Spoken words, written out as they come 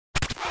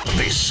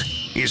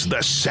This is the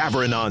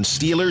Savran on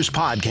Steelers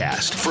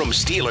podcast from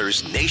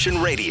Steelers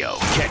Nation Radio.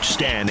 Catch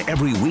Stan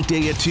every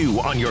weekday at 2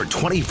 on your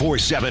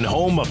 24/7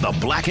 home of the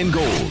black and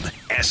gold,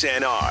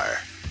 SNR.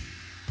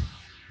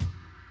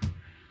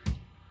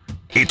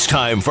 It's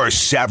time for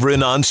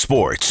Savran on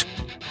Sports.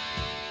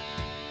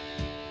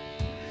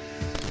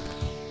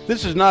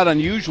 This is not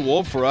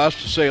unusual for us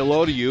to say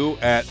hello to you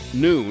at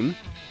noon,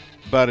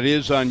 but it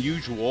is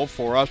unusual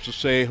for us to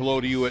say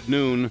hello to you at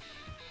noon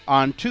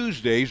on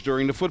Tuesdays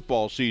during the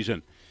football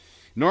season.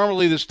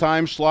 Normally this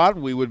time slot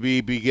we would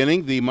be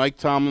beginning the Mike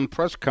Tomlin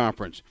press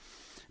conference,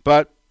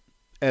 but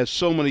as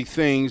so many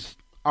things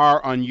are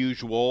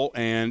unusual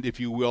and, if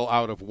you will,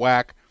 out of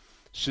whack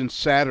since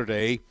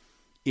Saturday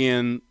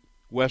in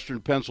Western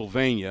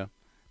Pennsylvania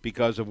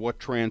because of what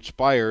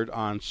transpired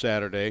on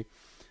Saturday,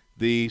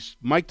 the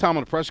Mike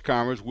Tomlin press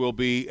conference will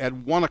be at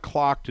 1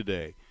 o'clock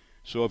today.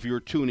 So if you're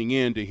tuning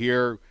in to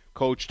hear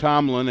Coach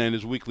Tomlin and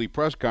his weekly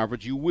press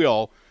conference, you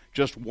will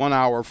just 1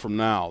 hour from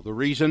now. The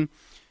reason,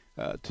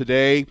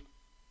 today,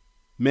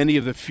 many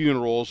of the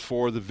funerals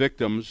for the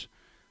victims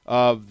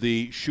of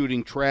the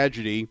shooting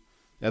tragedy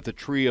at the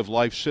Tree of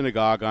Life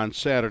Synagogue on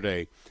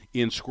Saturday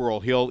in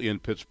Squirrel Hill in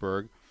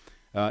Pittsburgh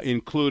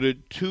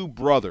included two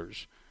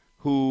brothers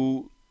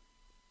who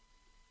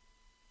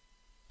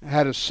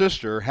have a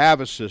sister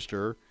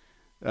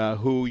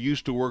who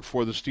used to work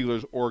for the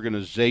Steelers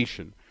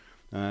organization.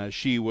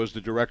 She was the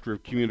director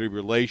of community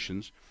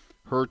relations.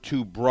 Her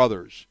two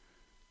brothers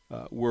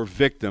were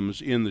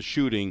victims in the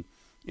shooting,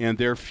 and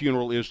their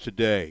funeral is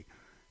today.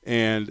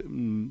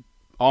 And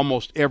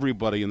almost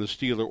everybody in the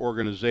Steeler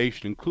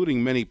organization,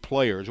 including many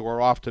players who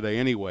are off today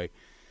anyway,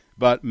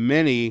 but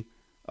many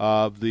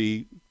of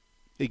the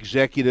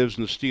executives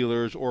in the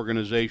Steelers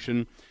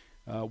organization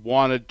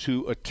wanted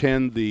to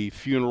attend the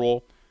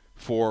funeral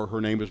for, her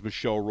name is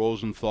Michelle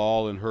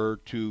Rosenthal, and her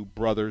two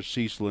brothers,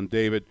 Cecil and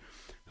David,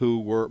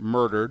 who were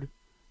murdered,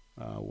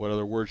 what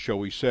other word shall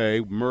we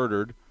say,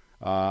 murdered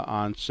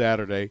on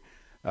Saturday.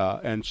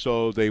 And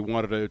so they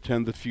wanted to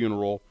attend the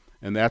funeral,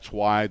 and that's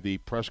why the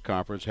press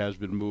conference has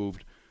been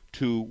moved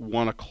to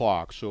 1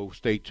 o'clock. So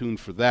stay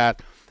tuned for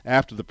that.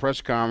 After the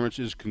press conference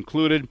is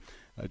concluded,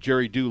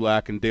 Jerry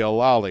Dulac and Dale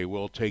Lally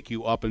will take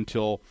you up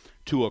until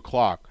 2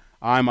 o'clock.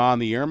 I'm on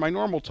the air, my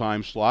normal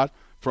time slot,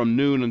 from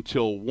noon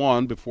until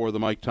 1 before the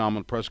Mike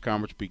Tomlin press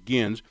conference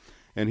begins.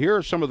 And here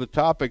are some of the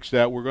topics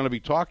that we're going to be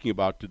talking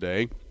about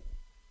today.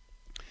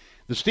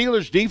 The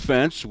Steelers'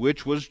 defense,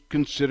 which was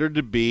considered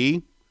to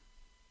be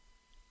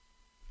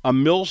a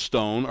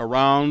millstone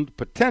around,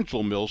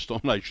 potential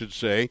millstone, I should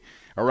say,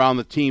 around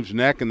the team's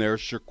neck in their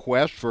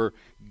quest for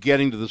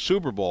getting to the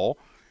Super Bowl,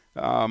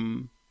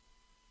 has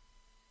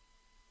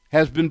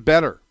been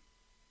better.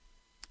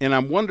 And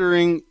I'm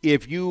wondering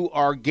if you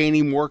are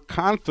gaining more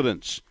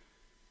confidence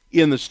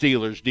in the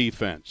Steelers'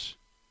 defense.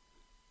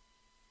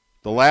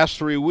 The last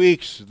 3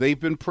 weeks, they've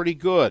been pretty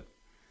good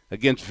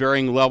against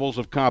varying levels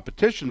of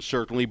competition,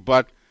 certainly,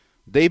 but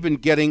they've been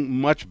getting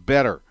much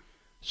better.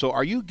 So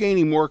are you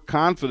gaining more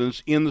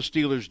confidence in the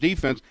Steelers'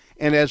 defense?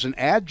 And as an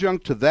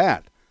adjunct to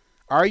that,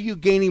 are you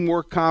gaining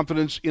more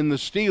confidence in the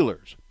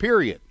Steelers,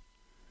 period?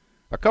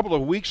 A couple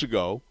of weeks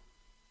ago,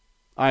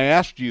 I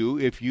asked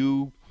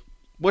you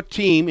what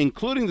team,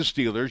 including the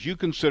Steelers, you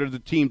consider the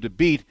team to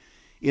beat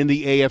in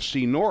the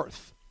AFC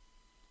North.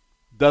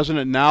 Doesn't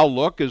it now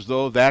look as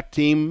though that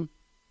team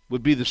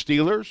would be the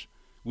Steelers?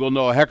 We'll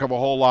know a heck of a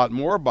whole lot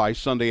more by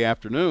Sunday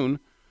afternoon.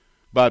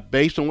 But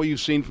based on what you've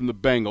seen from the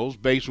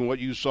Bengals, based on what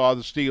you saw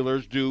the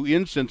Steelers do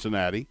in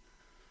Cincinnati,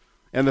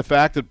 and the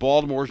fact that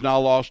Baltimore's now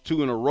lost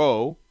 2 in a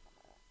row,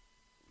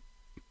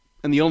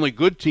 and the only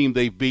good team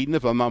they've beaten,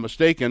 if I'm not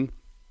mistaken,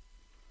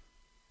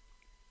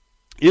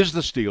 is the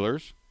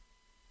Steelers.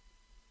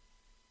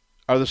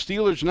 Are the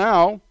Steelers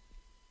now,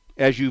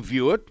 as you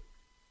view it,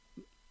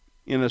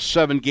 in a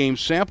 7-game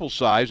sample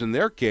size in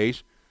their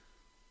case,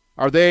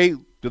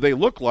 do they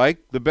look like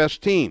the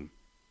best team?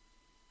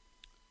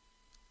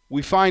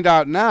 We find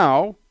out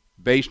now,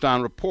 based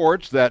on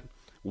reports, that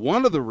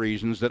one of the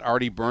reasons that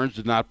Artie Burns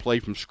did not play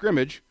from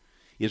scrimmage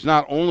is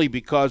not only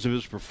because of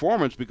his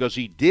performance, because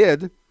he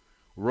did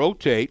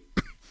rotate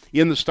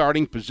in the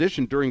starting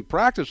position during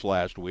practice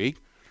last week,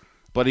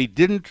 but he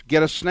didn't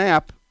get a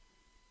snap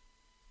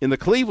in the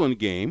Cleveland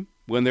game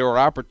when there were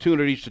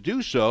opportunities to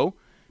do so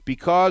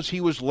because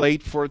he was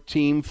late for a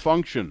team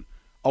function,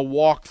 a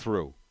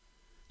walkthrough.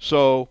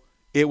 So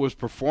it was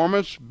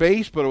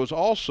performance-based, but it was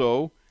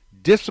also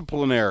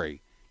disciplinary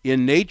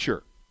in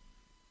nature.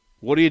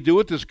 What do you do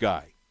with this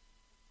guy?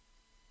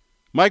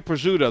 Mike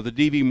Pizzuta, the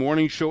DV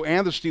Morning Show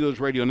and the Steelers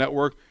Radio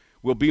Network,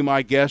 will be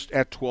my guest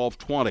at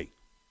 12:20.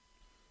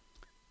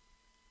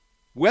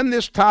 When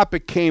this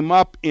topic came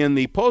up in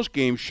the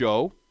postgame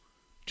show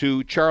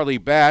to Charlie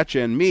Batch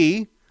and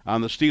me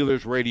on the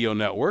Steelers Radio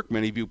Network,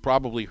 many of you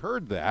probably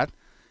heard that,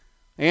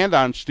 and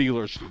on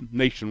Steelers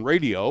Nation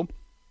Radio,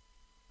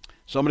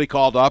 somebody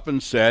called up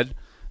and said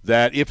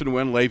that if and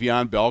when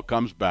Le'Veon Bell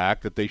comes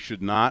back, that they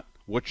should not,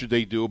 what should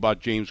they do about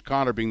James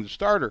Conner being the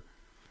starter?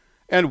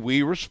 And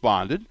we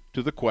responded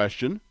to the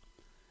question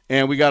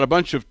And we got a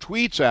bunch of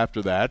tweets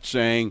after that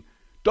saying,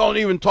 don't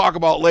even talk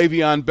about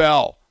Le'Veon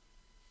Bell.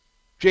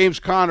 James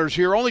Conner's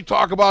here. Only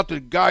talk about the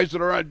guys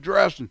that are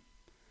undressed.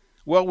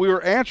 Well, we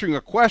were answering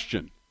a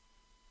question,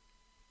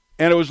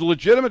 and it was a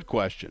legitimate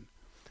question.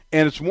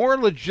 And it's more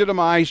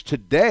legitimized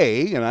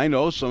today, and I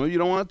know some of you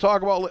don't want to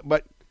talk about it,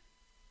 but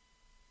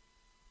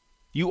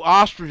you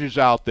ostriches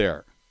out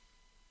there,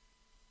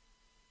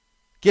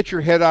 get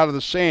your head out of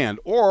the sand,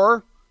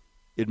 or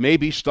it may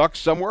be stuck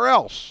somewhere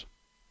else.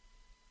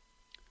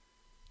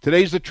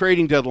 Today's the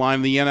trading deadline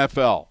in the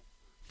NFL,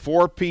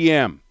 4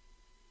 p.m.,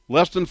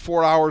 less than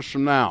 4 hours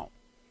from now.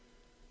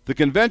 The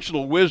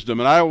conventional wisdom,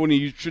 and I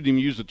shouldn't even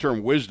use the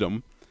term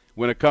wisdom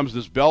when it comes to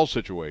this Bell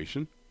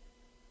situation,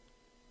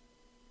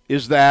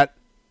 is that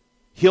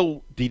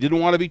he didn't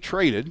want to be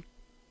traded,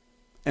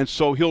 and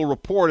so he'll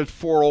report at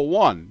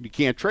 4:01. You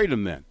can't trade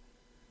him then.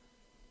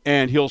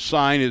 And he'll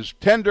sign his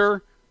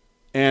tender,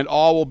 and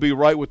all will be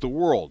right with the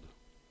world.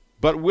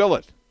 But will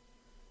it?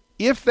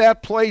 If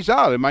that plays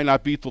out, it might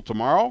not be till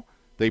tomorrow.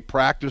 They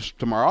practice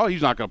tomorrow.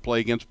 He's not going to play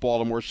against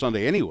Baltimore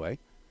Sunday anyway.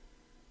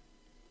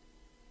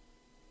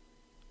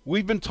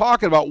 We've been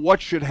talking about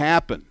what should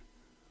happen.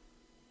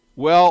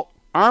 Well,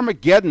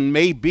 Armageddon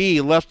may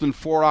be less than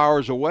 4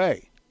 hours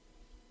away.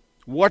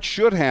 What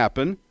should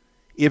happen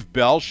if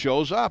Bell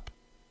shows up?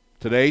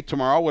 Today,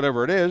 tomorrow,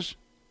 whatever it is.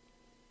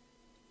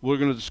 We're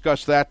going to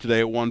discuss that today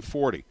at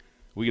 1:40.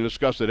 We can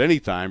discuss it any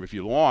time if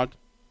you want.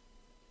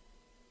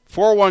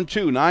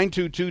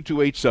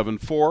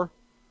 412-922-2874.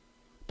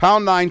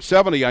 Pound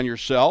 970 on your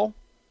cell.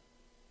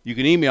 You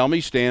can email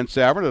me, Stan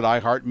Savran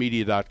at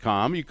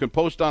iHeartMedia.com. You can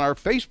post on our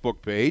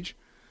Facebook page,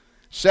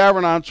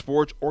 Savran on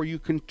Sports, or you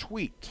can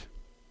tweet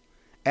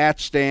at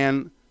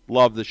Stan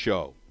Love the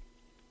Show.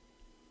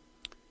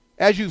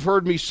 As you've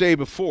heard me say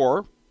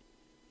before,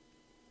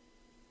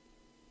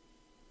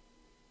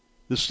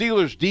 the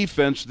Steelers'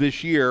 defense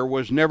this year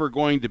was never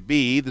going to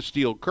be the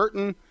Steel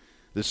Curtain,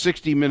 the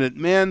 60-minute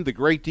men, the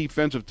great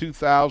defense of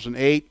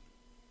 2008.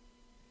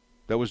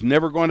 That was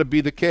never going to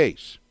be the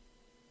case.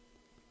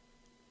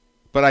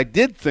 But I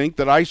did think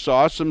that I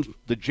saw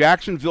the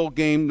Jacksonville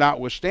game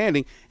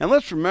notwithstanding. And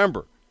let's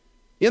remember,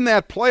 in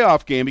that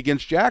playoff game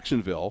against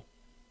Jacksonville,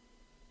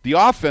 the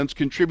offense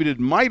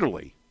contributed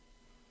mightily.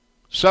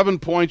 7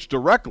 points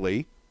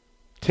directly,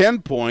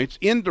 10 points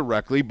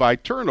indirectly by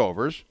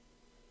turnovers,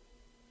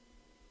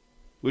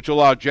 which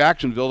allowed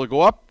Jacksonville to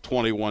go up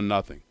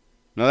 21-0.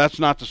 Now, that's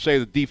not to say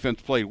the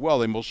defense played well.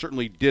 They most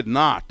certainly did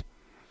not.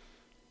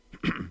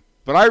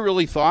 But I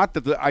really thought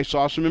that I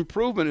saw some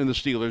improvement in the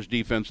Steelers'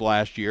 defense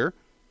last year.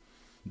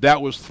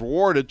 That was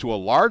thwarted to a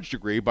large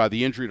degree by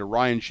the injury to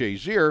Ryan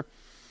Shazier.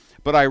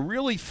 But I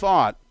really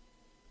thought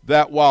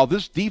that while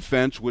this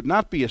defense would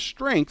not be a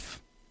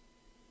strength,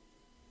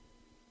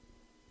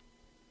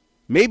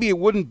 maybe it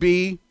wouldn't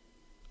be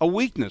a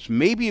weakness.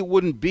 Maybe it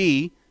wouldn't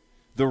be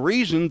the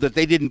reason that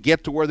they didn't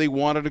get to where they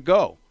wanted to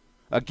go.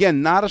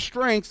 Again, not a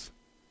strength,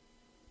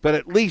 but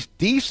at least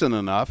decent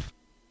enough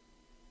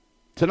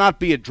to not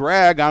be a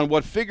drag on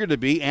what figured to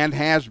be and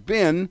has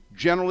been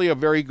generally a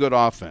very good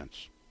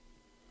offense.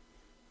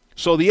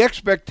 So the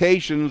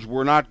expectations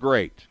were not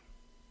great.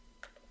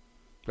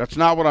 That's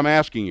not what I'm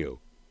asking you.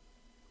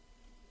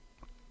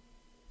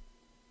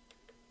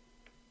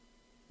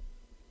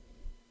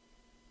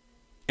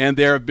 And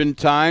there have been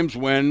times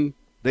when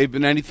they've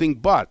been anything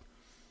but.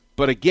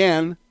 But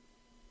again,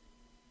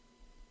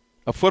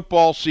 a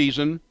football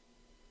season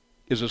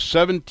is a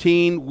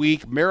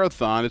 17-week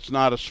marathon. It's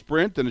not a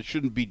sprint, and it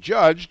shouldn't be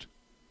judged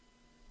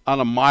on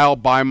a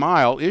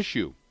mile-by-mile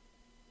issue.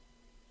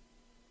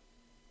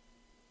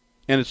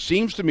 And it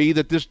seems to me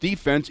that this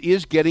defense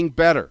is getting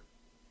better.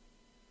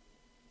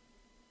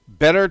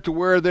 Better to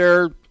where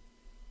they're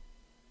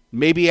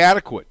maybe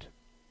adequate.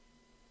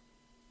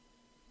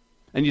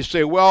 And you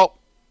say, well,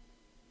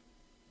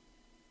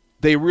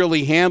 they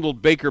really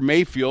handled Baker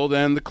Mayfield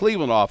and the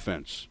Cleveland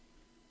offense.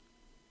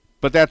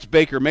 But that's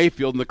Baker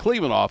Mayfield and the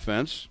Cleveland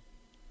offense,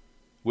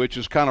 which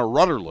is kind of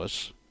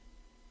rudderless.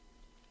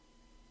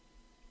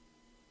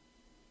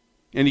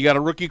 And you got a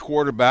rookie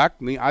quarterback.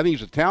 I think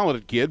he's a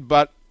talented kid,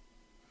 but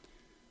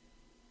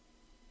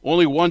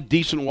only one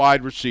decent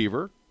wide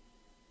receiver.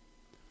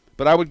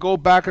 But I would go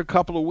back a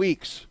couple of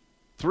weeks,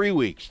 3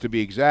 weeks to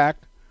be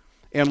exact,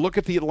 and look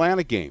at the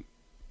Atlanta game.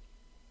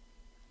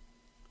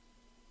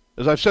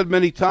 As I've said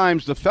many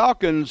times, the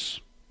Falcons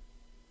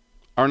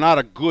are not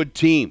a good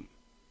team,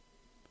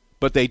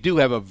 but they do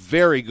have a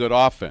very good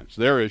offense.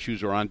 Their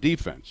issues are on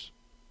defense.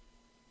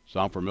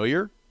 Sound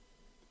familiar?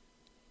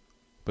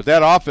 But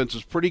that offense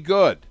is pretty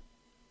good.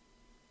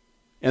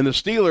 And the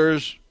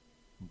Steelers,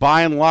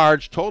 by and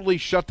large, totally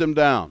shut them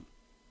down.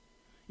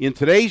 In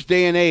today's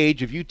day and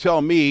age, if you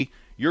tell me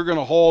you're going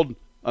to hold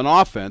an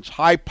offense,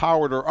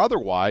 high-powered or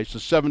otherwise, to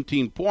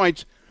 17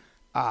 points,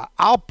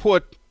 I'll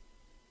put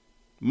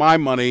my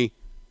money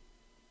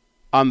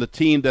on the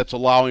team that's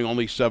allowing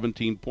only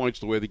 17 points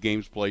the way the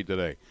game's played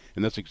today.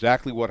 And that's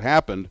exactly what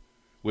happened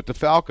with the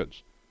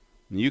Falcons.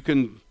 And you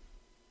can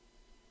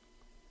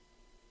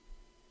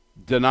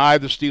deny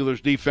the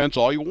Steelers' defense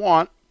all you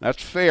want.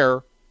 That's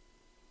fair.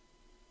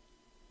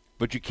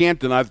 But you can't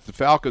deny that the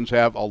Falcons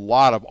have a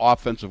lot of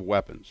offensive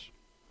weapons.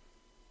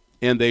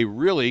 And they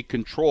really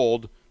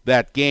controlled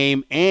that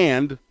game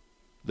and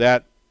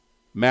that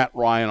Matt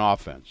Ryan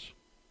offense.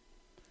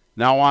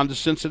 Now on to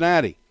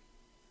Cincinnati.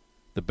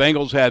 The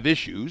Bengals have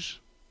issues,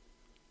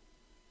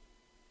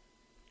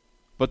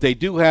 but they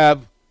do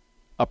have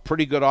a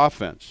pretty good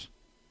offense.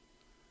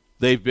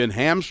 They've been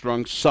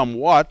hamstrung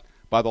somewhat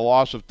by the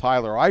loss of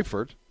Tyler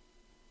Eifert,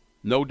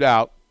 no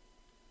doubt.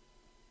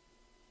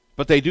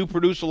 But they do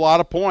produce a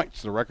lot of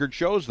points. The record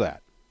shows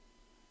that.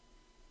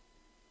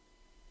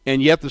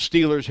 And yet the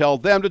Steelers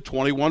held them to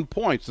 21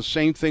 points. The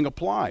same thing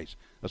applies,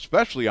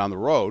 especially on the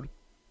road.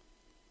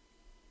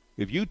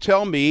 If you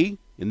tell me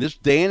in this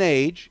day and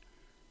age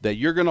that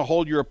you're going to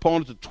hold your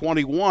opponent to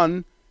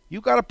 21,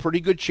 you've got a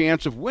pretty good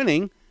chance of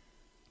winning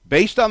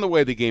based on the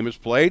way the game is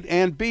played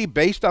and B,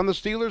 based on the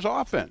Steelers'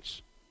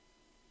 offense.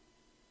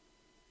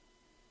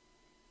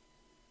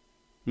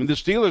 I mean, the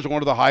Steelers are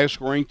one of the highest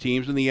scoring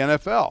teams in the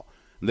NFL.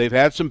 And they've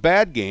had some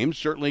bad games,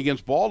 certainly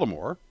against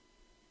Baltimore.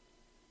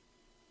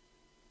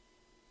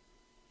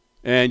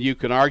 And you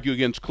can argue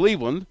against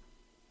Cleveland.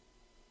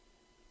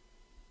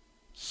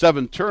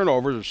 7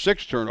 turnovers or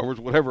 6 turnovers,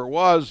 whatever it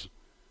was,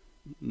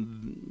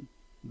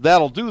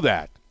 that'll do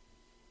that.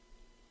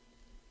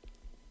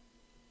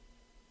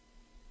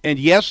 And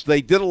yes,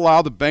 they did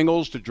allow the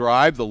Bengals to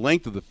drive the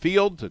length of the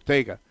field to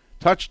take a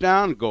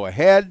touchdown and go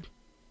ahead.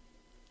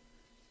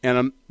 And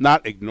I'm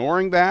not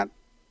ignoring that.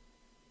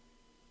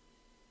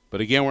 But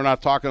again, we're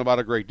not talking about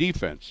a great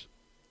defense.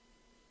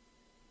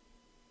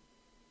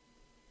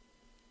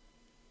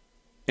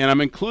 And I'm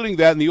including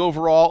that in the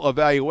overall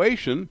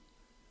evaluation.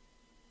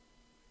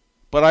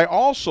 But I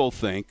also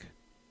think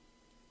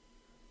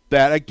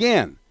that,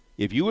 again,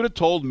 if you would have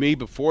told me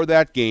before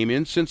that game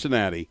in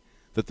Cincinnati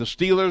that the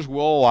Steelers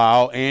will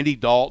allow Andy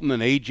Dalton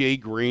and A.J.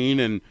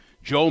 Green and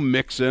Joe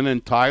Mixon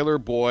and Tyler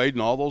Boyd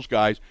and all those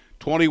guys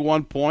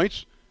 21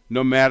 points,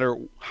 no matter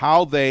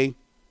how they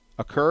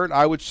occurred,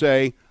 I would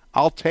say,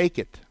 I'll take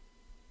it.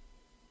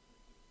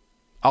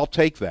 I'll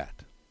take that.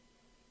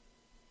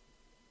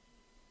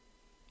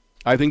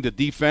 I think the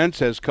defense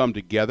has come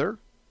together.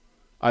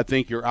 I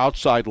think your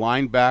outside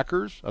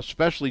linebackers,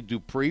 especially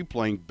Dupree,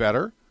 playing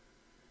better.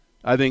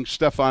 I think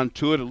Stephon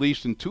Tuitt, at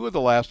least in 2 of the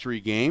last 3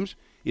 games,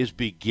 is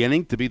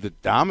beginning to be the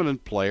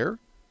dominant player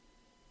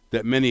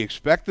that many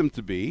expect him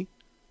to be.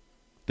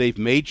 They've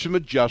made some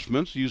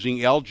adjustments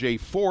using L.J.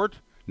 Fort,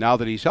 now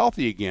that he's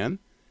healthy again,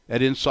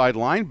 at inside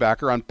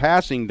linebacker on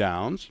passing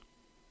downs.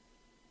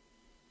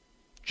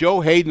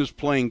 Joe Hayden is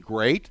playing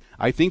great.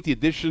 I think the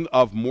addition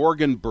of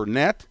Morgan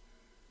Burnett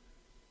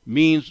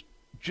means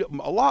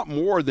a lot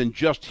more than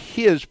just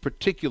his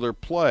particular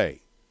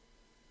play.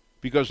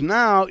 Because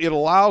now it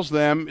allows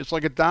them, it's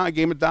like a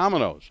game of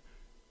dominoes.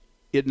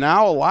 It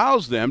now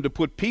allows them to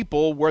put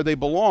people where they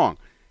belong.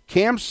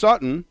 Cam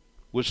Sutton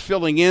was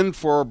filling in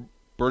for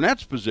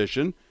Burnett's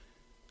position,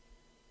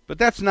 but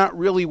that's not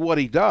really what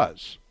he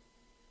does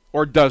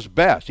or does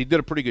best. He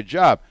did a pretty good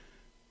job.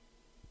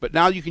 But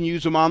now you can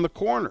use him on the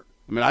corner.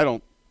 I mean, I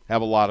don't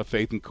have a lot of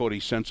faith in Cody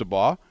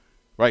Sensabaugh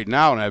right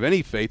now. I don't have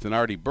any faith in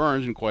Artie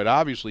Burns, and quite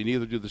obviously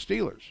neither do the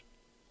Steelers.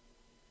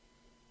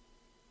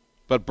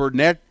 But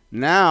Burnett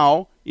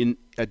now, in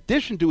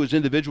addition to his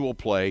individual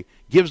play,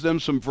 gives them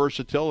some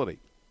versatility.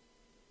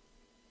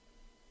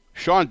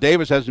 Sean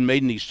Davis hasn't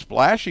made any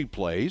splashy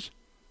plays,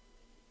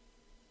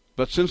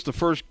 but since the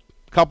first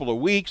couple of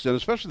weeks, and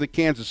especially the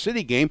Kansas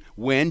City game,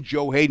 when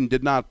Joe Hayden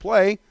did not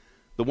play,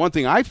 the one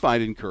thing I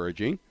find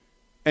encouraging,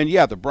 and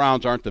yeah, the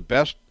Browns aren't the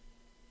best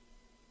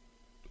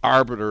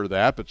arbiter of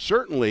that, but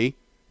certainly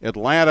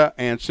Atlanta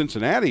and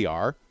Cincinnati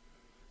are.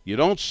 You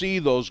don't see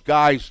those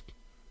guys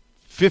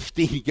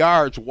 15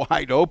 yards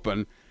wide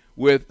open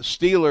with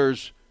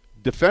Steelers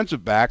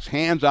defensive backs,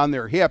 hands on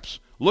their hips,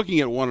 looking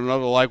at one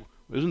another like,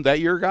 isn't that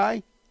your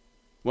guy?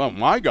 Well,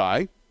 my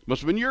guy.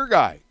 Must have been your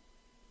guy.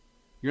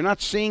 You're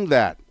not seeing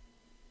that.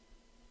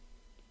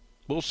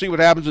 We'll see what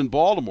happens in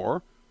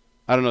Baltimore.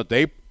 I don't know if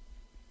they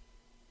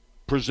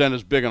present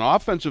as big an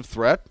offensive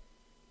threat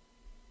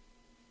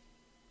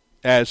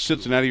as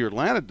Cincinnati or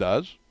Atlanta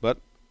does, but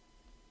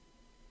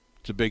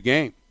it's a big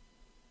game.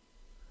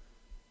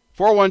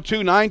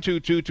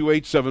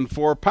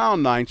 412-922-2874,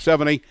 pound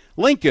 970.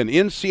 Lincoln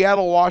in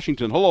Seattle,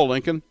 Washington. Hello,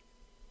 Lincoln.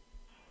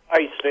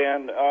 Hi,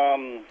 Stan.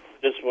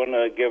 Just want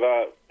to give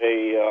out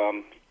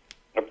a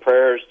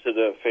prayers to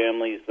the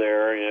families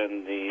there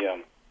in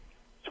the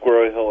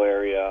Squirrel Hill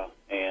area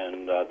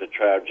and the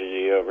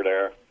tragedy over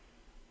there.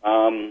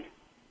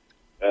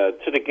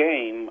 To the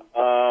game,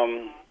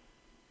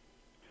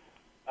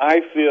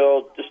 I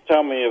feel, just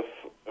tell me if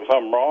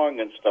I'm wrong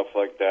and stuff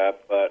like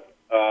that, but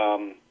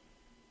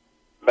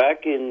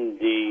back in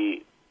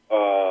the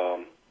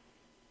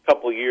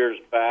couple years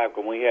back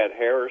when we had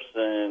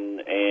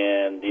Harrison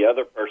and the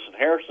other person,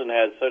 Harrison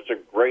had such a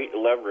great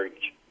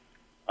leverage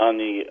on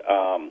the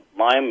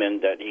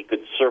lineman that he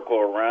could circle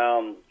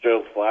around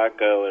Joe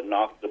Flacco and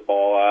knock the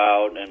ball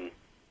out, and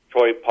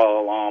Troy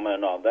Polamalu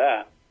and all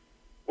that.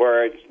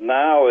 Where it's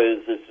now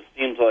is it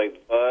seems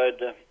like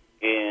Bud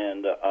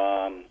and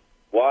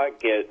Watt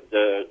get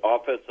the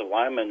offensive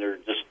linemen,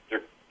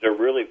 they're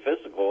really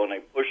physical, and they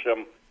push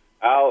them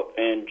out,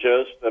 and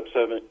Joe steps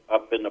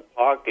up in the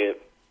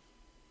pocket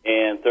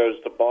and throws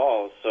the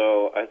ball.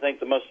 So I think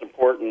the most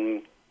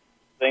important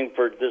thing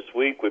for this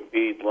week would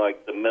be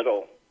like the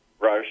middle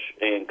rush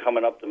and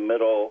coming up the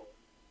middle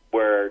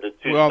where the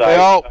two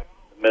sides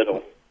the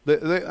middle.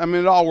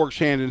 It all works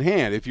hand in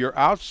hand. If your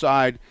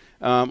outside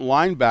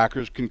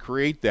linebackers can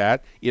create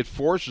that, it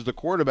forces the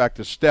quarterback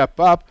to step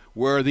up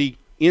where the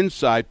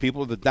inside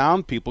people, the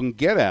down people, can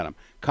get at him.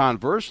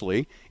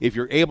 Conversely, if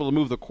you're able to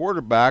move the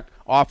quarterback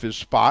off his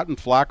spot, and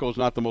Flacco's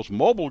not the most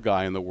mobile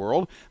guy in the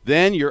world,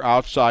 then your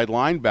outside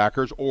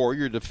linebackers or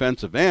your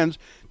defensive ends,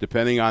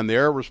 depending on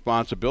their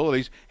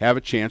responsibilities, have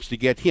a chance to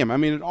get him. I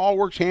mean, it all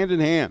works hand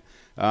in hand.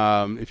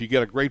 If you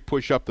get a great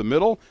push up the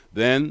middle,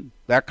 then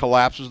that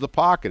collapses the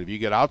pocket. If you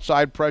get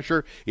outside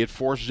pressure, it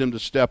forces him to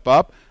step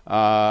up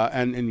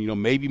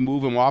and maybe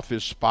move him off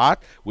his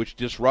spot, which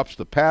disrupts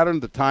the pattern,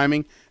 the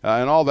timing,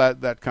 and all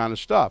that kind of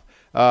stuff.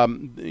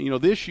 The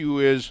issue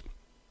is,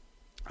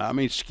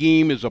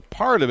 scheme is a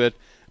part of it,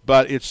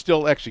 but it's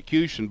still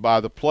execution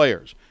by the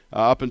players.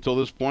 Up until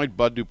this point,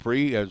 Bud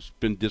Dupree has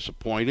been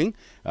disappointing.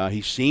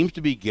 He seems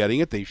to be getting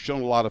it. They've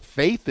shown a lot of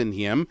faith in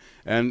him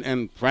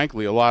and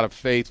frankly, a lot of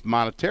faith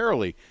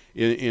monetarily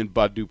in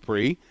Bud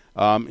Dupree.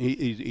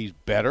 He's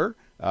better.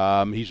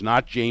 He's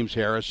not James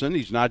Harrison.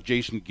 He's not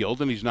Jason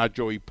Gilden. He's not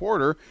Joey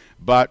Porter.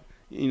 But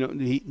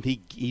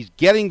he's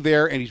getting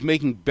there, and he's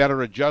making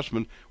better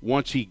adjustment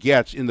once he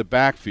gets in the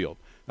backfield.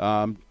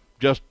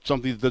 Just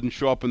something that doesn't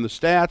show up in the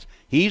stats.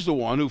 He's the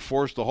one who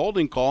forced the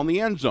holding call in the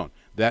end zone.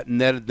 That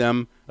netted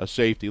them a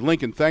safety.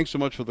 Lincoln, thanks so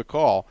much for the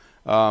call.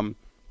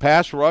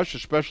 Pass rush,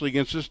 especially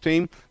against this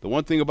team, the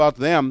one thing about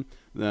them,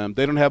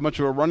 they don't have much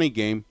of a running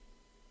game.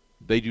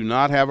 They do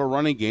not have a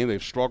running game.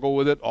 They've struggled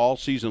with it all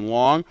season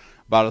long.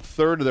 About a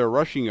third of their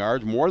rushing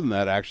yards, more than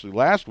that actually,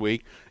 last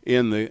week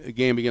in the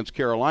game against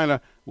Carolina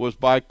was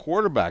by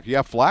quarterback.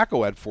 Yeah,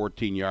 Flacco had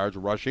 14 yards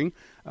rushing,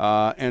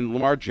 and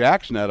Lamar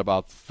Jackson had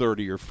about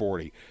 30 or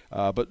 40.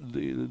 But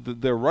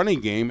their running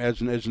game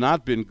has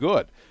not been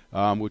good,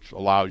 which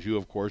allows you,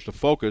 of course, to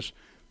focus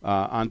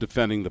on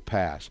defending the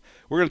pass.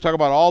 We're going to talk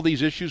about all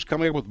these issues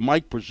coming up with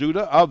Mike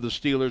Prisuta of the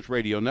Steelers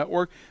Radio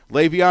Network.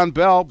 Le'Veon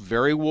Bell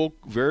very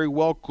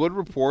well could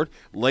report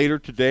later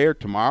today or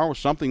tomorrow or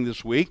something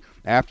this week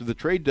after the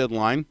trade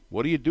deadline.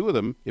 What do you do with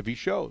him if he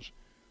shows?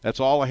 That's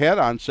all ahead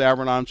on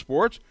Savran on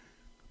Sports.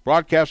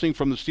 Broadcasting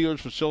from the Steelers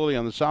facility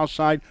on the south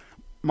side,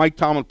 Mike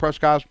Tomlin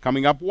Presscast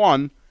coming up at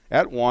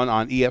 1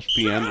 on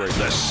ESPN Radio.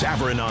 The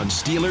Savran on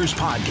Steelers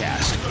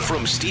podcast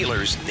from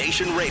Steelers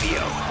Nation Radio.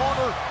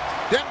 Corner,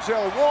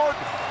 Denzel Ward,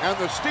 and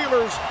the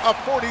Steelers a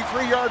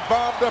 43-yard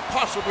bomb to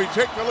possibly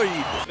take the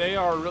lead. They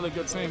are a really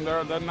good team.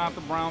 They're not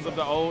the Browns of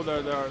the old.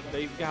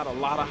 They've got a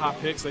lot of hot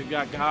picks. They've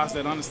got guys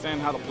that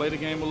understand how to play the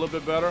game a little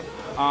bit better.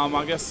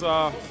 I guess,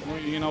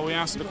 we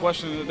answered the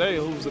question today,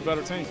 who's the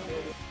better team?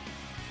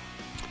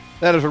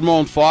 That is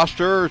Ramon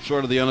Foster,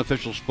 sort of the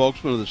unofficial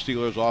spokesman of the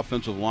Steelers'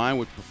 offensive line,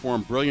 which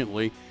performed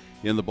brilliantly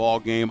in the ball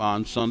game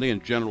on Sunday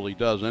and generally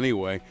does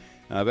anyway.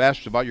 I've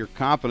asked about your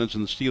confidence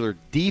in the Steeler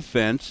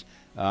defense.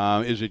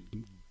 Is it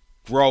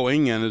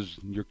growing, and is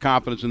your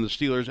confidence in the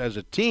Steelers as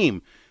a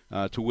team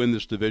to win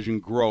this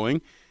division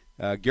growing?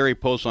 Gary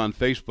posts on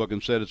Facebook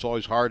and said it's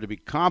always hard to be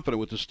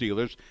confident with the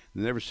Steelers.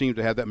 They never seem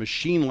to have that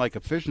machine-like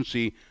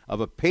efficiency of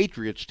a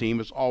Patriots team.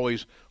 It's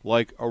always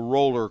like a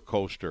roller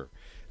coaster.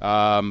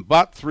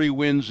 But 3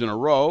 wins in a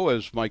row,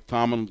 as Mike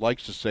Tomlin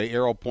likes to say.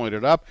 Arrow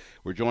pointed up.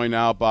 We're joined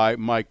now by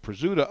Mike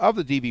Prisuta of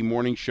the DB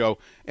Morning Show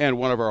and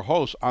one of our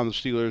hosts on the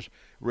Steelers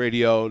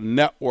Radio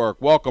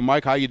Network. Welcome,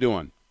 Mike. How you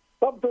doing?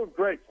 I'm doing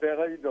great, Stan.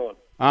 How you doing?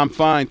 I'm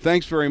fine.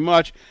 Thanks very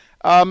much.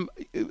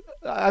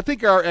 I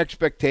think our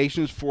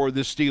expectations for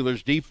this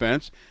Steelers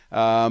defense,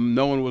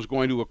 no one was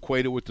going to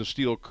equate it with the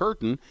Steel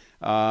Curtain,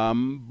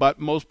 but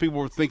most people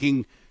were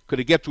thinking, could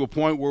it get to a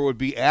point where it would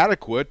be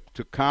adequate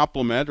to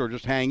complement or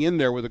just hang in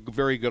there with a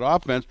very good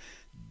offense?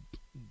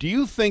 Do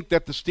you think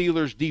that the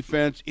Steelers'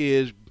 defense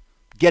is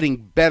getting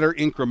better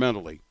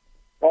incrementally?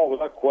 Oh,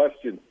 without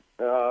question.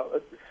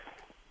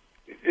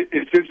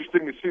 It's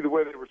interesting to see the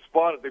way they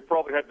responded. They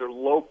probably had their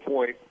low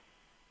point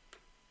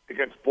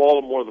against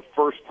Baltimore the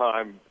first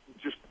time,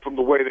 just from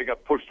the way they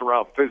got pushed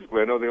around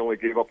physically. I know they only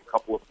gave up a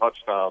couple of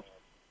touchdowns,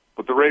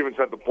 but the Ravens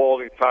had the ball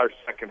the entire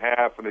second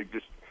half, and they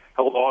just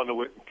held on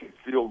to it and kicked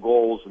field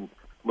goals and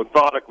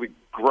methodically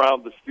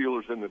ground the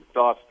Steelers in the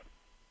dust.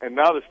 And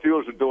now the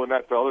Steelers are doing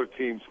that to other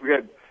teams. We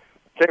had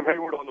Cam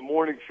Hayward on the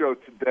morning show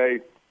today,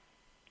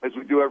 as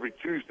we do every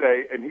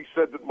Tuesday, and he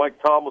said that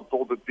Mike Tomlin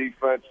told the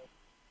defense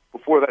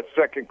before that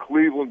second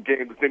Cleveland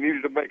game that they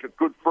needed to make a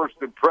good first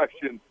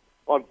impression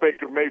on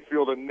Baker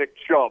Mayfield and Nick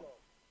Chubb.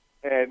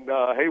 And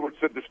Hayward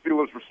said the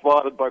Steelers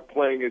responded by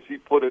playing, as he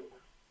put it,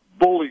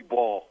 bully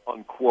ball,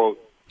 unquote.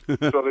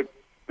 So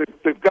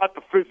they've got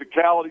the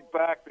physicality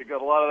back. They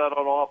got a lot of that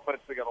on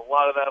offense. They got a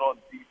lot of that on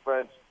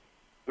defense.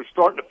 They're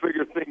starting to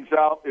figure things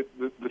out.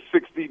 The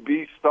 6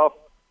 DB stuff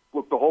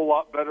looked a whole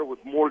lot better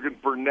with Morgan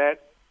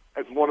Burnett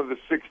as one of the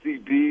 6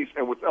 DBs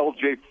and with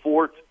L.J.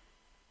 Fort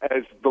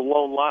as the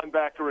lone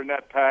linebacker in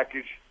that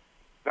package.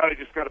 Now they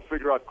just got to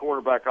figure out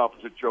cornerback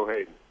opposite Joe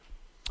Hayden.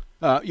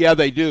 Yeah,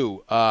 they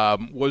do.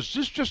 Was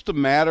this just a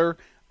matter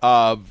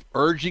of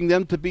urging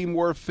them to be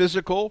more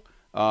physical?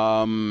 Is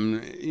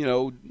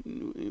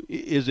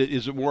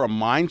it more a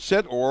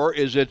mindset, or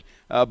is it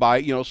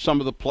by some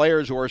of the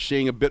players who are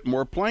seeing a bit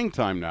more playing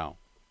time now?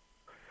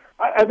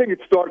 I think it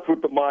starts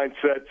with the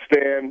mindset,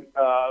 Stan.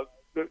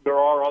 There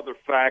are other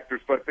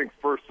factors, but I think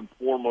first and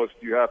foremost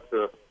you have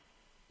to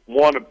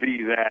want to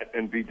be that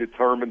and be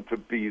determined to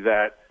be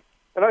that.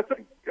 And I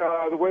think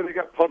the way they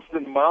got punched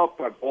in the mouth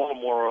by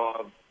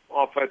Baltimore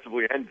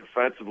offensively and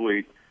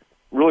defensively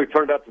really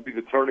turned out to be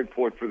the turning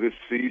point for this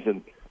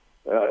season.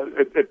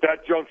 At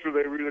that juncture,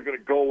 they were either going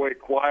to go away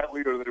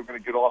quietly or they were going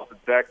to get off the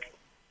deck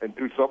and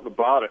do something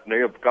about it. And they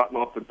have gotten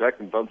off the deck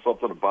and done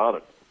something about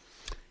it.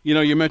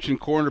 You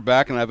mentioned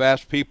cornerback, and I've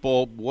asked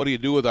people, what do you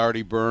do with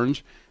Artie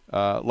Burns?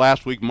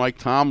 Last week, Mike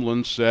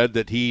Tomlin said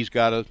that he's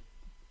got to,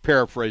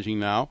 paraphrasing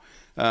now,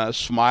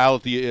 smile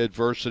at the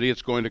adversity.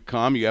 It's going to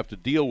come. You have to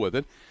deal with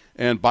it.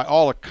 And by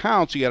all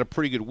accounts, he had a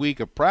pretty good week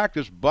of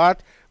practice,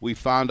 but we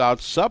find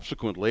out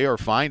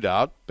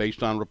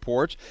based on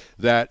reports,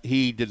 that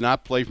he did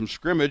not play from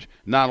scrimmage,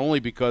 not only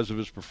because of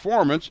his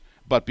performance,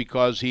 but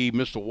because he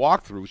missed a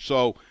walkthrough.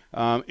 So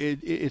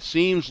it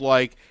seems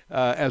like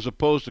as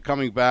opposed to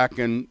coming back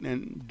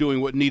and doing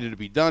what needed to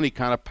be done, he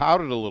kind of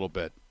pouted a little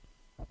bit.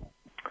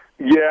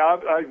 Yeah,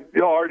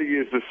 Artie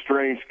is a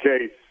strange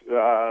case.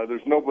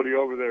 There's nobody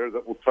over there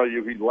that will tell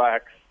you he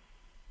lacks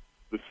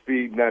the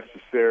speed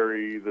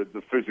necessary,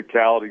 the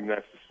physicality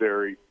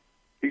necessary.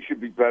 He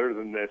should be better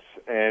than this.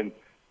 And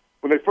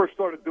when they first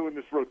started doing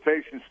this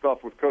rotation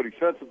stuff with Cody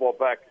Sensabaugh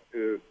back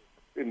in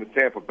the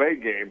Tampa Bay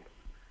game,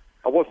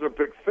 I wasn't a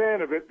big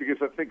fan of it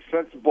because I think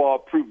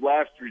Sensabaugh proved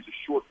last year he's a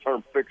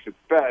short-term fix at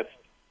best.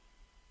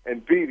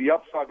 And B, the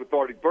upside with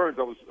Artie Burns,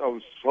 I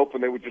was hoping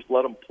they would just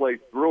let him play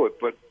through it.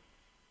 But,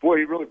 boy,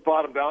 he really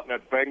bottomed out in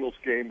that Bengals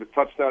game. The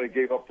touchdown he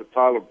gave up to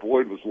Tyler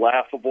Boyd was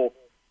laughable.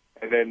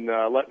 And then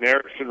letting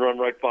Erickson run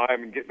right by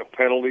him and getting a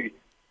penalty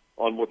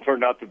on what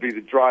turned out to be the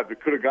drive that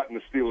could have gotten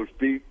the Steelers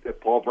beat at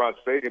Paul Brown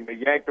Stadium. They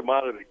yanked him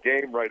out of the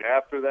game right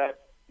after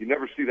that. You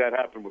never see that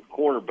happen with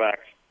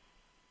cornerbacks.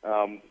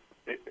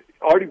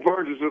 Artie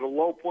Burns is at a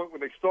low point.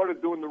 When they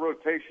started doing the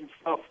rotation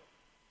stuff,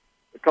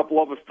 a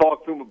couple of us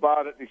talked to him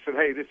about it, and he said,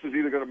 hey, this is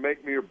either going to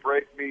make me or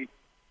break me.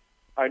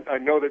 I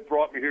know they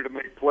brought me here to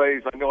make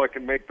plays. I know I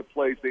can make the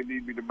plays they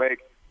need me to make.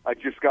 I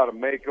just got to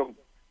make them.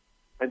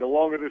 And the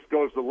longer this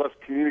goes, the less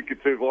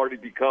communicative Artie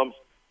becomes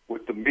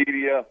with the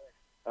media.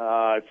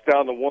 It's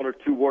down to 1 or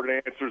 2 word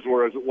answers,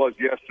 whereas it was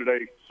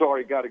yesterday,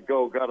 sorry, got to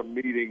go, got a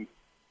meeting.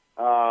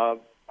 I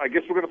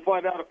guess we're going to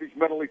find out if he's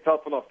mentally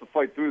tough enough to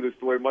fight through this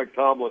the way Mike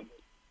Tomlin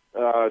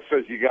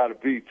says you got to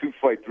be to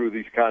fight through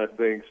these kind of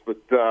things.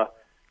 But,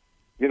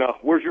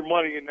 where's your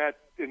money in that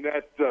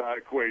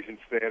equation,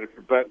 Stan, if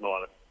you're betting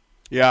on it?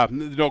 Yeah,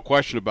 no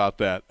question about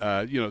that.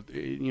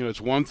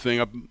 It's one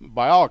thing,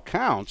 by all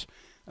accounts,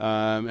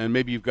 and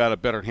maybe you've got a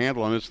better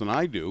handle on this than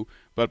I do,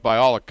 but by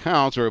all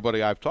accounts,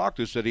 everybody I've talked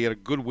to said he had a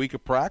good week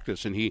of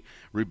practice, and he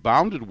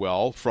rebounded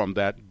well from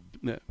that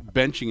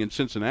benching in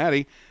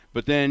Cincinnati.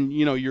 But then,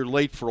 you're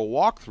late for a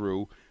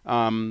walkthrough.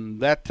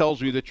 That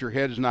tells me that your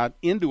head is not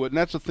into it, and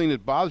that's the thing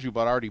that bothers you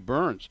about Artie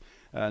Burns.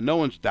 No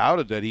one's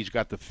doubted that he's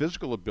got the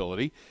physical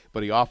ability,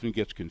 but he often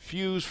gets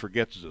confused,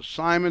 forgets his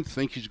assignment,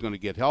 thinks he's going to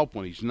get help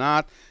when he's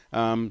not.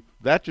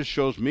 That just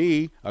shows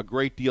me a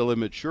great deal of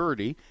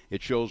immaturity.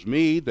 It shows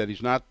me that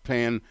he's not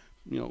paying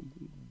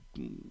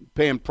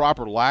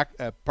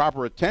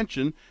proper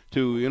attention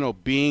to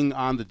being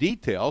on the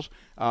details.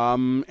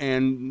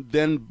 And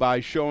then by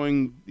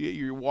showing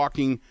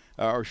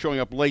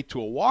up late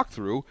to a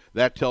walkthrough,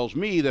 that tells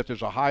me that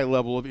there's a high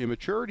level of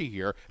immaturity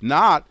here,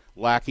 not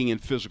lacking in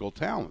physical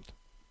talent.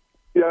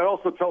 Yeah, it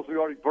also tells me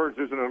Artie Burns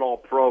isn't an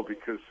all-pro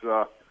because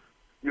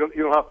you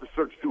don't have to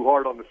search too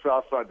hard on the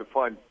south side to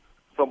find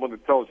someone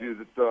that tells you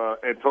that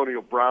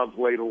Antonio Brown's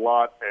late a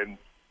lot and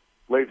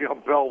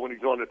Le'Veon Bell, when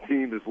he's on the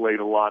team, is late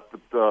a lot.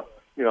 But,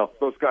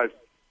 those guys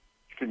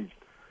can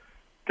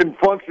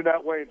function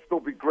that way and still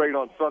be great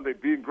on Sunday.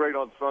 Being great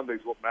on Sunday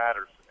is what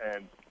matters.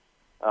 And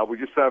we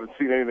just haven't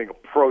seen anything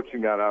approaching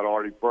that out of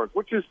Artie Burns,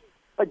 which is,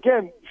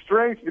 again,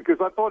 strange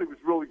because I thought he was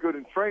really good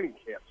in training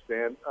camp,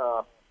 Stan.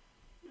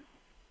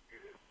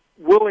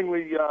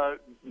 Willingly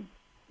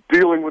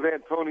dealing with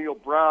Antonio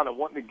Brown and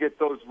wanting to get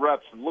those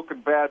reps and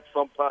looking bad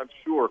sometimes,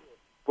 sure,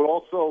 but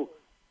also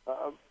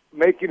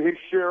making his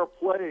share of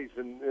plays.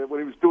 And when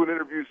he was doing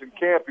interviews in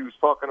camp, he was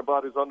talking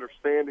about his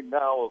understanding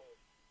now of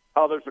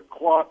how there's a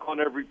clock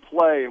on every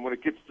play, and when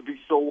it gets to be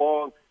so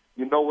long,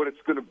 you know what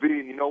it's going to be,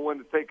 and you know when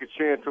to take a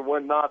chance and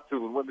when not to,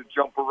 and when to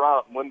jump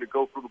around and when to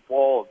go for the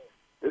ball.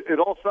 It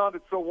all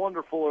sounded so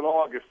wonderful in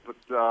August,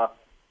 but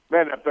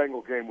man, that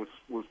Bengal game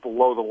was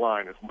below the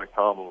line, as Mike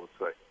Tomlin would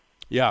say.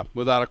 Yeah,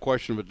 without a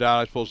question of a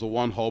doubt. I suppose the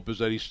one hope is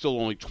that he's still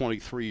only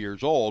 23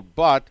 years old,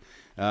 but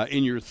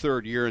in your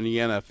third year in the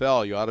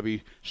NFL, you ought to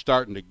be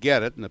starting to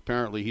get it, and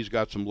apparently he's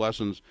got some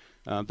lessons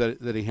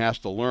that he has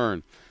to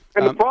learn.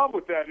 And the problem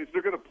with that is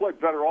they're going to play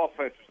better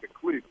offenses than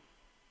Cleveland,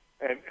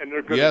 and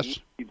they're going to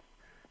need.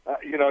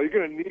 You're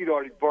going to need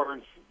Artie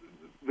Burns,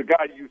 the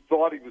guy you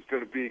thought he was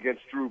going to be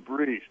against Drew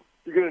Brees.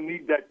 You're going to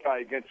need that guy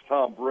against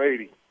Tom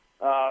Brady.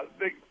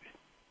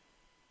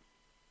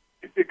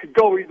 It could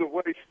go either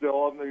way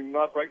still. I mean,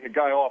 not writing the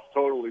guy off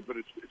totally, but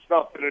it's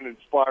not been an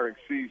inspiring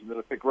season. And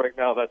I think right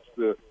now that's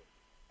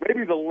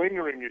maybe the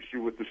lingering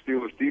issue with the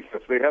Steelers'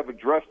 defense. They have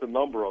addressed a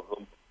number of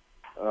them.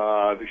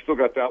 They still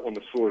got that one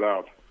to sort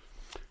out.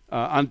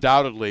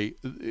 Undoubtedly,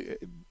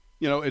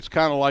 it's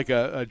kind of like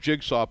a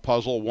jigsaw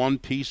puzzle. One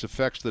piece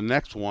affects the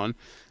next one.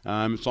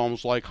 It's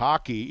almost like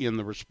hockey in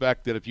the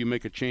respect that if you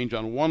make a change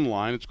on one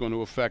line, it's going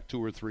to affect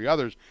two or three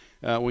others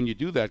when you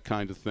do that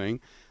kind of thing.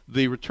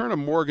 The return of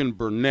Morgan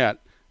Burnett,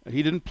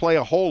 he didn't play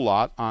a whole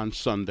lot on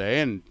Sunday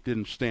and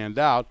didn't stand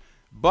out,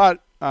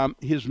 but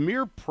his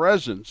mere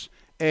presence,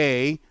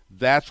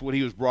 that's what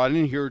he was brought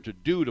in here to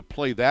do, to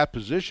play that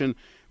position,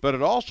 but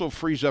it also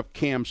frees up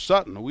Cam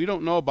Sutton. We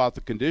don't know about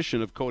the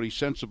condition of Cody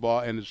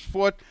Sensabaugh and his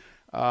foot.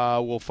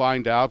 We'll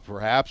find out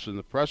perhaps in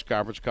the press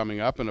conference coming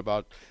up in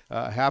about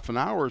half an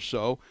hour or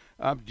so.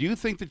 Do you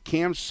think that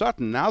Cam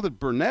Sutton, now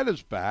that Burnett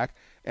is back,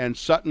 and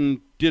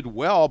Sutton did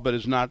well but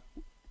is not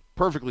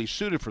perfectly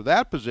suited for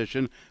that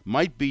position,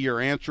 might be your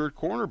answer at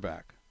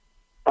cornerback?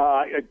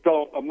 I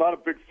don't. I'm not a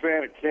big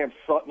fan of Cam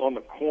Sutton on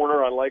the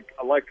corner. I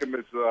like him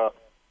as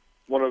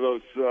one of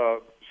those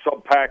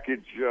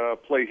sub-package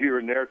play here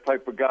and there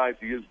type of guys.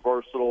 He is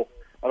versatile.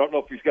 I don't know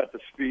if he's got the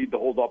speed to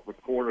hold up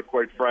with corner,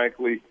 quite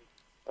frankly.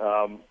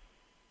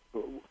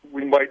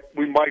 We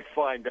might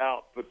find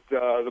out. But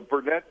the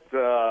Burnett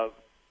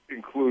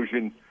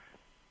inclusion,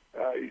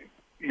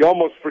 you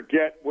almost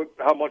forget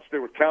how much they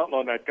were counting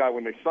on that guy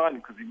when they signed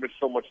him because he missed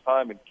so much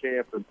time in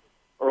camp and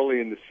early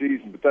in the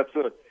season. But that's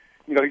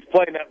he's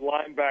playing that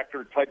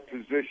linebacker type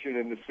position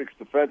in the sixth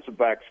defensive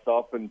back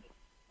stuff, and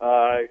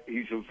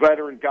he's a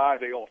veteran guy.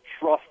 They all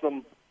trust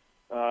him.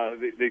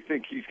 They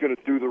think he's going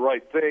to do the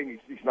right thing.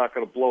 He's not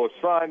going to blow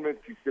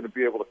assignments. He's going to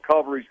be able to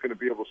cover. He's going to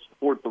be able to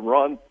support the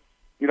run.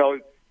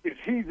 Is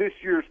he this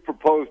year's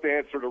proposed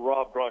answer to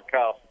Rob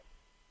Gronkowski?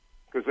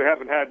 Because they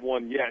haven't had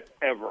one yet,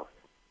 ever.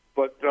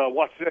 But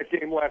watching that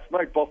game last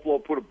night, Buffalo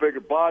put a bigger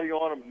body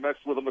on him and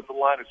messed with him at the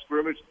line of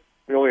scrimmage.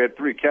 They only had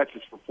 3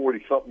 catches for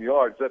 40-something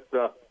yards.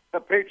 That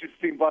Patriots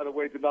team, by the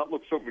way, did not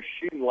look so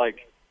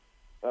machine-like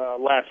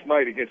last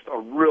night against a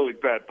really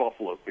bad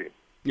Buffalo team.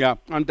 Yeah,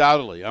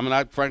 undoubtedly. I mean,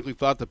 I frankly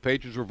thought the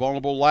Patriots were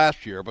vulnerable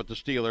last year, but the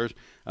Steelers,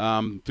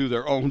 through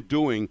their own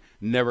doing,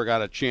 never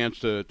got a chance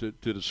to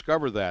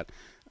discover that.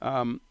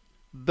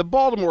 The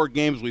Baltimore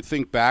games, we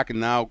think back, and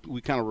now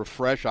we kind of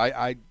refresh.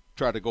 I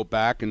try to go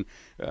back and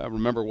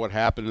remember what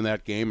happened in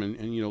that game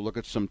and look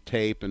at some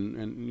tape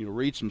and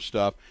read some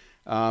stuff.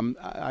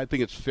 I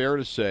think it's fair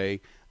to say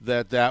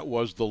that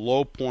was the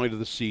low point of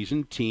the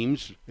season.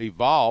 Teams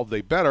evolve,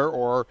 they better,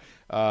 or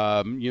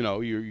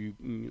you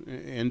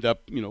end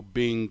up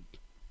being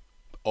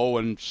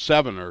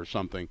 0-7 or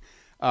something.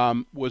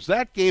 Was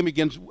that game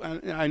against?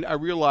 I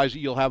realize that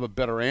you'll have a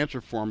better answer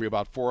for me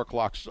about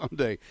 4:00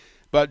 Sunday,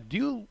 but do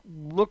you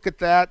look at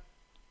that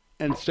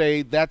and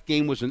say that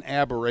game was an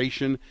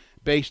aberration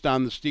based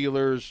on the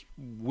Steelers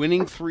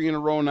winning 3 in a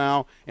row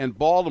now and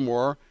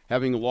Baltimore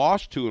having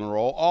lost 2 in a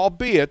row,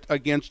 albeit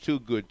against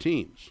 2 good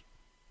teams?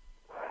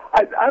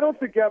 I don't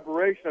think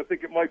aberration. I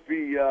think it might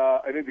be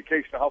an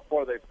indication of how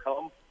far they've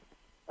come.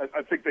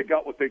 I think they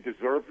got what they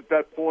deserved at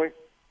that point,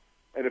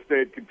 and if they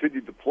had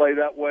continued to play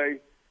that way,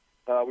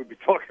 we'd be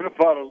talking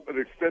about an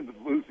extended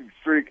losing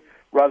streak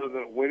rather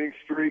than a winning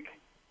streak.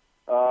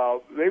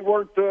 They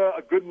weren't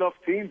a good enough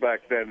team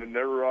back then, and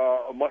they're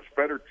a much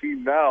better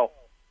team now.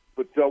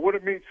 But what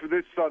it means for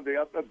this Sunday,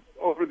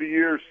 over the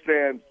years,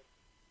 Stan,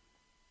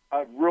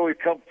 I've really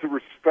come to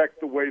respect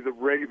the way the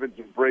Ravens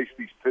embrace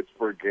these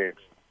Pittsburgh games.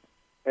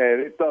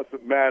 And it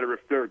doesn't matter if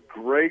they're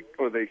great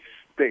or they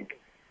stink.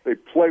 They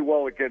play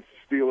well against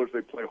the Steelers. They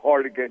play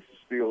hard against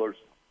the Steelers.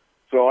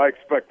 So I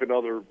expect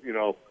another,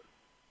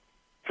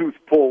 tooth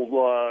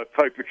pull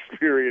type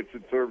experience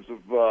in terms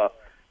of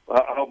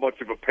how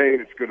much of a pain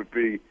it's going to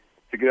be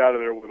to get out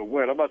of there with a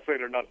win. I'm not saying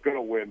they're not going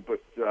to win,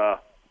 but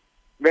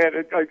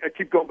man, I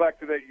keep going back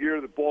to that year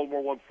that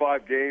Baltimore won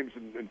 5 games,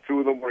 and 2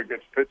 of them were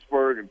against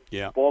Pittsburgh,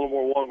 and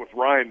Baltimore won with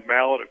Ryan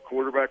Mallett at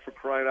quarterback, for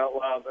crying out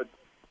loud.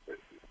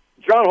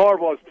 John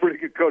Harbaugh is a pretty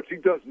good coach. He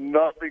does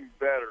nothing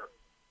better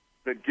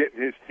than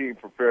getting his team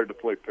prepared to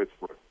play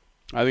Pittsburgh.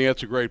 I think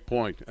that's a great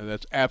point, and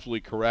that's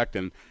absolutely correct.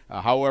 And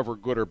however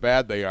good or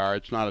bad they are,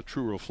 it's not a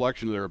true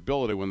reflection of their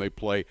ability when they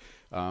play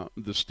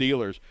the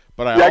Steelers.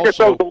 But I guess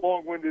that was a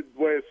long-winded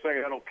way of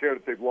saying I don't care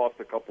that they've lost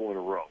a couple in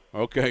a row.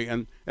 Okay,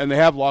 and they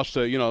have lost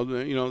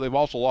to they've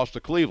also lost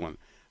to Cleveland,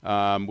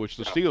 which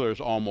the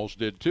Steelers almost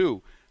did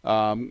too,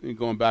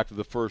 going back to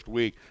the first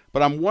week.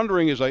 But I'm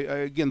wondering, as I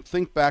again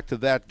think back to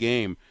that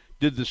game,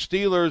 did the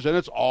Steelers, and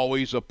it's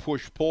always a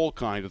push-pull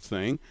kind of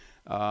thing,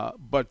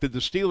 but did the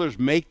Steelers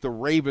make the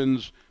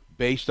Ravens,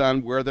 based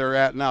on where they're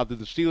at now, did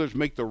the Steelers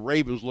make the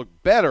Ravens look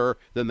better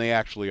than they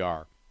actually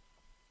are?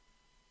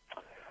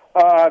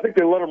 I think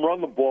they let them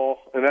run the ball,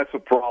 and that's a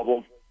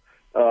problem.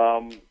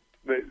 Probably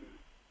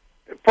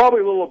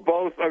a little of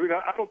both. I mean,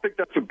 I don't think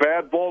that's a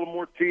bad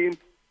Baltimore team.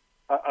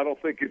 I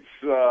don't think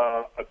it's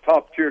a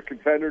top-tier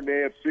contender in the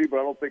AFC, but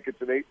I don't think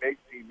it's an 8-8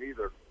 team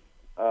either.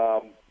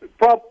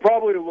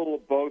 Probably a little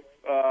of both.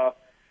 I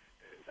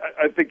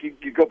think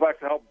you go back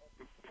to how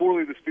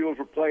poorly the Steelers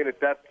were playing at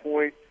that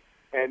point,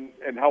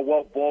 and how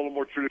well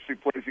Baltimore traditionally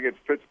plays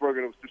against Pittsburgh,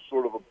 and it was just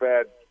sort of a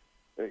bad,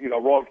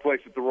 wrong place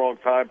at the wrong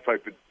time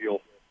type of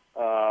deal.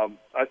 I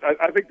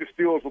think the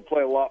Steelers will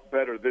play a lot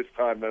better this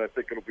time than I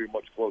think it'll be a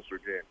much closer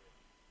game.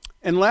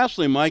 And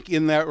lastly, Mike,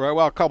 in that,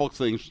 well, a couple of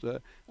things.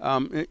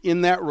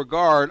 In that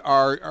regard,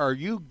 are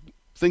you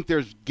think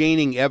there's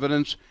gaining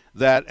evidence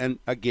that, and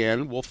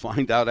again, we'll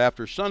find out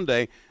after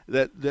Sunday,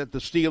 that the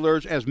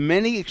Steelers, as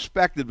many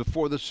expected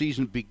before the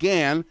season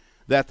began,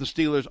 that the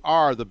Steelers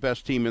are the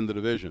best team in the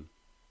division?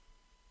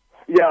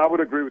 Yeah, I would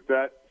agree with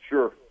that.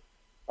 Sure,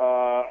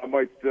 I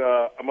might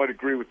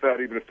agree with that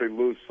even if they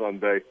lose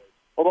Sunday.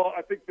 Although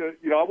I think that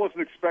I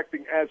wasn't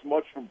expecting as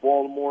much from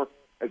Baltimore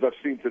as I've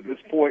seen to this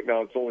point.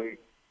 Now it's only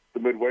the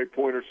midway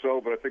point or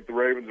so, but I think the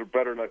Ravens are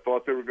better than I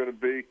thought they were going to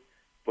be.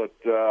 But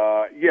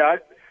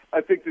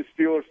I think the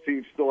Steelers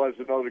team still has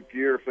another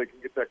gear if they can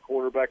get that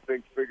quarterback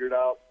thing figured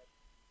out.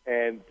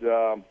 And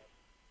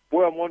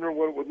boy, I'm wondering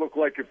what it would look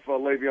like if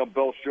Le'Veon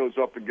Bell shows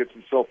up and gets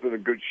himself in a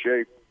good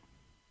shape.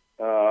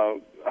 How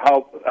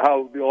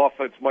the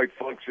offense might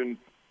function.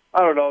 I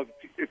don't know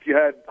if you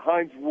had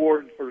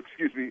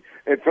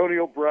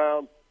Antonio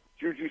Brown,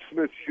 Juju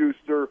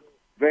Smith-Schuster,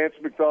 Vance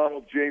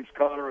McDonald, James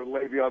Conner, and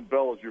Le'Veon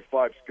Bell as your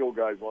 5 skill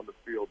guys on the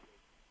field.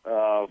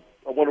 I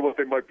wonder what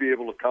they might be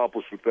able to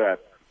accomplish with that.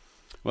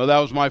 Well, that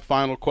was my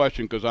final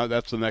question because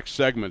that's the next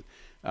segment.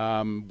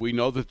 We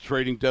know the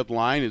trading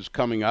deadline is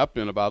coming up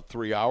in about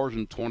 3 hours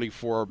and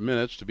 24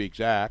 minutes to be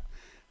exact.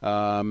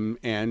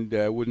 And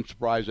it wouldn't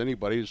surprise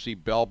anybody to see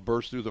Bell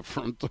burst through the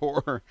front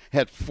door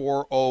at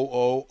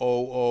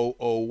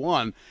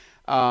 4:00:01.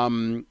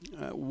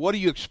 What do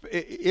you expect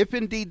if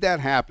indeed that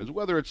happens?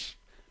 Whether it's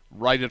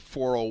right at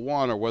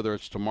 4:01 or whether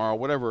it's tomorrow,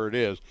 whatever it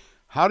is,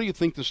 how do you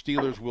think the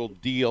Steelers will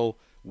deal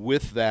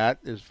with that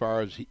as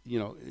far as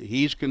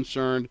he's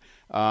concerned?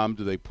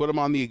 Do they put him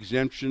on the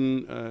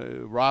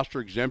roster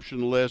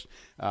exemption list?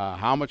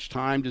 How much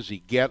time does he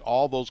get?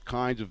 All those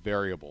kinds of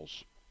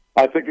variables.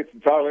 I think it's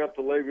entirely up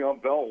to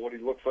Le'Veon Bell what he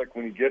looks like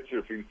when he gets here.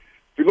 If he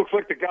looks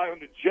like the guy on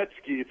the jet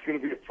ski, it's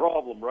going to be a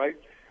problem, right?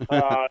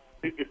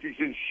 If he's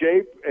in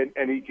shape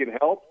and he can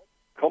help,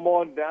 come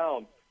on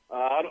down.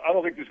 I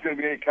don't think there's going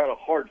to be any kind of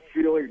hard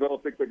feelings. I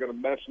don't think they're going to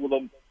mess with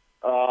him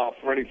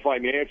for any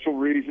financial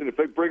reason. If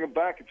they bring him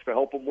back, it's to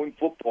help him win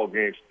football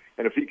games.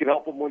 And if he can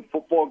help him win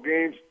football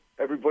games,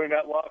 everybody in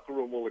that locker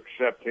room will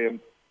accept him.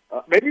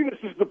 Maybe this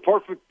is the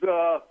perfect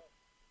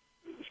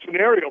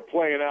scenario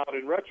playing out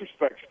in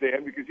retrospect,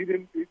 Stan, because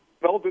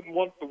Bell didn't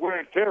want the wear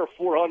and tear of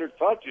 400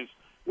 touches.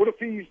 What if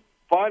he's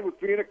fine with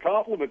being a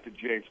compliment to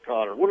James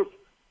Conner? What if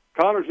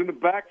Conner's in the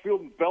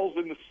backfield and Bell's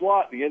in the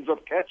slot and he ends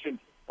up catching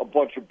a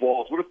bunch of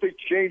balls? What if they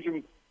change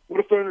him? What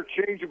if they're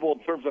interchangeable in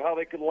terms of how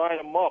they can line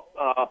them up?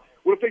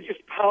 What if they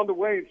just pound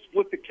away and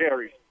split the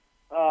carries?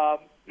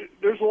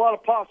 There's a lot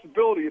of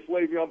possibility if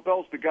Le'Veon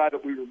Bell's the guy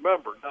that we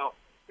remember. Now,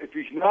 if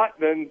he's not,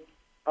 then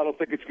I don't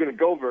think it's going to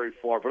go very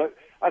far. But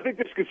I think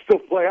this could still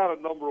play out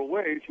a number of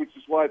ways, which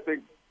is why I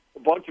think a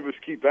bunch of us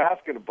keep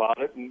asking about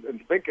it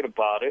and thinking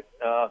about it.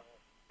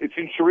 It's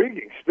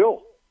intriguing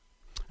still.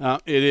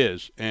 It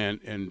is,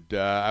 and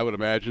I would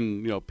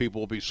imagine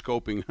people will be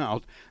scoping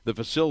out the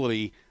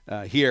facility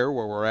here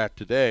where we're at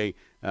today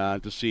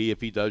to see if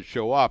he does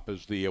show up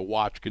as the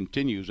watch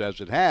continues, as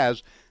it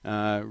has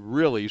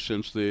really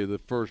since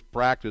the first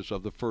practice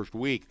of the first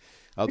week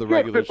of the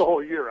regular. He can't fit the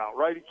whole year out,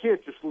 right? He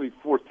can't just leave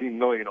 $14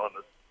 million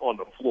on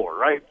the floor,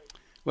 right?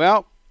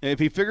 Well, if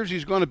he figures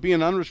he's going to be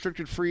an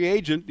unrestricted free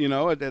agent,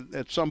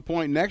 at some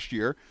point next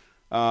year,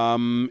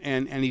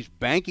 and he's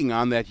banking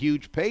on that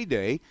huge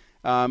payday.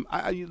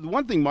 The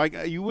one thing, Mike,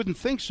 you wouldn't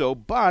think so,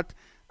 but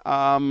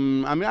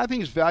I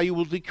think his value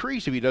will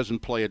decrease if he doesn't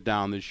play it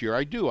down this year.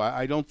 I do.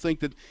 I don't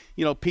think that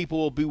people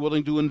will be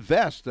willing to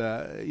invest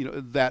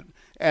that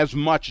as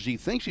much as he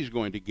thinks he's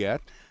going to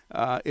get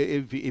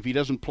if he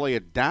doesn't play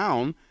it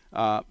down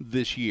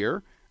this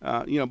year.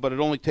 But it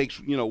only takes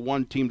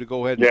one team to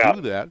go ahead and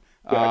do that.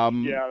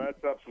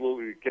 That's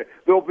absolutely the case.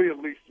 There'll be at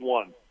least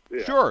one.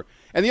 Yeah. Sure.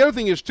 And the other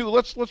thing is, too,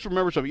 let's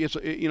remember something.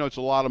 It's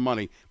a lot of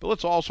money, but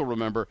let's also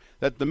remember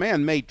that the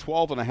man made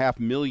 $12.5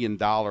 million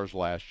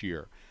last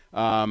year.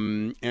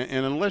 And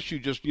unless you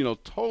just,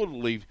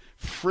 totally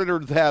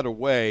frittered that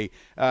away,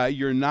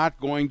 you're not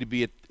going to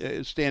be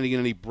standing in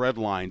any bread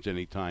lines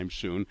anytime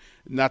soon,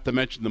 not to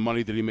mention the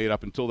money that he made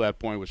up until that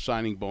point with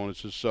signing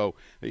bonuses. So,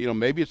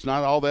 maybe it's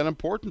not all that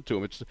important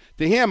to him.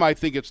 To him, I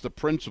think it's the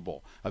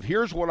principle of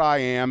here's what I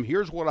am,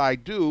 here's what I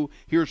do,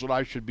 here's what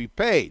I should be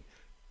paid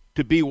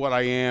to be what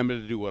I am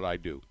and to do what I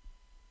do.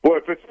 Boy,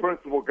 if it's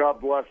principle,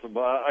 God bless him.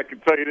 I can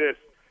tell you this.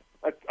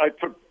 I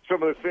took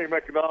some of the same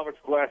economics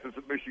classes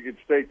at Michigan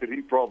State that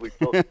he probably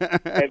took.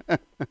 And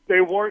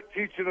they weren't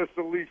teaching us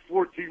to leave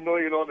 $14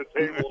 million on the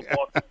table and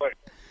walk away.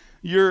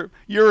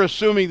 You're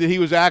assuming that he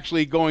was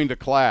actually going to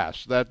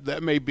class.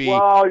 That may be.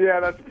 Well, yeah,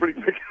 that's a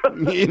pretty big.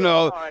 You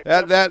know,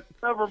 right. that.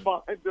 Never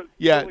mind.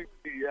 Yeah.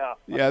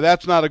 Yeah,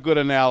 that's not a good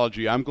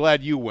analogy. I'm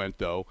glad you went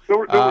though. There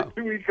were 2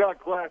 econ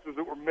classes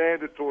that were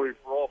mandatory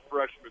for all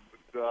freshmen,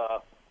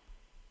 but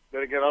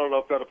then again, I don't know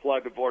if that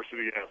applied to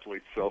varsity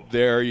athletes. So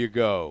there you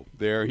go.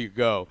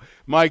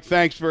 Mike,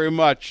 thanks very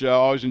much.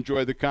 Always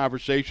enjoy the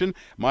conversation.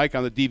 Mike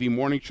on the DV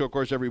Morning Show, of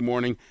course, every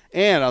morning,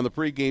 and on the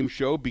pregame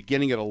show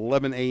beginning at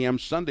 11 a.m.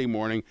 Sunday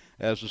morning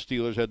as the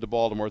Steelers head to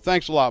Baltimore.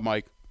 Thanks a lot,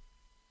 Mike.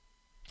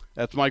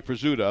 That's Mike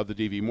Prisuta of the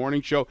DV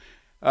Morning Show.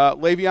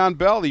 Le'Veon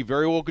Bell, he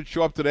very well could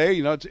show up today.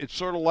 You know, it's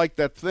sort of like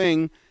that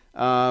thing.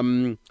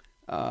 You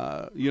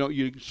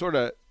sort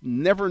of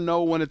never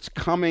know when it's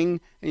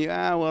coming.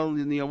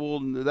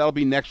 And that'll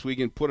be next week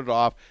and put it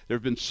off. There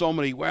have been so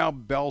many,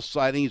 Bell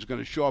sighting, he's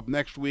going to show up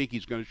next week.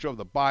 He's going to show up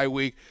the bye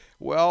week.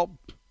 Well,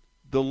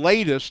 the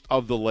latest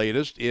of the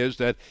latest is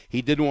that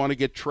he didn't want to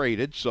get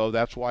traded, so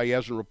that's why he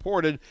hasn't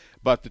reported.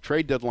 But the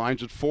trade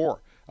deadline's at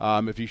 4.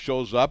 If he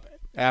shows up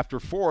after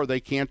 4, they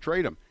can't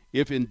trade him,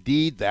 if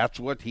indeed that's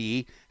what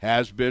he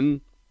has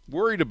been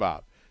worried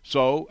about.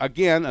 So,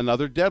 again,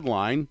 another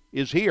deadline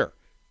is here.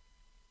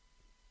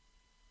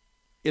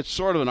 It's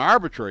sort of an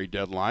arbitrary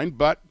deadline,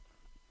 but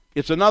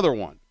it's another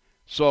one.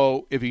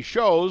 So if he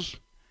shows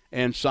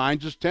and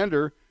signs his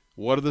tender,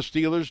 what do the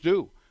Steelers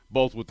do?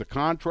 Both with the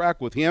contract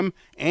with him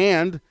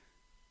and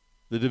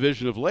the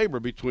division of labor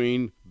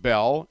between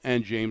Bell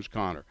and James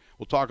Conner.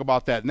 We'll talk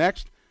about that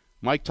next.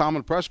 Mike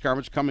Tomlin press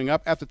conference coming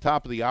up at the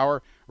top of the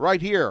hour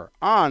right here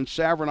on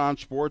Savran on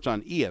Sports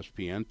on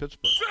ESPN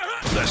Pittsburgh.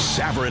 The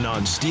Savran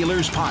on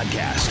Steelers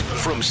podcast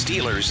from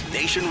Steelers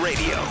Nation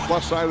Radio.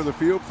 Plus side of the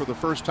field for the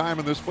first time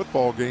in this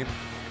football game.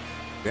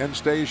 Ben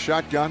stays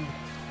shotgun,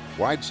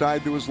 wide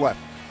side to his left.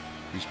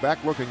 He's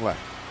back looking left.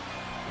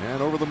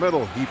 And over the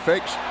middle, he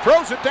fakes,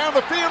 throws it down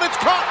the field, it's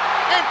caught!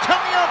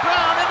 Antonio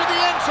Brown into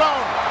the end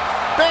zone!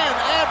 Ben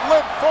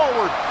ad-lib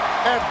forward.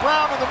 And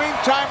Brown, in the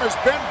meantime, as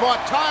Ben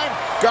bought time,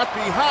 got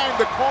behind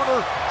the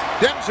corner,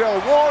 Denzel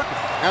Ward,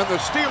 and the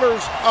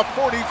Steelers a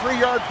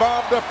 43-yard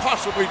bomb to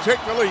possibly take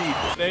the lead.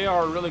 They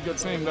are a really good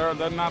team. They're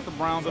not the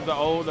Browns of the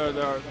old.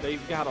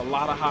 They've got a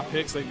lot of hot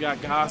picks. They've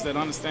got guys that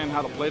understand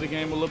how to play the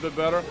game a little bit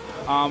better.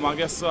 I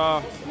guess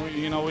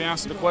we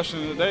answered the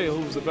question today: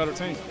 who's the better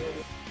team?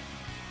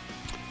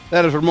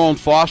 That is Ramon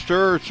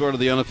Foster, sort of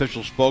the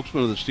unofficial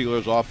spokesman of the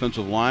Steelers'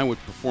 offensive line, which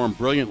performed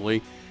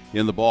brilliantly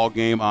in the ball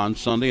game on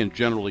Sunday, and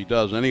generally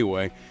does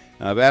anyway.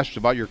 I've asked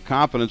about your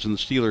confidence in the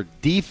Steeler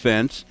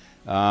defense.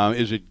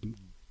 Is it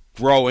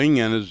growing,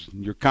 and is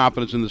your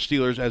confidence in the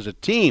Steelers as a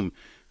team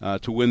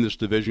to win this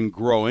division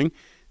growing?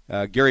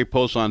 Gary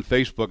posts on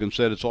Facebook and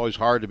said it's always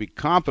hard to be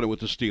confident with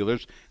the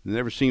Steelers. They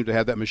never seem to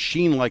have that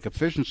machine-like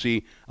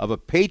efficiency of a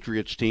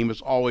Patriots team.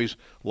 It's always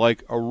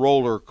like a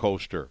roller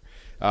coaster.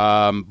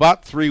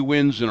 But 3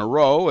 wins in a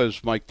row,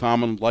 as Mike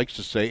Tomlin likes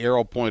to say.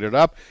 Arrow pointed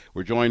up.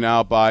 We're joined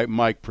now by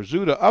Mike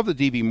Prisuta of the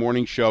DV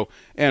Morning Show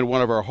and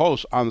one of our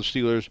hosts on the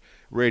Steelers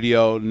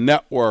Radio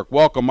Network.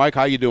 Welcome, Mike.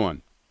 How you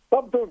doing?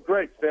 I'm doing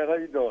great, Stan. How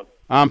you doing?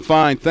 I'm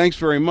fine. Thanks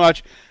very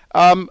much.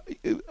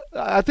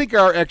 I think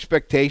our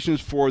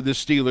expectations for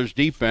this Steelers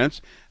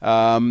defense,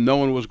 no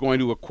one was going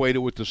to equate it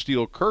with the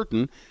Steel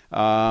Curtain,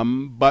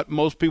 but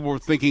most people were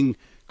thinking,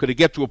 could it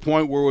get to a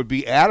point where it would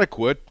be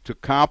adequate to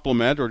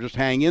complement or just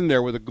hang in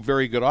there with a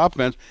very good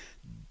offense?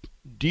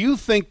 Do you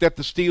think that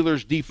the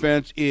Steelers'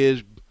 defense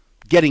is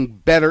getting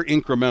better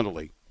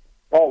incrementally?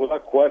 Oh,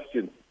 without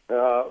question.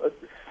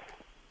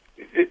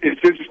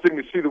 It's interesting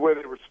to see the way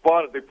they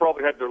responded. They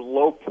probably had their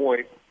low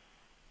point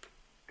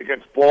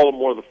against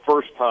Baltimore the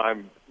first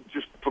time,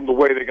 just from the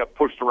way they got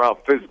pushed around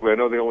physically. I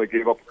know they only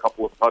gave up a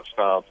couple of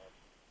touchdowns,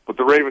 but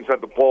the Ravens had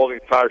the ball the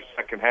entire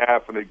second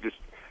half, and they just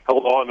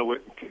held on to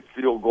it and kicked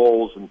field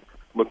goals and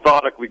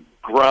methodically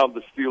ground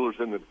the Steelers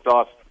in the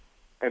dust.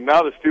 And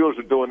now the Steelers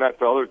are doing that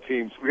to other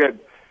teams. We had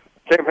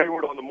Cam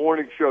Hayward on the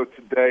morning show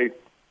today,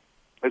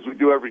 as we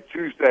do every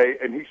Tuesday,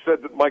 and he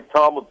said that Mike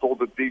Tomlin told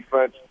the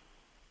defense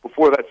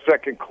before that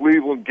second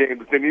Cleveland game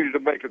that they needed to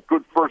make a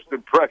good first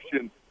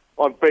impression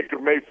on Baker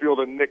Mayfield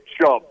and Nick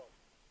Chubb.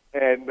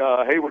 And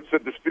Hayward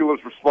said the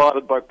Steelers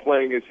responded by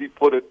playing, as he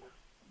put it,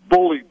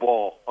 bully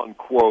ball,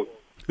 unquote.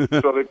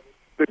 So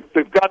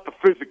they've got the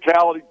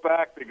physicality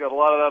back. They got a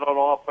lot of that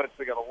on offense.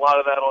 They got a lot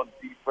of that on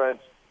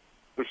defense.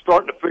 They're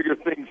starting to figure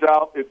things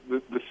out.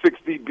 The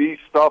 6DB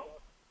stuff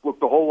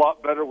looked a whole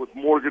lot better with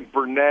Morgan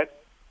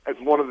Burnett as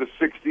one of the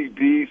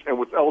 6DBs and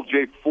with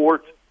L.J.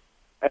 Fort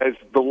as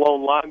the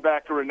lone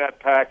linebacker in that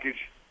package.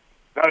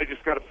 Now they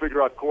just got to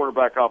figure out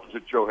cornerback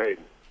opposite Joe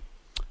Hayden.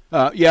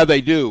 Yeah,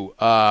 they do.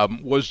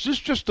 Was this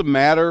just a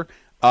matter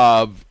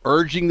of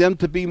urging them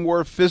to be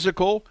more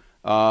physical?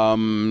 Is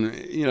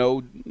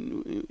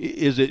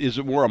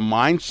it more a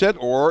mindset,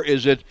 or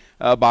is it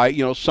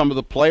by some of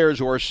the players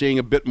who are seeing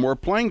a bit more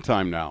playing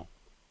time now?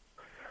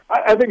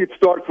 I think it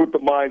starts with the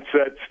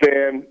mindset,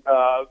 Stan.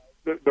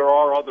 there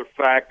are other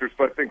factors,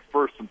 but I think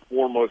first and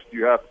foremost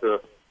you have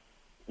to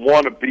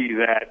want to be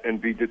that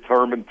and be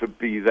determined to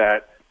be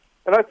that.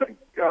 And I think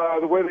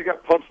the way they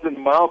got punched in the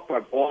mouth by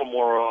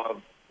Baltimore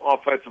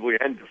offensively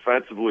and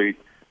defensively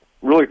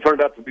really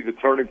turned out to be the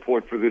turning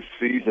point for this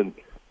season.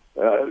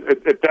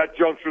 At that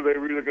juncture, they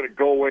were either going to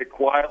go away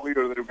quietly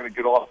or they were going to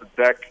get off the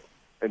deck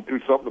and do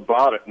something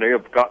about it. And they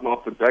have gotten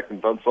off the deck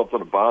and done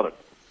something about it.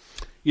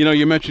 You know,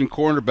 you mentioned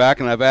cornerback,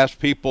 and I've asked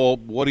people,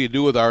 what do you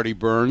do with Artie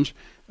Burns?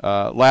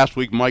 Last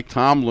week, Mike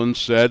Tomlin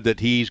said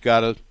that he's got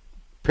to,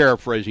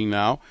 paraphrasing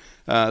now,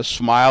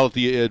 smile at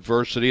the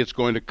adversity. It's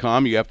going to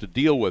come. You have to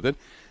deal with it.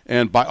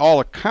 And by all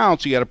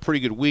accounts, he had a pretty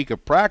good week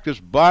of practice,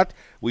 but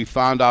we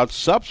found out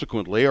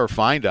subsequently, or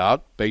find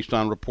out based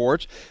on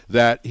reports,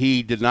 that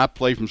he did not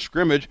play from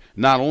scrimmage,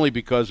 not only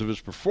because of his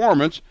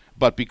performance,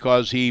 but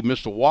because he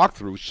missed a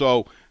walkthrough.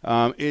 So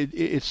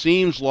it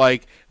seems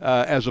like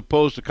as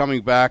opposed to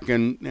coming back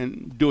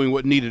and doing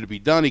what needed to be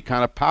done, he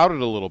kind of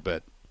pouted a little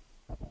bit.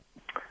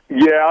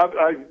 Yeah,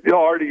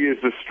 Artie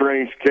is a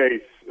strange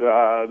case.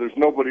 There's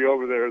nobody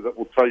over there that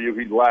will tell you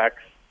he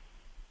lacks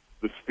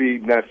the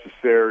speed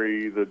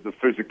necessary, the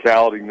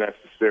physicality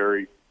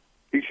necessary.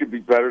 He should be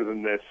better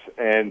than this.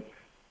 And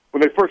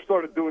when they first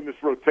started doing this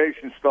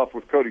rotation stuff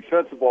with Cody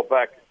Sensabaugh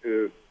back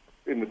in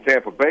the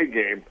Tampa Bay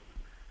game,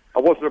 I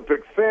wasn't a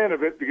big fan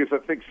of it because I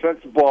think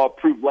Sensabaugh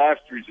proved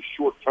last year he's a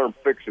short-term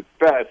fix at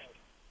best.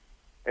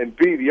 And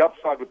B, the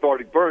upside with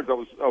Artie Burns, I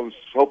was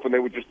hoping they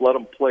would just let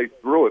him play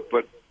through it.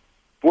 But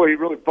boy, he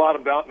really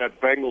bottomed out in that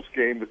Bengals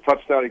game. The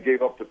touchdown he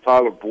gave up to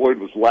Tyler Boyd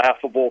was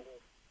laughable.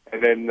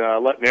 And then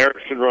letting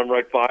Erickson run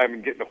right by him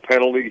and getting a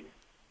penalty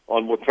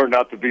on what turned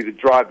out to be the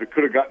drive that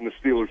could have gotten the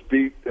Steelers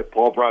beat at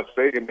Paul Brown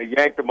Stadium. They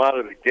yanked him out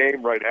of the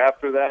game right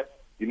after that.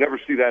 You never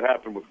see that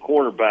happen with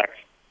cornerbacks.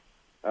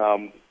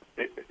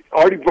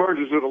 Artie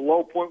Burns is at a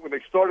low point when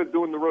they started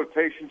doing the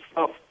rotation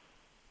stuff.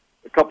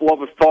 A couple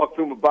of us talked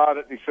to him about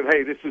it, and he said,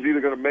 hey, this is either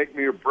going to make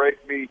me or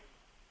break me.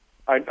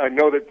 I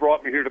know they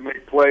brought me here to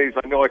make plays.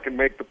 I know I can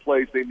make the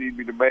plays they need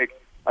me to make.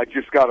 I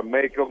just got to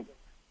make them.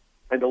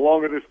 And the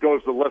longer this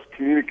goes, the less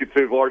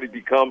communicative Artie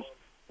becomes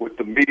with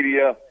the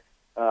media.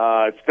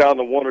 It's down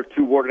to one or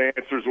two word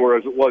answers,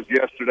 whereas it was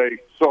yesterday,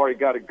 sorry,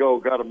 got to go,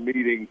 got a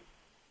meeting.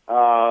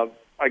 I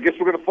guess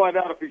we're going to find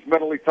out if he's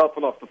mentally tough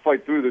enough to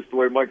fight through this the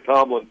way Mike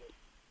Tomlin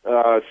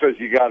says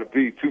you got to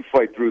be to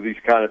fight through these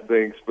kind of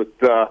things. But,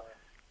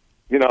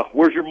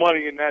 where's your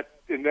money in that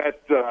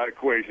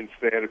equation,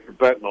 Stan, if you're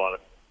betting on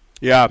it?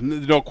 Yeah,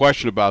 no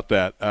question about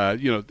that.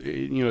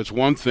 It's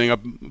one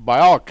thing, by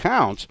all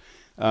accounts,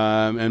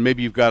 and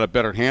maybe you've got a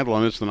better handle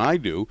on this than I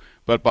do,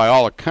 but by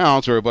all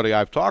accounts, everybody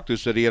I've talked to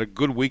said he had a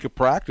good week of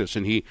practice,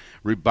 and he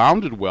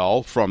rebounded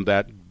well from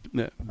that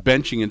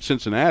benching in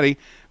Cincinnati.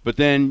 But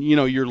then,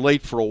 you're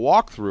late for a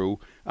walkthrough.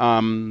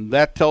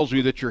 That tells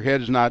me that your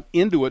head is not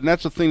into it, and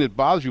that's the thing that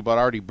bothers you about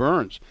Artie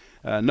Burns.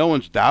 No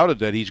one's doubted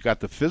that he's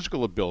got the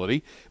physical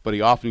ability, but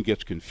he often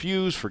gets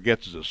confused,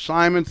 forgets his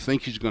assignment,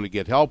 thinks he's going to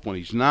get help when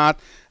he's not.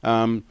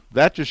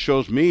 That just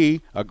shows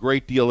me a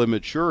great deal of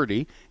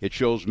immaturity. It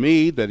shows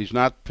me that he's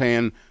not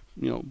paying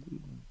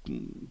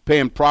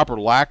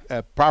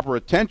proper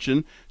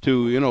attention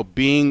to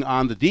being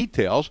on the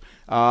details.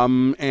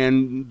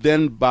 And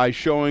then by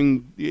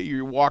showing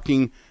you're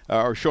walking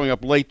or showing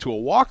up late to a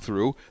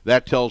walkthrough,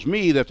 that tells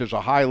me that there's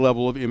a high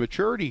level of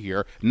immaturity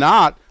here,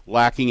 not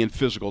lacking in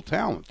physical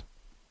talent.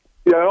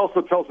 Yeah, it also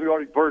tells me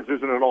Artie Burns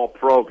isn't an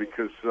all-pro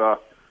because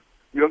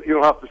you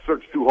don't have to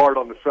search too hard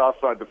on the South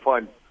Side to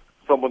find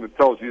someone that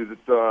tells you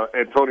that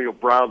Antonio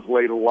Brown's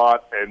late a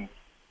lot and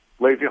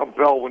Le'Veon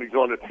Bell, when he's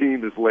on the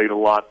team, is late a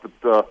lot.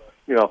 But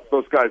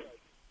those guys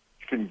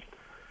can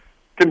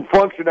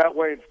function that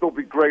way and still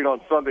be great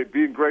on Sunday.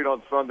 Being great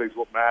on Sunday is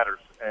what matters,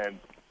 and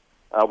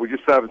we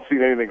just haven't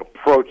seen anything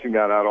approaching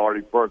that out of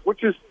Artie Burns,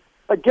 which is,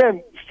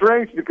 again,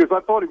 strange because I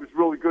thought he was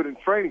really good in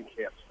training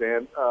camp,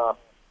 Stan.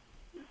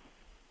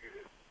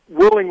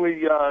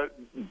 Willingly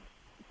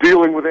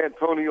dealing with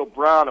Antonio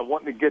Brown and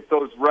wanting to get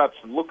those reps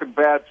and looking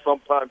bad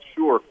sometimes,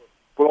 sure,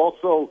 but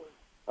also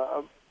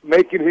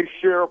making his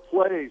share of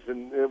plays.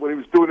 And when he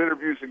was doing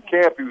interviews in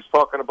camp, he was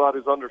talking about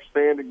his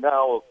understanding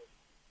now of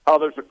how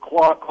there's a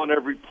clock on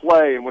every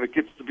play, and when it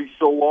gets to be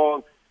so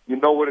long, you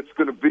know what it's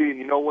going to be, and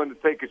you know when to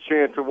take a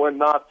chance and when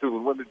not to,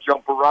 and when to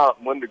jump around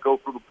and when to go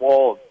for the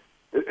ball.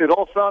 It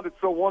all sounded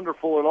so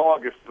wonderful in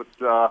August, but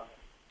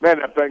man,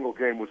 that Bengal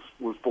game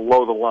was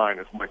below the line,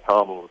 as Mike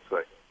Tomlin would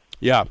say.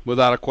 Yeah,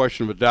 without a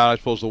question of a doubt. I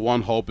suppose the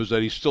one hope is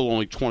that he's still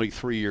only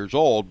 23 years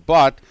old,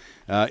 but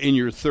in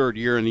your third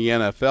year in the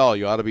NFL,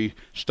 you ought to be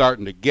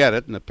starting to get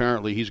it, and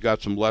apparently he's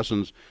got some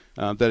lessons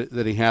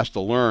that he has to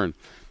learn.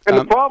 And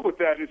the problem with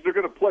that is they're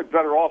going to play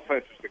better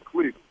offenses than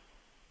Cleveland,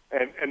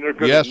 and they're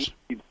going to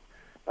need,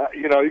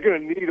 you're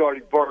going to need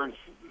Artie Burns,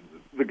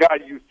 the guy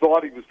you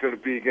thought he was going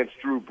to be against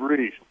Drew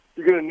Brees.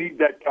 You're going to need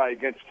that guy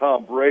against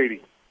Tom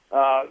Brady.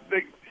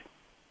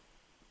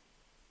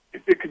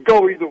 It could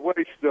go either way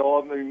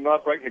still. I mean,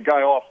 not writing the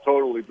guy off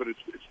totally, but it's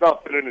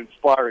not been an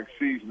inspiring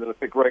season. And I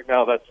think right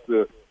now that's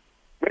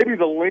maybe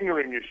the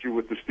lingering issue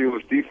with the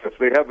Steelers' defense.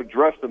 They have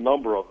addressed a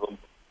number of them.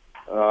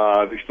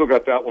 They still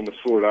got that one to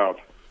sort out.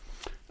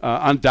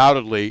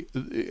 Undoubtedly,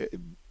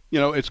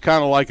 it's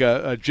kind of like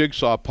a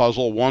jigsaw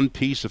puzzle. One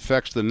piece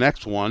affects the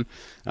next one.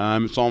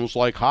 It's almost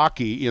like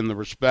hockey in the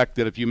respect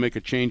that if you make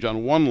a change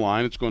on one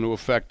line, it's going to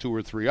affect two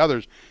or three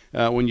others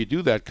when you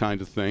do that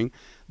kind of thing.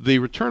 The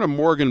return of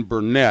Morgan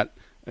Burnett,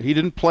 he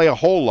didn't play a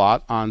whole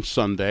lot on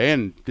Sunday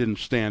and didn't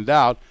stand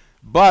out,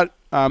 but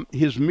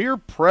his mere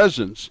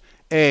presence,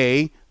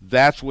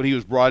 that's what he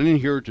was brought in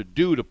here to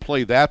do, to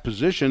play that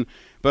position,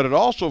 but it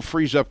also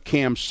frees up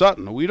Cam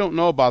Sutton. We don't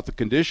know about the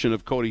condition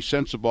of Cody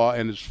Sensabaugh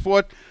and his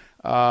foot.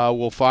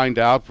 We'll find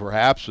out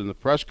perhaps in the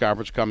press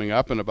conference coming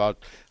up in about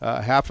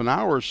half an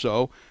hour or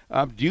so.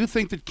 Do you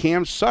think that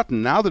Cam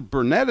Sutton, now that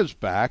Burnett is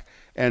back,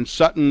 and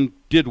Sutton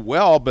did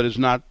well but is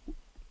not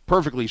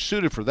perfectly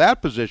suited for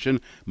that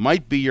position,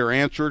 might be your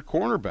answer at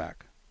cornerback?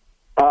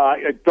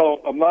 I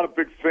don't. I'm not a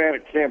big fan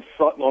of Cam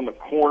Sutton on the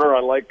corner. I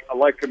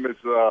like him as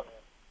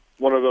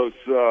one of those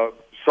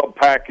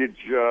sub-package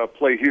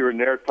play here and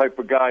there type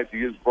of guys. He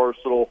is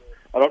versatile.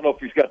 I don't know if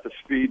he's got the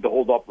speed to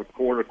hold up with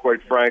corner,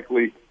 quite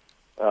frankly.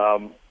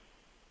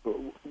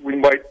 We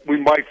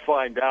might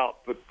find out.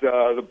 But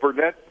the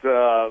Burnett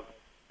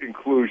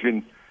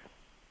inclusion,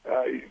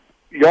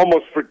 you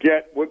almost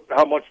forget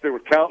how much they were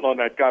counting on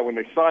that guy when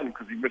they signed him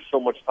because he missed so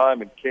much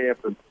time in camp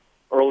and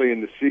early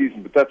in the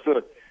season. But that's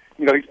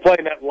he's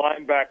playing that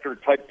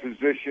linebacker type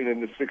position in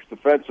the sixth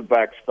defensive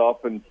back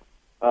stuff, and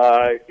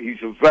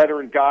he's a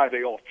veteran guy.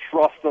 They all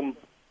trust him.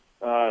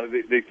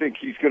 They think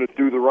he's going to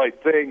do the right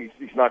thing.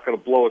 He's not going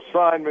to blow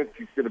assignments.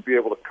 He's going to be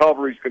able to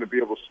cover. He's going to be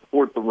able to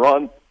support the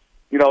run.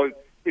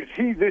 Is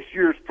he this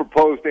year's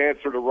proposed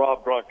answer to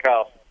Rob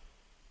Gronkowski?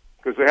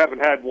 Because they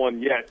haven't had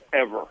one yet,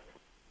 ever.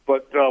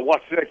 But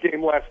watching that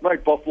game last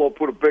night, Buffalo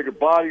put a bigger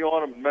body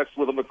on him and messed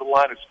with him at the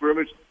line of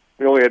scrimmage.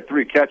 They only had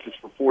 3 catches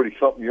for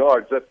 40-something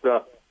yards.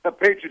 That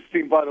Patriots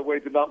team, by the way,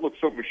 did not look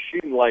so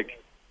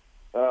machine-like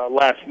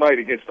last night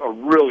against a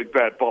really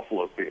bad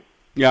Buffalo team.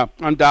 Yeah,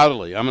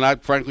 undoubtedly. I mean, I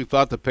frankly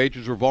thought the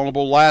Patriots were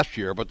vulnerable last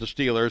year, but the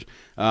Steelers,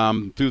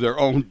 through their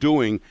own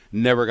doing,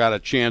 never got a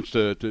chance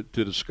to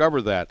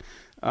discover that.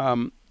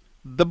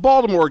 The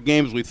Baltimore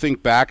games, we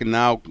think back, and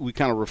now we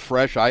kind of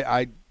refresh.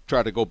 I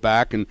try to go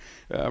back and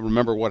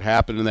remember what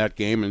happened in that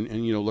game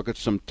and look at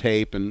some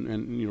tape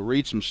and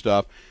read some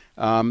stuff.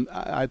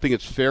 I think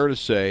it's fair to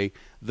say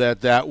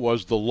that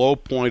was the low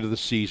point of the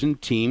season.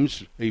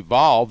 Teams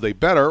evolve, they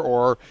better,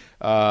 or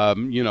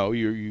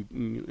you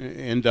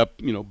end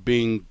up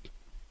being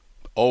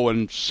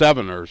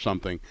 0-7 or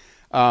something.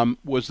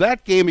 Was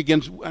that game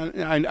against?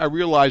 I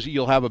realize that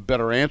you'll have a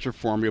better answer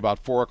for me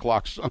about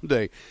 4:00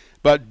 Sunday,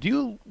 but do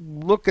you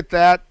look at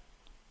that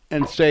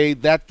and say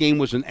that game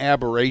was an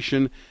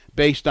aberration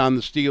based on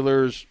the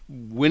Steelers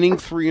winning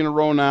 3 in a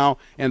row now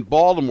and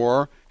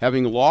Baltimore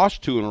having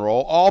lost 2 in a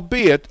row,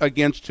 albeit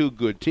against 2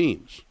 good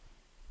teams?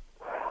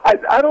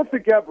 I don't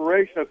think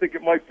aberration. I think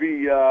it might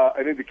be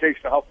an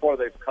indication of how far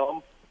they've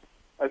come.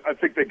 I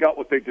think they got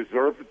what they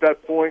deserved at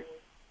that point,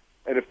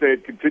 and if they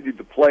had continued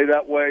to play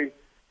that way,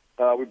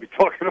 we'd be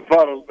talking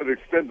about an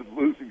extended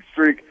losing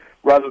streak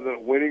rather than a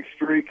winning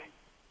streak.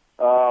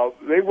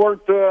 They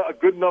weren't a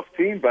good enough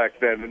team back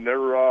then, and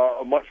they're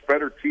a much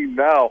better team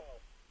now.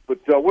 But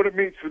what it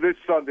means for this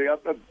Sunday,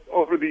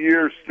 over the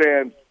years,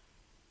 Stan,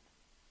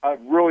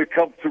 I've really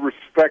come to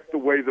respect the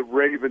way the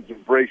Ravens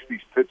embrace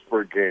these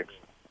Pittsburgh games.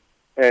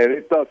 And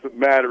it doesn't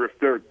matter if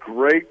they're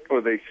great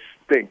or they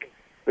stink.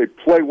 They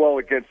play well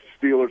against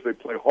the Steelers. They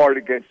play hard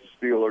against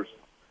the Steelers.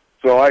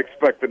 So I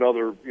expect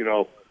another,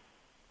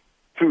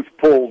 tooth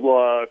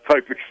pull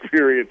type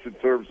experience in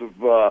terms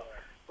of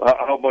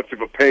how much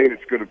of a pain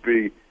it's going to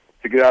be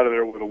to get out of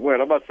there with a win.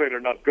 I'm not saying they're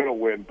not going to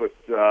win, but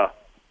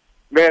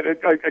man,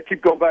 I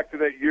keep going back to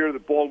that year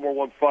that Baltimore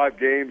won 5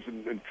 games,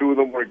 and 2 of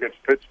them were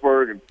against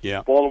Pittsburgh,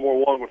 and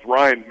Baltimore won with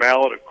Ryan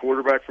Mallett at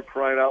quarterback, for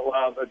crying out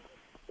loud.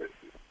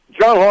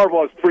 John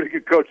Harbaugh is a pretty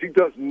good coach. He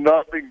does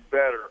nothing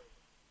better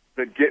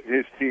than getting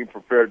his team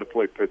prepared to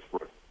play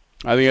Pittsburgh.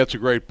 I think that's a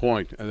great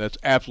point, and that's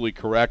absolutely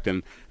correct.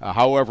 And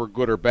however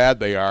good or bad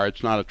they are,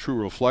 it's not a true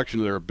reflection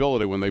of their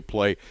ability when they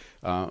play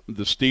the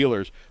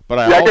Steelers. But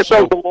I guess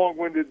that was a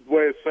long-winded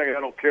way of saying I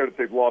don't care that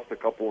they've lost a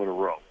couple in a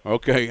row.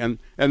 Okay, and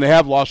they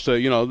have lost to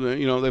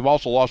they've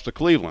also lost to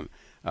Cleveland,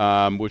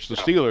 which the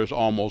Steelers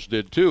almost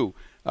did too,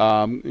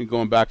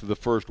 going back to the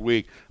first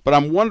week. But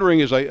I'm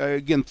wondering, as I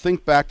again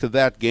think back to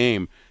that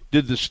game,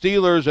 did the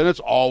Steelers, and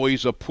it's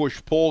always a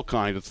push-pull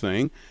kind of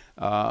thing,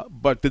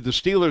 but did the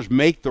Steelers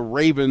make the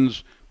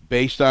Ravens,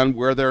 based on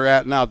where they're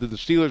at now, did the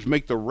Steelers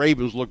make the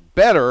Ravens look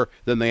better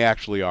than they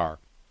actually are?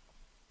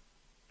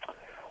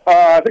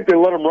 I think they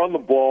let them run the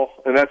ball,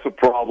 and that's a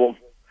problem.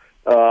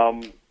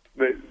 Probably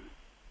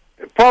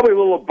a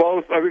little of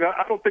both. I mean,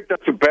 I don't think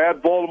that's a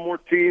bad Baltimore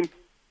team.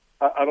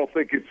 I don't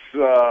think it's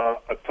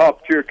a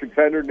top-tier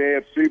contender in the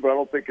AFC, but I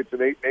don't think it's an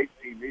 8-8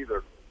 team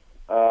either.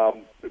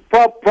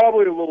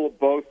 Probably a little of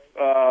both.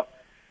 I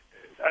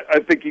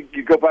think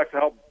you go back to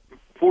how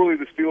poorly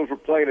the Steelers were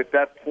playing at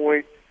that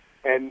point.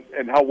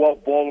 and how well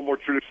Baltimore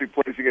traditionally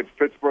plays against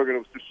Pittsburgh, and it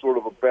was just sort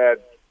of a bad,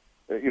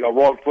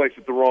 wrong place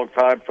at the wrong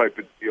time type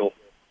of deal.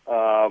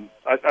 I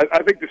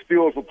think the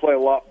Steelers will play a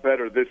lot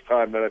better this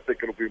time, and I think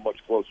it'll be a much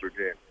closer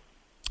game.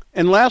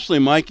 And lastly,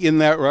 Mike, in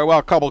that, well,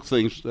 a couple of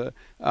things.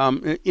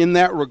 In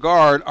that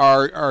regard,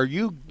 are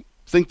you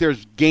think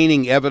there's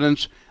gaining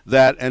evidence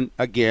that, and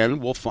again,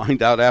 we'll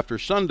find out after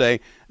Sunday,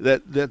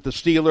 that the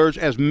Steelers,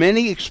 as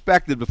many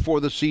expected before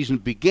the season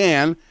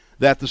began,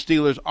 that the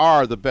Steelers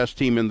are the best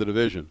team in the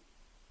division?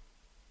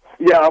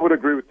 Yeah, I would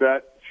agree with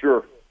that.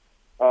 Sure,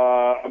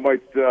 I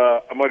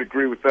might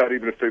agree with that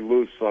even if they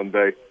lose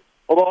Sunday.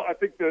 Although I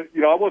think that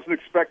I wasn't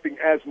expecting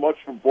as much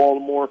from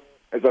Baltimore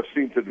as I've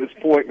seen to this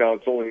point. Now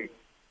it's only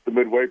the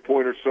midway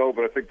point or so,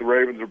 but I think the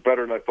Ravens are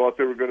better than I thought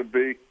they were going to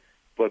be.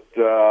 But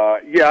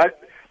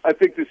I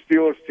think the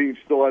Steelers team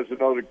still has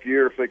another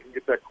gear if they can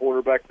get that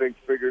quarterback thing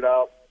figured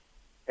out.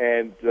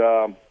 And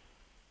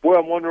boy,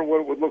 I'm wondering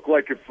what it would look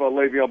like if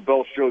Le'Veon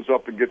Bell shows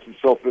up and gets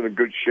himself in a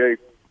good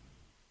shape.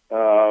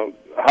 How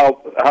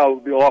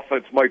the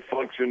offense might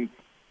function.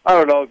 I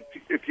don't know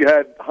if you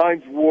had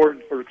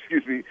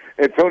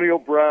Antonio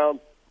Brown,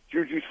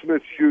 Juju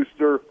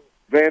Smith-Schuster,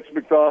 Vance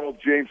McDonald,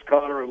 James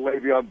Conner, and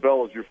Le'Veon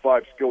Bell as your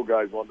 5 skill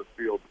guys on the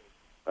field.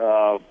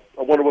 I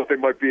wonder what they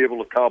might be able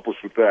to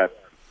accomplish with that.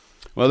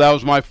 Well, that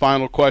was my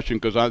final question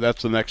because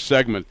that's the next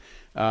segment.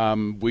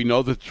 We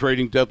know the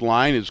trading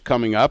deadline is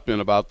coming up in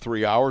about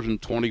 3 hours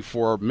and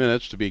 24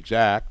 minutes to be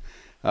exact.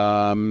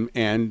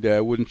 And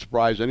it wouldn't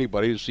surprise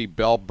anybody to see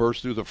Bell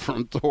burst through the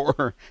front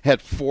door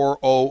at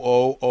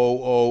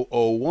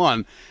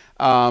 4:00:00:01.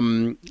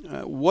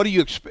 What do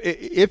you expect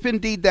if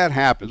indeed that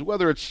happens?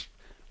 Whether it's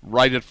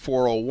right at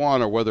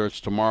 4:01 or whether it's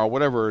tomorrow,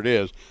 whatever it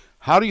is,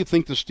 how do you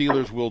think the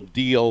Steelers will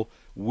deal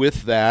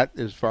with that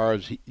as far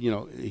as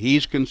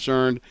he's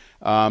concerned?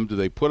 Do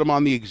they put him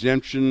on the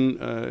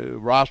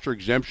roster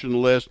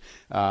exemption list?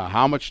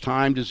 How much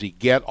time does he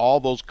get? All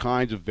those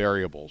kinds of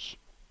variables.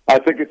 I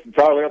think it's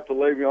entirely up to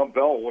Le'Veon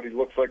Bell, what he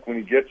looks like when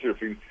he gets here. If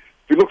he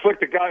looks like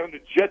the guy on the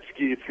jet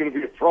ski, it's going to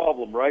be a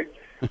problem, right?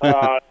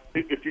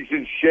 If he's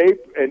in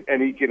shape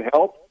and he can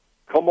help,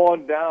 come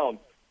on down.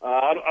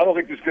 I don't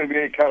think there's going to be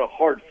any kind of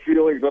hard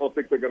feelings. I don't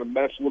think they're going to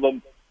mess with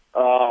him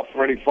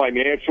for any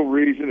financial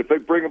reason. If they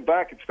bring him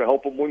back, it's to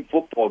help him win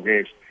football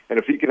games. And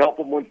if he can help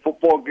them win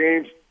football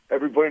games,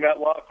 everybody in that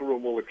locker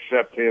room will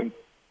accept him.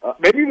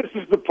 Maybe this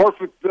is the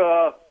perfect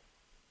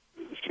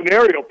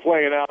scenario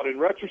playing out in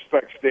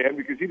retrospect, Stan,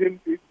 because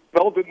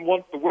Bell didn't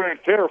want the wear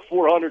and tear of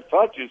 400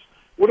 touches.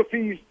 What if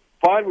he's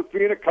fine with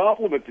being a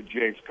compliment to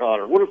James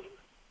Conner? What if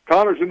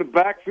Conner's in the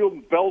backfield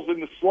and Bell's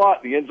in the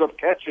slot and he ends up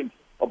catching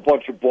a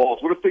bunch of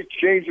balls? What if they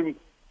change him?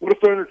 What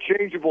if they're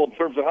interchangeable in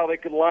terms of how they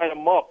can line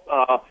them up?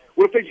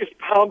 What if they just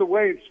pound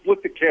away and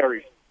split the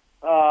carries?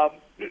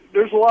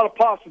 There's a lot of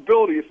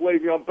possibility if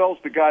Le'Veon Bell's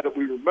the guy that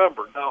we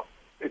remember. Now,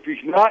 if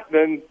he's not,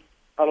 then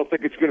I don't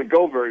think it's going to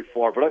go very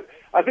far. But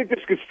I think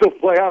this could still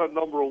play out a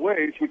number of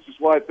ways, which is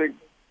why I think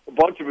a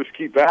bunch of us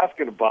keep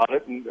asking about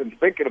it and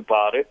thinking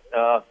about it.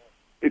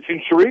 It's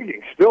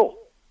intriguing still.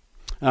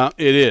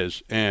 It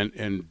is,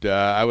 and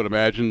I would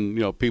imagine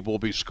people will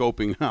be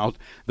scoping out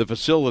the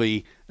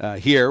facility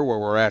here where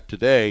we're at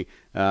today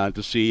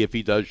to see if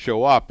he does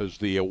show up as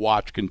the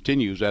watch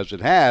continues, as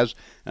it has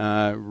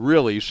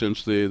really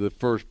since the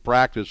first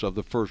practice of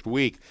the first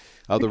week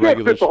of the regular.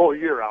 He can't fit the whole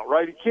year out,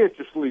 right? He can't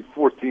just leave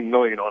 $14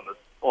 million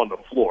on the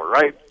floor,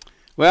 right?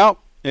 Well,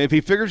 if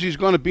he figures he's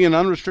going to be an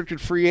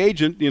unrestricted free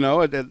agent,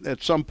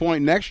 at some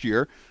point next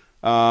year,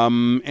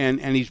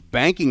 and he's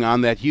banking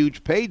on that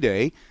huge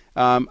payday.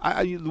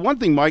 The one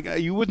thing, Mike,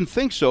 you wouldn't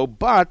think so,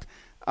 but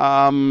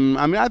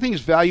I think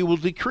his value will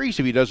decrease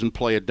if he doesn't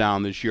play it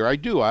down this year. I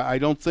do. I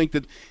don't think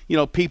that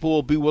people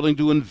will be willing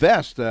to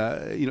invest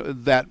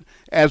that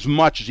as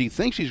much as he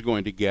thinks he's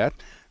going to get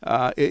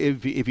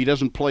if he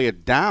doesn't play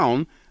it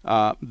down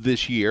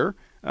this year.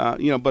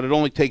 But it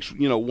only takes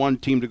one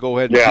team to go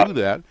ahead and do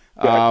that.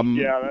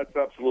 That's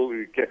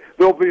absolutely the case.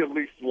 There'll be at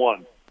least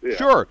one. Yeah.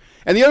 Sure,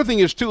 and the other thing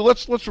is too.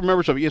 Let's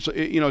remember something. It's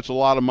a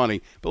lot of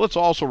money, but let's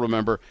also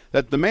remember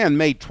that the man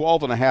made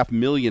 $12.5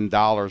 million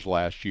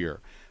last year.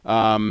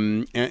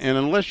 And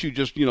unless you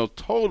just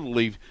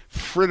totally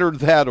frittered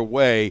that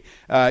away,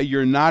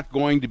 you're not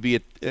going to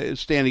be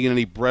standing in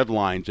any bread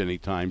lines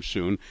anytime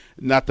soon.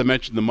 Not to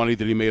mention the money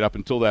that he made up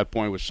until that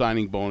point with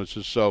signing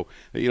bonuses. So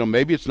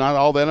maybe it's not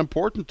all that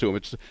important to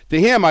him. To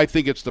him, I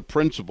think it's the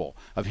principle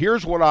of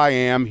here's what I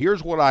am,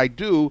 here's what I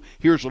do,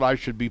 here's what I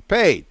should be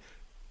paid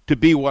to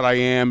be what I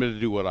am and to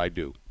do what I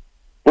do.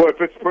 Well, if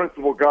it's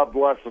principle, God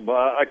bless him.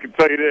 I can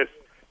tell you this.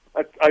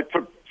 I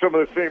took some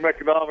of the same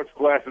economics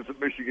classes at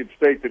Michigan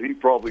State that he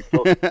probably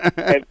took,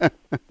 and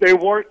they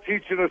weren't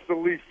teaching us to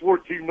leave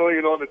 $14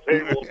 million on the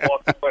table and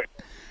walk away.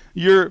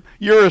 You're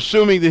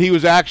assuming that he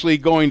was actually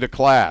going to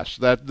class.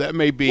 That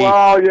may be.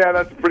 Well, yeah,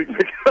 that's a pretty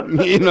big.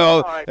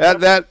 Right,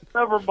 that.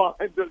 Never mind.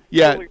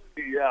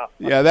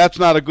 Yeah, that's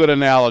not a good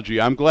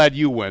analogy. I'm glad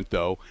you went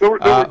though. There were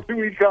 2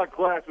 econ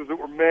classes that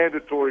were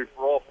mandatory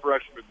for all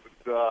freshmen,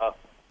 but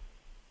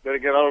Then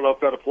again, I don't know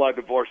if that applied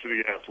to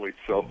varsity athletes.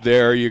 So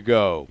there you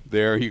go.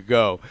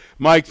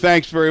 Mike,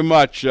 thanks very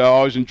much.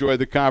 Always enjoy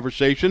the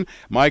conversation.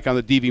 Mike on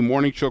the DV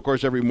Morning Show, of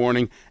course, every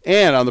morning,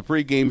 and on the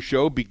pregame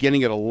show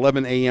beginning at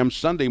 11 a.m.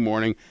 Sunday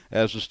morning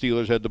as the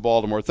Steelers head to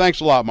Baltimore. Thanks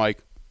a lot, Mike.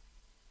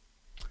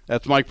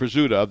 That's Mike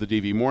Prizzuta of the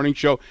DV Morning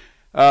Show.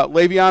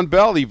 Le'Veon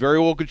Bell, he very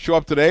well could show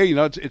up today. You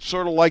know, it's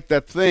sort of like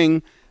that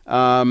thing.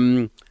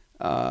 You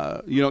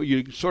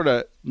sort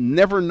of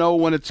never know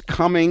when it's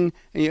coming.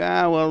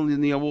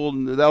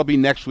 And that'll be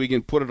next week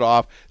and put it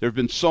off. There have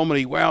been so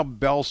many,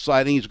 Bell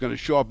sighting, he's going to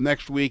show up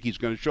next week. He's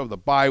going to show up the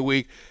bye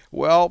week.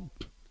 Well,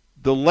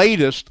 the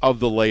latest of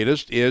the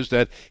latest is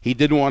that he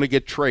didn't want to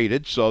get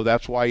traded, so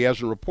that's why he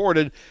hasn't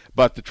reported.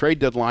 But the trade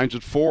deadline's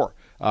at 4.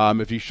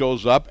 If he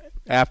shows up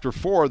after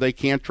 4, they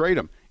can't trade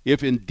him,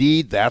 if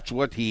indeed that's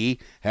what he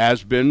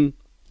has been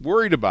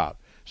worried about.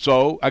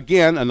 So,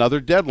 again, another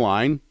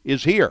deadline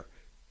is here.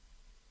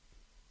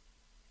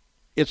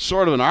 It's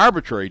sort of an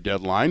arbitrary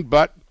deadline,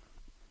 but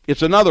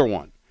it's another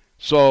one.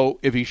 So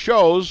if he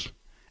shows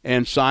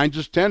and signs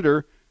his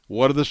tender,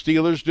 what do the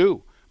Steelers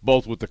do?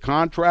 Both with the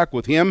contract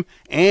with him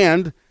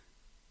and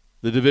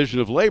the division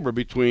of labor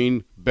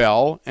between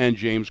Bell and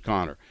James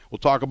Conner. We'll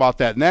talk about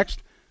that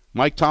next.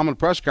 Mike Tomlin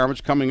press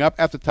conference coming up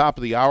at the top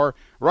of the hour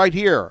right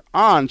here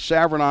on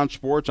Savran on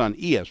Sports on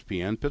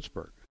ESPN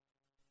Pittsburgh.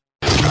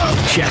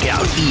 Check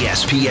out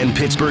ESPN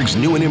Pittsburgh's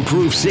new and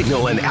improved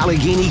signal in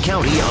Allegheny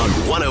County on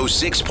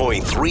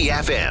 106.3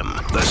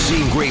 FM. The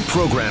same great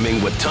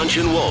programming with Tunch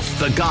and Wolf,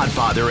 The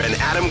Godfather, and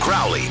Adam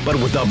Crowley, but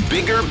with a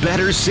bigger,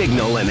 better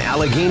signal in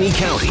Allegheny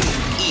County.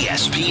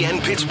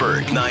 ESPN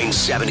Pittsburgh,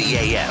 970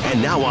 AM.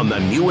 And now on the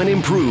new and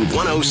improved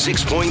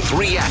 106.3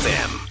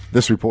 FM.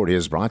 This report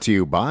is brought to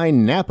you by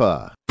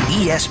Napa.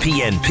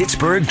 ESPN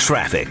Pittsburgh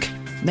traffic.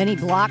 Many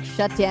blocks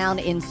shut down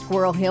in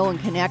Squirrel Hill in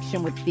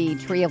connection with the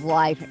Tree of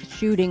Life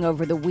shooting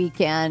over the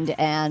weekend,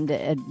 and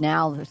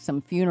now there's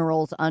some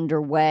funerals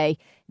underway.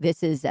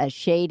 This is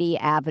Shady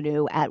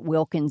Avenue at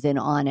Wilkins and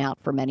on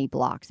out for many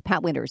blocks.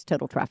 Pat Winters,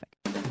 Total Traffic.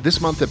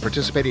 This month at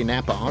participating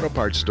Napa Auto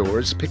Parts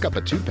stores, pick up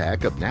a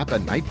 2-pack of Napa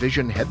Night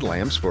Vision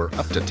headlamps for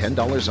up to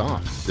 $10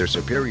 off. Their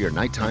superior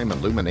nighttime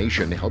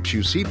illumination helps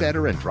you see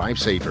better and drive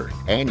safer.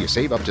 And you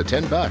save up to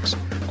 $10.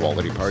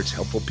 Quality parts,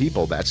 helpful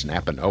people, that's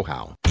Napa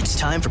know-how. It's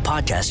time for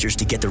podcasters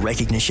to get the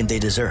recognition they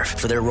deserve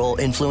for their role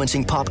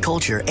influencing pop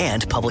culture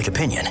and public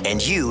opinion.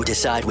 And you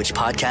decide which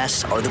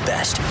podcasts are the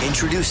best.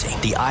 Introducing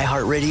the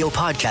iHeartRadio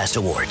Podcast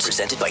Awards,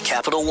 presented by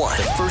Capital One,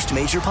 the first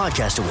major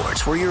podcast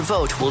awards where your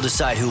vote will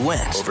decide who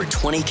wins. Over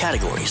 20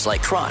 categories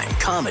like crime,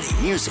 comedy,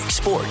 music,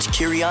 sports,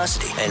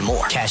 curiosity, and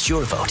more. Cast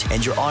your vote,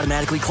 and you're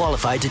automatically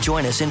qualified to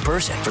join us in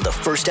person for the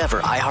first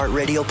ever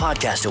iHeartRadio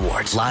Podcast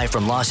Awards, live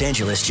from Los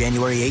Angeles,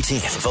 January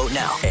 18th. Vote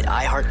now at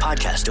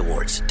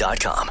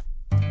iHeartPodcastAwards.com.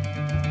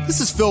 This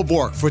is Phil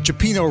Bork for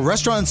Cioppino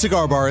Restaurant and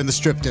Cigar Bar in the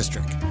Strip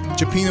District.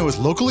 Cioppino is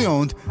locally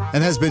owned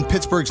and has been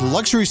Pittsburgh's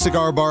luxury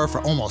cigar bar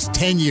for almost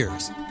 10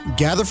 years.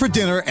 Gather for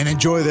dinner and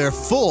enjoy their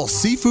full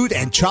seafood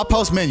and chop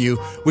house menu,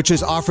 which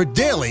is offered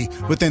daily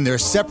within their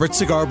separate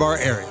cigar bar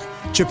area.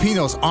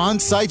 Cioppino's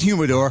on-site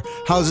humidor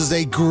houses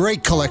a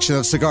great collection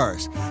of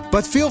cigars,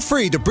 but feel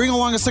free to bring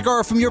along a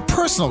cigar from your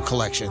personal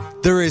collection.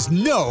 There is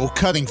no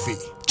cutting fee.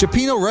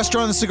 Cioppino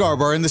Restaurant and Cigar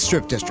Bar in the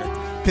Strip District,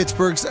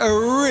 Pittsburgh's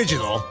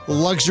original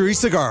luxury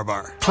cigar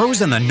bar.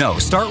 Pros in the know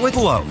start with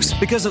Lowe's,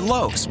 because at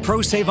Lowe's,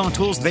 pros save on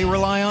tools they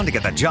rely on to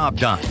get the job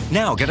done.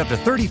 Now get up to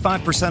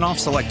 35% off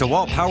select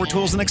DeWalt power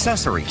tools and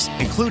accessories,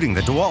 including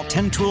the DeWalt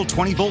 10-tool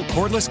 20-volt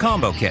cordless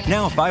combo kit,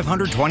 now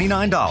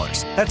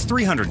 $529. That's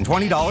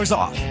 $320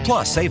 off.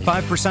 Plus, save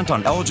 5%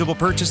 on eligible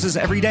purchases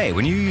every day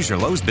when you use your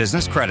Lowe's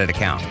Business Credit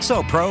account.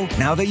 So, pro,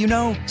 now that you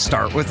know,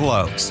 start with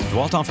Lowe's.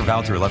 DeWalt offer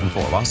valid through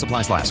 11/4 while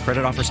supplies last.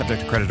 Credit offer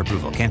subject to credit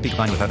approval. Can't be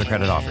combined with other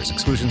credit offers.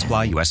 Exclusions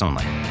apply. U.S.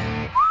 only.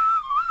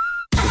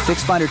 The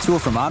Fix Finder tool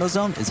from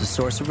AutoZone is a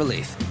source of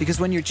relief, because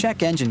when your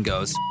check engine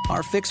goes,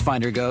 our Fix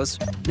Finder goes.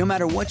 No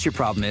matter what your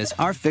problem is,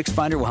 our Fix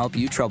Finder will help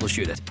you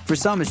troubleshoot it. For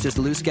some, it's just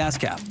a loose gas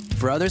cap.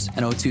 For others,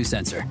 an O2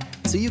 sensor.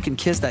 So you can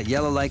kiss that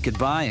yellow light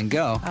goodbye and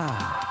go,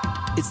 ah.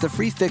 It's the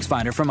free Fix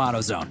Finder from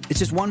AutoZone. It's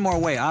just one more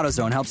way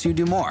AutoZone helps you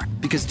do more,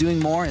 because doing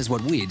more is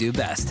what we do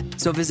best.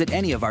 So visit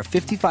any of our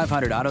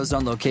 5,500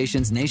 AutoZone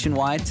locations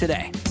nationwide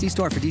today. See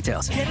store for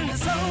details. Get in the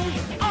zone,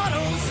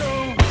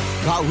 AutoZone.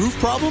 Got roof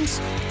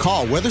problems?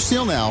 Call Weather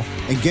Seal now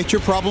and get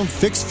your problem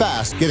fixed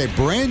fast. Get a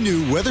brand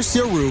new Weather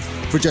Seal roof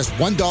for just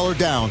 $1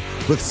 down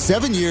with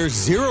 7 years,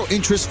 0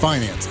 interest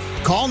financing.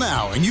 Call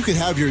now and you can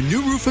have your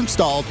new roof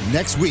installed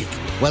next week,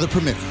 weather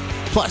permitting.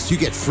 Plus, you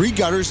get free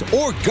gutters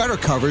or gutter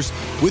covers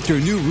with your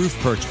new roof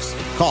purchase.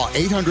 Call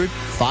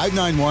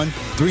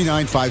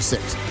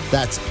 800-591-3956.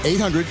 That's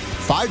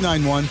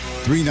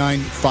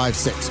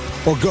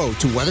 800-591-3956. Or go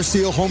to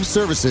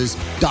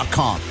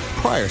WeatherSealHomeservices.com.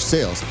 Prior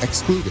sales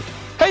excluded.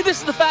 Hey, Hey, this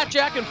is the Fat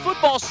Jack, and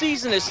football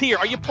season is here.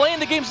 Are you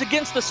playing the games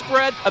against the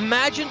spread?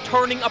 Imagine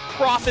turning a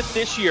profit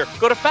this year.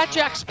 Go to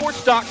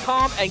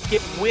FatJackSports.com and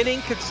get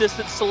winning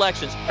consistent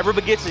selections.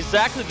 Everybody gets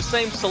exactly the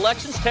same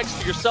selections, text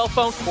to your cell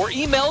phone or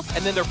email,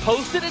 and then they're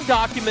posted and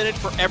documented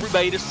for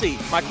everybody to see.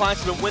 My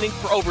clients have been winning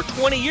for over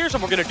 20 years,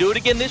 and we're going to do it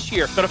again this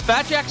year. Go to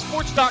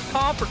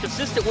FatJackSports.com for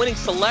consistent winning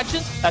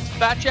selections. That's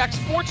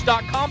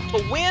FatJackSports.com to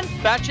win.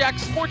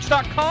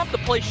 FatJackSports.com, the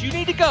place you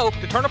need to go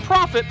to turn a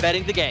profit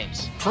betting the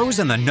games. Pros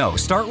in the know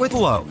start with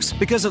Lowe's,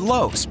 because at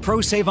Lowe's,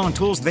 pros save on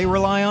tools they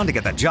rely on to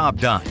get the job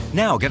done.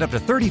 Now get up to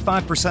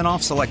 35%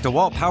 off select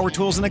DeWalt power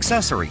tools and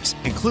accessories,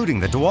 including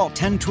the DeWalt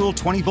 10-tool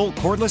 20-volt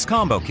cordless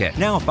combo kit,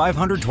 now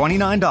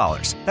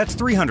 $529. That's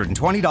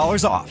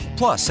 $320 off.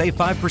 Plus, save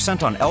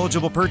 5% on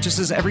eligible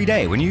purchases every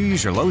day when you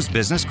use your Lowe's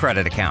business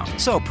credit account.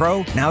 So,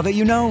 pro, now that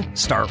you know,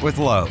 start with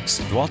Lowe's.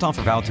 DeWalt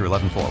offer valid through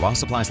 11/4 while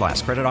supplies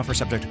last. Credit offer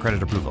subject to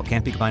credit approval.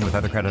 Can't be combined with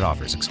other credit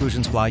offers.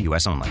 Exclusions apply.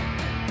 U.S. only.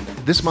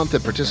 This month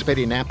at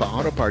participating Napa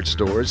Auto Parts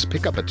stores,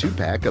 pick up a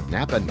 2-pack of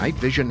Napa Night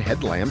Vision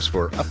headlamps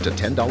for up to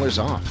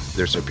 $10 off.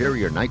 Their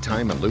superior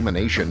nighttime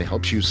illumination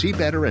helps you see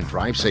better and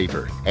drive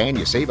safer. And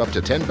you save up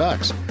to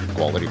 $10.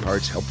 Quality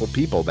parts, helpful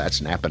people,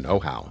 that's Napa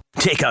know-how.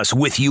 Take us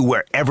with you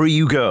wherever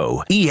you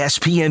go.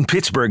 ESPN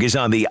Pittsburgh is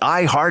on the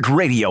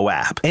iHeartRadio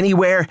app.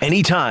 Anywhere,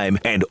 anytime,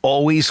 and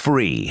always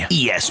free.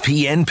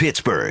 ESPN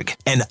Pittsburgh,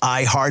 an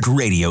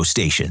iHeartRadio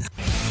station.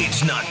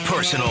 It's not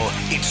personal,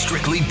 it's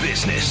strictly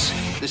business.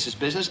 This is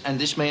business, and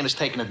this man has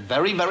taken it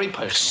very, very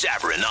personal.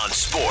 Savrin on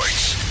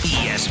Sports.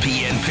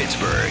 ESPN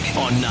Pittsburgh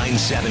on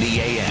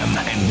 970 AM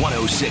and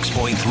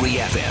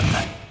 106.3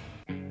 FM.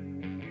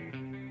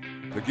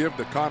 The give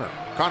to Connor.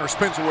 Connor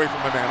spins away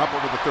from the man, up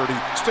over the 30,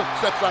 still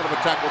steps out of a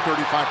tackle,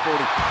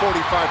 35-40,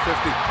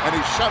 45-50, and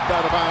he's shoved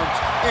out of bounds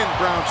in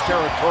Browns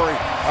territory.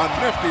 A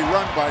nifty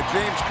run by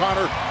James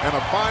Conner and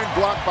a fine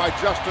block by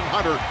Justin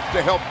Hunter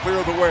to help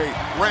clear the way.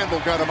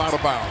 Randall got him out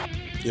of bounds.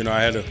 You know,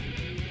 I had a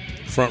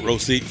front row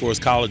seat for his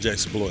college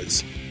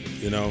exploits,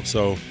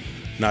 so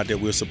not that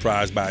we're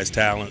surprised by his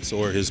talents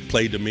or his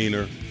play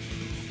demeanor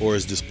or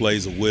his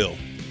displays of will,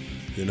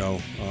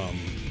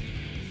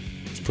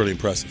 it's pretty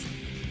impressive.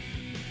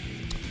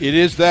 It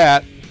is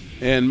that,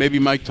 and maybe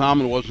Mike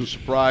Tomlin wasn't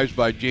surprised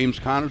by James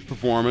Conner's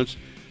performance,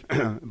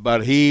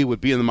 but he would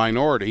be in the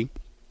minority.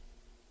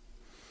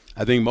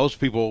 I think most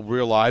people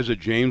realize that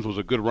James was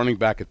a good running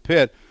back at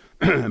Pitt,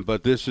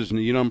 but this is,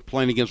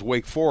 playing against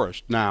Wake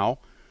Forest now,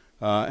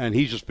 and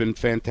he's just been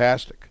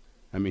fantastic.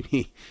 I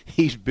mean,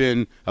 he's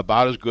been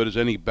about as good as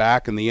any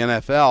back in the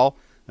NFL,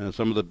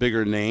 some of the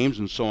bigger names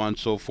and so on and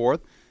so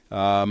forth,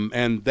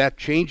 and that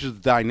changes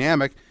the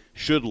dynamic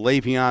should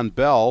Le'Veon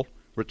Bell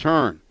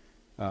return.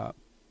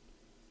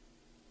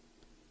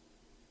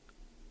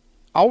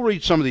 I'll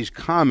read some of these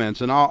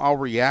comments and I'll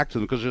react to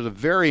them because there's a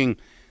varying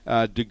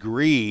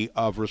degree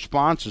of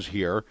responses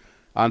here.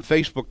 On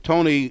Facebook,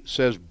 Tony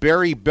says,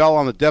 bury Bell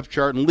on the depth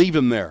chart and leave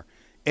him there.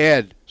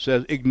 Ed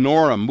says,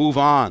 ignore him, move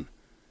on.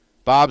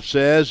 Bob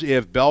says,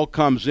 if Bell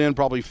comes in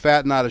probably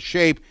fat and out of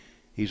shape,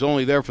 he's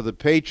only there for the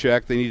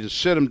paycheck. They need to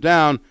sit him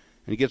down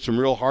and get some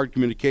real hard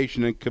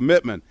communication and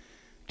commitment.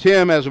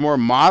 Tim has a more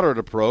moderate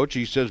approach.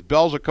 He says,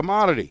 Bell's a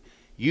commodity.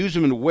 Use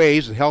him in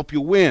ways that help you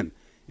win.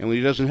 And when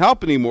he doesn't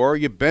help anymore,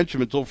 you bench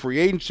him until free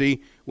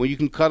agency when you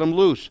can cut him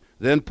loose.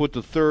 Then put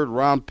the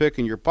third-round pick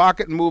in your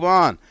pocket and move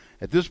on.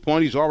 At this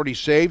point, he's already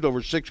saved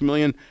over $6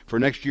 million for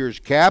next year's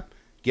cap.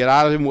 Get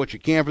out of him what you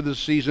can for this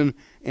season,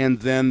 and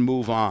then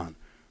move on.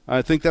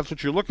 I think that's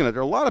what you're looking at.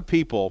 There are a lot of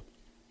people,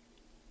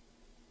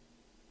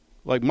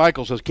 like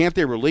Michael says, can't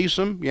they release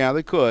him? Yeah,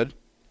 they could.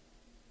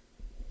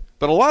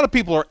 But a lot of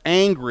people are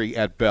angry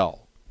at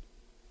Bell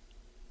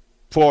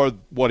for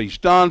what he's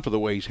done, for the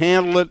way he's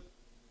handled it.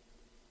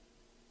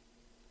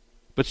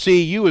 But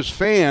see, you as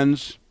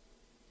fans,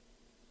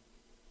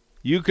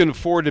 you can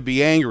afford to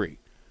be angry.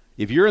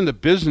 If you're in the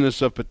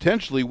business of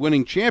potentially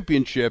winning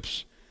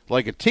championships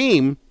like a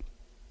team,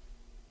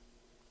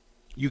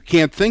 you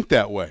can't think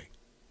that way.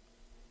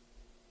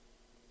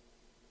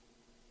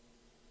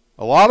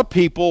 A lot of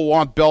people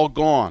want Bell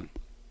gone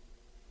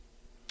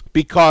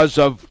because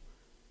of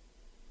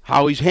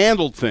how he's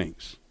handled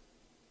things.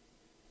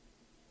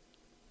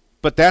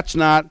 But that's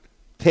not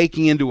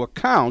taking into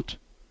account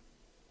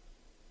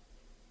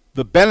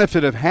the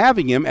benefit of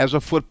having him as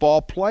a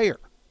football player.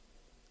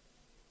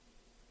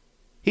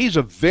 He's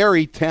a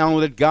very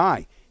talented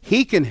guy.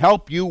 He can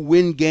help you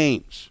win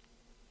games.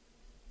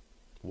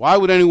 Why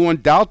would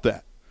anyone doubt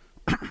that?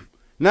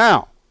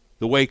 Now,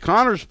 the way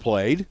Conner's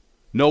played,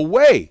 no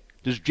way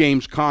does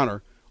James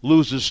Conner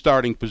lose his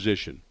starting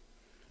position.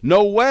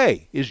 No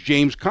way is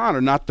James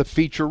Conner not the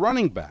feature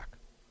running back.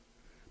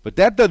 But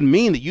that doesn't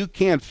mean that you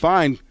can't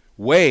find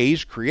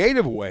ways,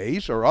 creative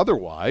ways or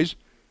otherwise,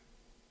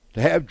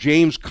 to have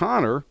James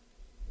Conner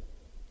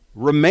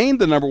remain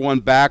the number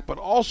one back, but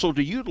also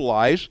to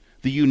utilize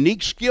the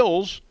unique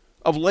skills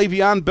of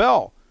Le'Veon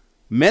Bell.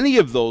 Many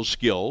of those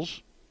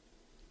skills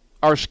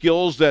are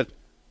skills that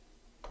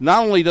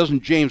not only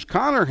doesn't James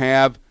Conner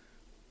have,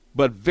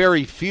 but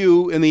very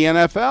few in the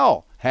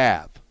NFL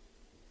have.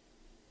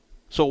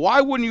 So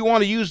why wouldn't you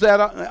want to use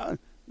that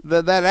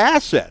that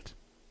asset?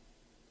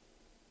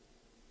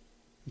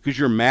 Because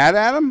you're mad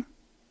at him?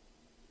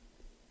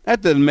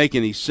 That doesn't make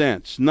any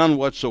sense, none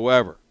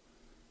whatsoever.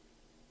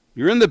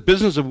 You're in the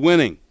business of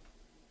winning,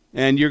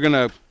 and you're going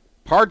to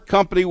part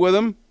company with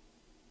him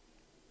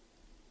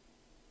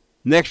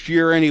next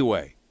year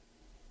anyway.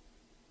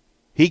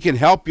 He can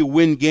help you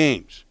win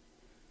games.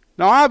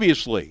 Now,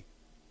 obviously,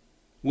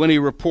 when he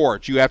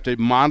reports, you have to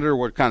monitor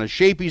what kind of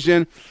shape he's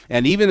in,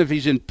 and even if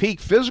he's in peak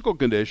physical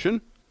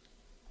condition,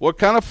 what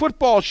kind of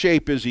football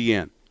shape is he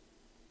in?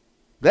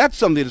 That's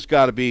something that's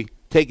got to be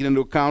taken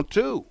into account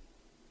too.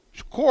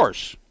 Of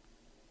course.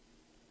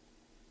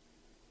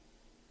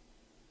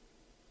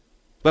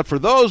 But for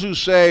those who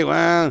say,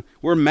 well,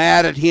 we're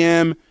mad at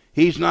him,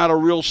 he's not a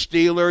real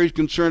Steeler, he's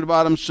concerned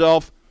about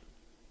himself,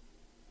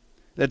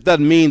 that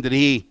doesn't mean that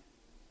he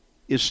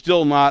is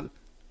still not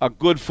a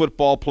good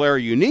football player,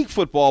 a unique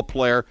football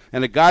player,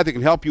 and a guy that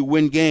can help you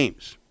win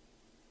games.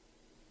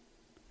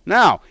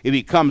 Now, if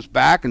he comes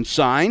back and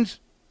signs,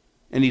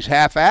 and he's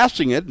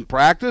half-assing it in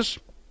practice,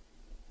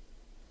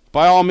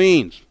 by all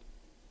means,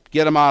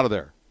 get him out of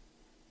there.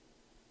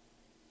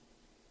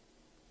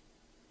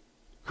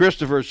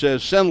 Christopher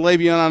says, send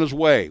Le'Veon on his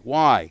way.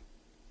 Why?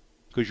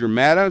 Because you're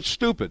mad at him?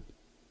 Stupid.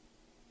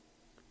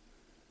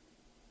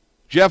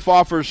 Jeff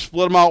offers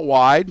split him out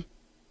wide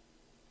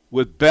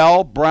with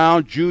Bell,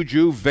 Brown,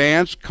 Juju,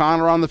 Vance,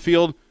 Connor on the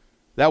field.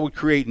 That would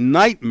create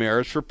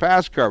nightmares for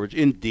pass coverage.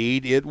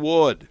 Indeed, it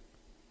would.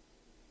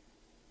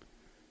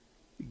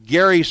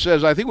 Gary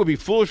says, I think it would be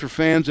foolish for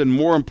fans and,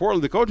 more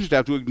importantly, the coaching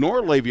staff to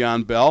ignore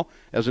Le'Veon Bell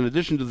as an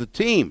addition to the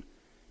team.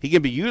 He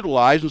can be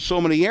utilized in so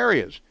many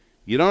areas.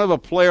 You don't have a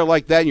player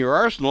like that in your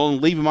arsenal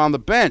and leave him on the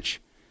bench.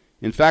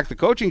 In fact, the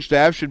coaching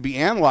staff should be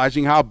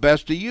analyzing how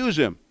best to use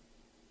him.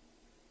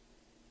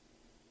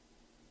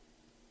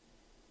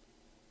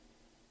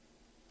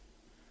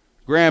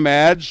 Graham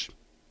adds,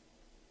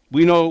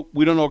 we don't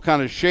know what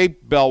kind of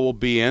shape Bell will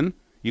be in.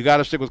 You got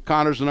to stick with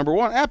Connor as the number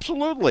one.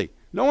 Absolutely.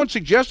 No one's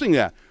suggesting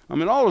that. I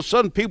mean, all of a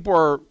sudden people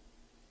are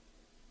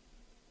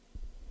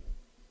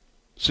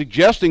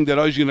suggesting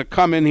that he's going to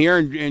come in here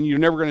and you're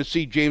never going to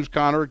see James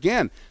Conner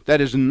again.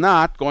 That is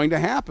not going to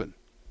happen.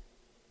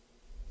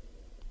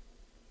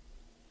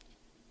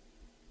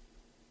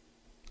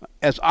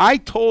 As I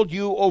told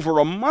you over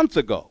a month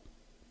ago,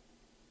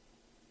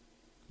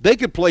 they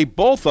could play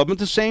both of them at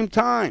the same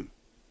time.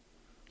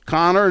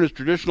 Conner in his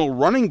traditional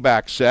running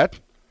back set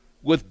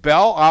with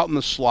Bell out in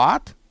the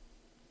slot.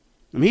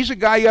 I mean, he's a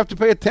guy you have to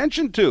pay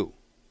attention to.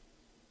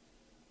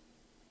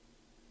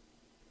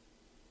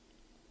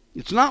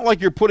 It's not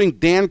like you're putting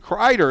Dan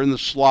Kreider in the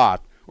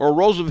slot or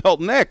Roosevelt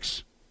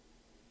Nix.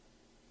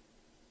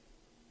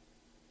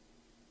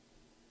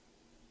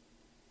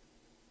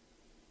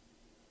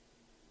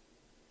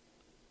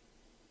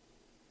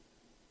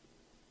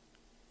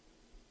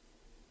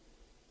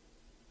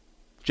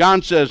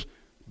 John says,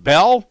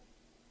 Bell,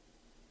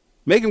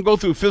 make him go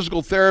through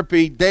physical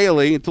therapy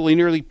daily until he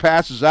nearly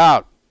passes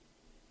out.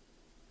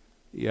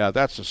 Yeah,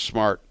 that's a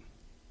smart.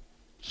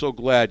 So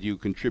glad you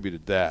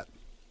contributed that.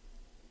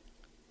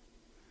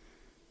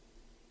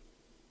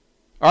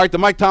 All right, the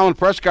Mike Tomlin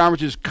press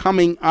conference is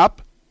coming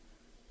up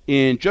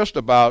in just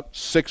about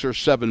 6 or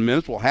 7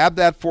 minutes. We'll have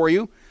that for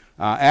you.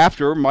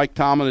 After Mike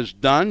Tomlin is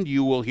done,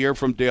 you will hear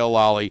from Dale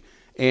Lally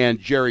and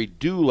Jerry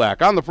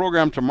Dulac. On the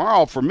program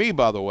tomorrow, for me,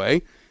 by the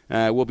way,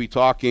 we'll be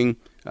talking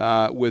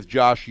with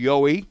Josh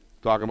Yohe,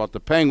 talking about the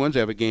Penguins.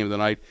 They have a game of the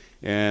night,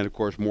 and, of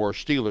course, more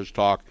Steelers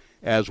talk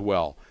as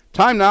well.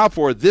 Time now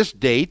for this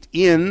date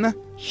in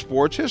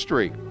sports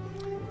history.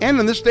 And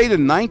in this date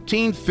in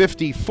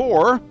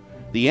 1954,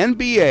 the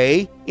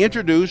NBA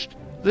introduced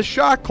the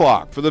shot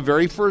clock for the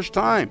very first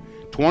time.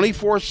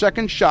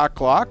 24-second shot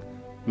clock.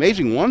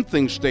 Amazing, one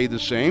thing stayed the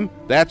same.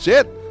 That's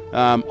it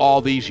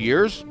all these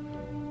years.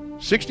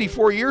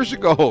 64 years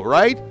ago,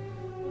 right?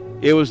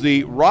 It was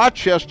the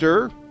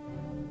Rochester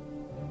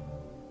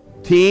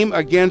team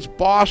against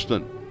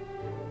Boston.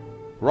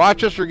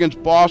 Rochester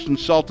against Boston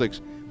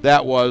Celtics.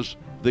 That was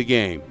the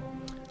game.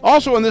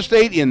 Also in this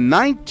date in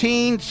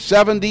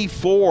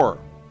 1974.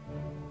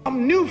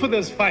 I'm new for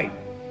this fight.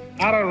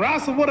 I done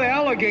wrestled with an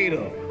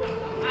alligator.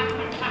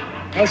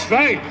 That's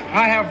right.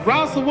 I have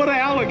wrestled with an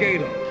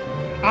alligator.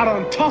 I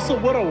done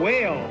tussled with a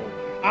whale.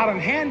 I done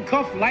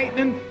handcuffed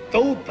lightning,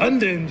 throw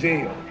thunder in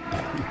jail.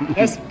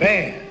 That's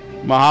bad.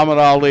 Muhammad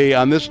Ali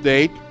on this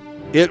date.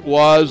 It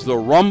was the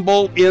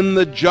Rumble in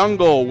the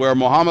Jungle where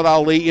Muhammad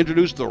Ali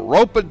introduced the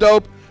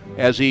rope-a-dope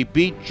as he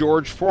beat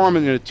George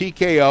Foreman in a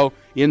TKO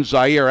in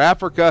Zaire,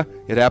 Africa.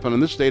 It happened in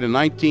this date in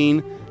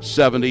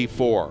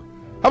 1974.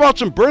 How about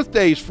some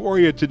birthdays for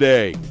you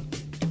today?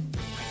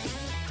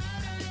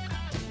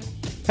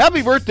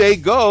 Happy birthday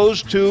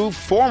goes to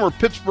former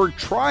Pittsburgh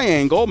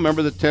Triangle,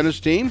 remember the tennis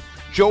team?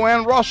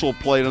 Joanne Russell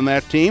played on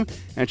that team,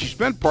 and she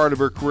spent part of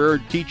her career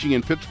teaching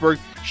in Pittsburgh.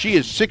 She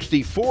is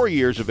 64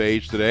 years of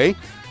age today.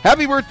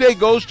 Happy birthday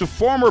goes to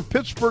former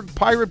Pittsburgh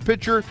Pirate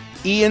pitcher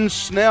Ian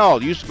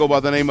Snell. Used to go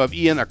by the name of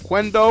Ian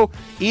Aquendo.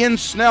 Ian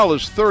Snell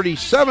is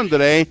 37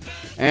 today,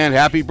 and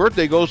happy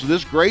birthday goes to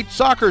this great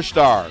soccer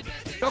star.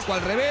 Loco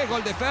al revés,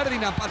 gol de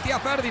Ferdinand, patea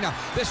Ferdinand,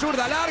 de zurda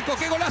al arco,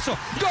 qué golazo.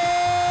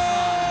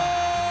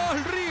 ¡Gol!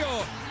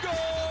 Río!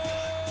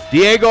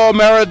 Diego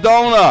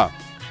Maradona,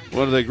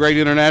 one of the great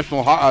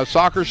international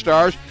soccer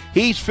stars.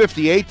 He's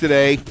 58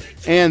 today,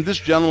 and this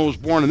gentleman was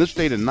born in this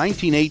state in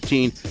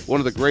 1918, one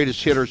of the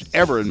greatest hitters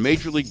ever in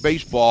Major League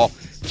Baseball.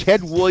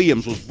 Ted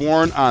Williams was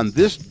born on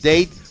this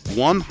date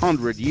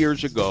 100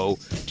 years ago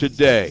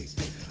today.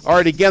 All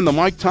right, again, the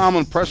Mike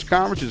Tomlin press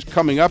conference is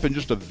coming up in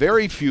just a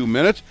very few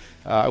minutes.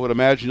 I would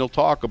imagine he'll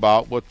talk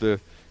about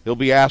he'll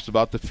be asked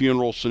about the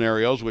funeral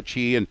scenarios, which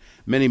he and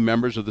many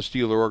members of the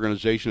Steeler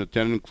organization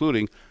attended,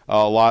 including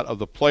a lot of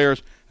the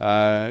players,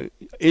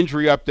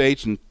 injury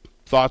updates and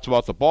thoughts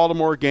about the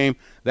Baltimore game.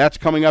 That's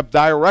coming up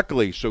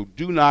directly, so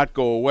do not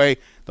go away.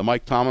 The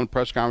Mike Tomlin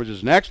press conference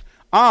is next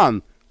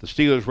on the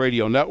Steelers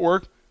Radio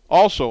Network,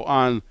 also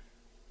on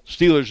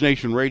Steelers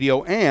Nation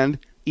Radio and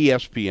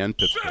ESPN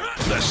Pittsburgh.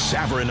 The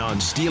Savran on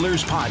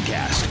Steelers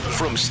podcast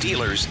from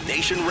Steelers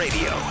Nation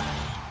Radio.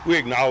 We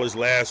acknowledged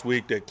last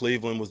week that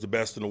Cleveland was the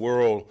best in the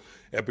world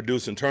at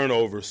producing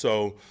turnovers.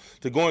 So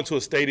to go into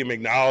a stadium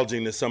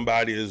acknowledging that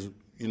somebody is,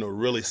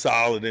 really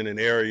solid in an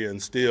area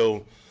and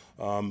still,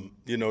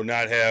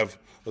 not have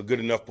a good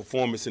enough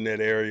performance in that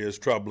area is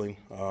troubling.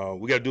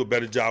 We got to do a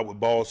better job with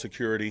ball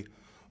security.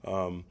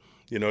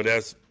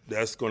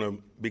 That's going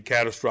to be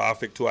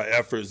catastrophic to our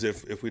efforts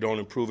if we don't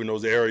improve in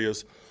those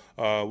areas.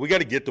 We got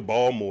to get the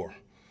ball more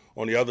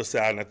on the other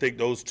side, and I think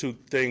those two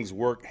things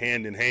work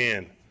hand in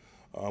hand.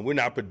 We're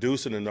not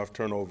producing enough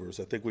turnovers.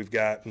 I think we've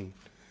gotten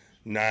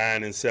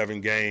 9 and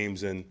 7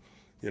 games, and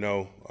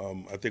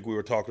I think we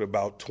were talking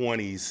about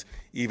 20s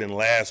even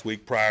last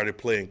week prior to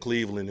playing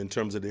Cleveland in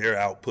terms of their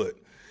output.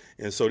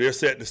 And so they're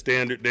setting the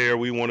standard there.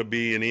 We want to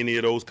be in any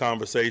of those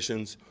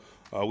conversations.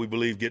 We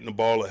believe getting the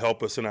ball will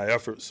help us in our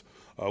efforts.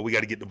 We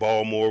got to get the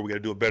ball more. We got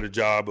to do a better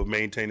job of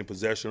maintaining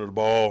possession of the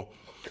ball.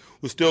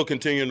 We're still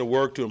continuing to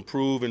work to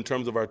improve in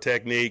terms of our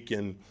technique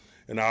and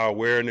our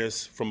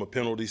awareness from a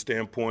penalty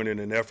standpoint in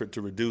an effort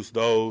to reduce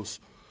those,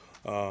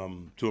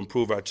 to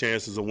improve our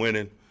chances of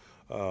winning.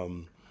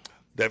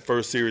 That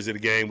first series of the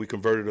game, we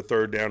converted a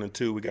 3rd down and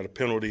 2. We got a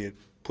penalty, it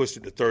pushed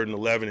it to 3rd and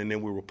 11, and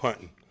then we were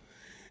punting.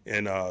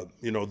 And,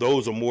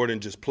 those are more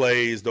than just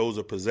plays. Those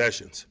are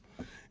possessions.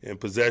 And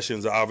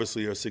possessions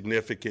obviously are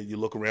significant. You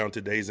look around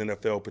today's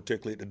NFL,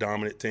 particularly at the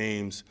dominant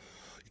teams,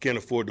 you can't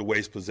afford to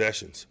waste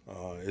possessions.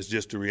 It's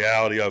just the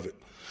reality of it.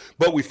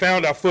 But we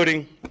found our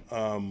footing.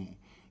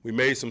 We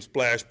made some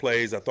splash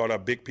plays. I thought our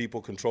big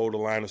people controlled the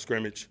line of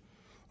scrimmage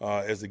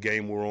as the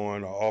game wore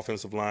on, our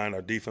offensive line,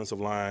 our defensive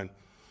line,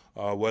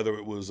 whether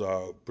it was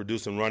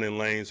producing running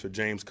lanes for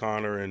James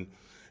Conner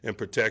and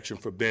protection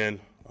for Ben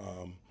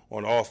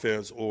on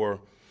offense, or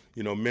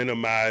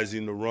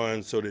minimizing the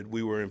run so that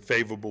we were in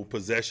favorable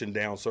possession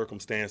down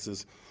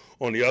circumstances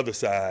on the other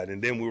side.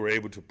 And then we were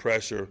able to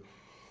pressure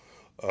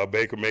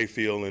Baker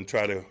Mayfield and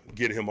try to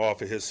get him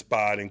off of his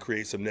spot and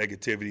create some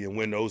negativity and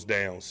win those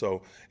downs.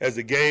 So as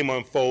the game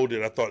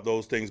unfolded, I thought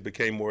those things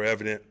became more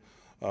evident.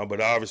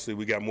 But obviously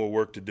we got more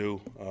work to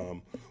do.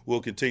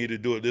 We'll continue to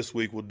do it this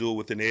week. We'll do it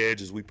with an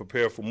edge as we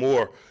prepare for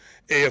more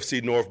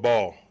AFC North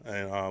ball.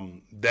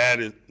 And that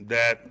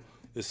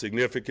is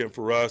significant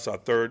for us, our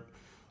 3rd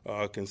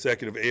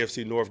consecutive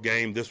AFC North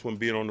game, this one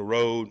being on the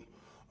road.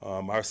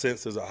 Our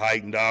senses are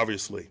heightened,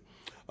 obviously.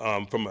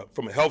 From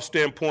a health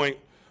standpoint,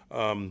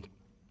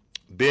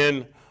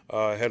 Ben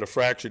had a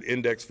fractured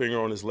index finger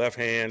on his left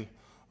hand.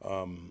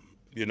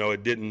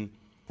 It didn't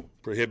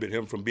prohibit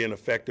him from being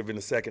effective in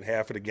the second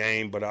half of the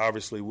game, but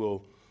obviously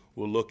we'll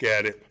look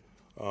at it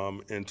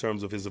in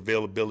terms of his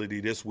availability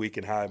this week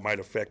and how it might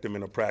affect him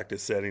in a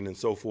practice setting and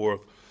so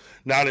forth.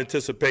 Not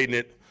anticipating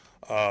it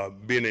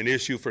being an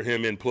issue for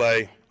him in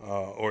play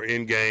or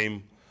in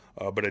game,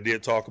 but I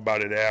did talk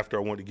about it after.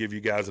 I wanted to give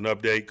you guys an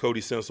update.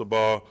 Cody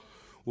Sensabaugh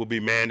will be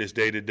managed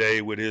day to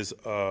day with his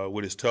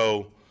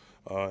toe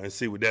and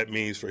see what that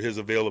means for his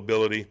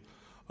availability.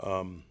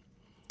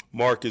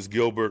 Marcus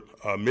Gilbert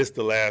missed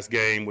the last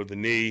game with the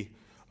knee.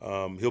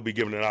 He'll be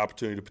given an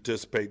opportunity to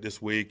participate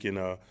this week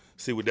and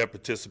see what that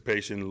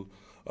participation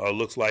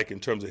looks like in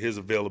terms of his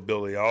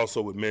availability. I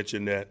also would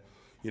mention that,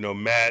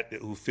 Matt,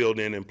 who filled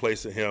in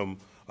place of him,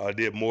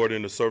 did more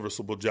than a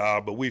serviceable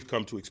job, but we've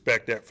come to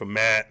expect that from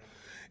Matt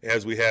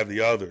as we have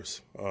the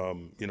others.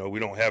 We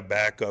don't have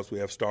backups. We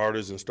have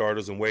starters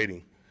and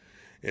waiting.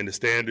 And the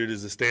standard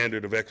is the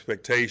standard of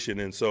expectation.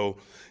 And so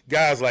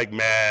guys like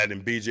Matt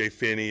and B.J.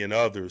 Finney and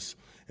others,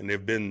 and there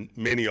have been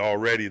many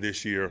already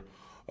this year,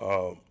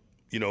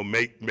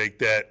 make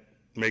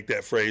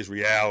that phrase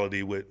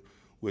reality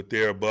with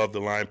their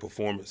above-the-line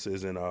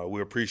performances, and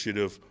we're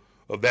appreciative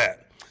of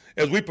that.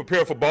 As we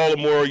prepare for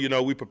Baltimore,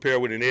 we prepare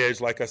with an edge.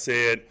 Like I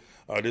said,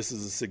 this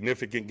is a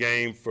significant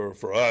game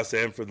for us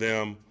and for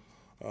them.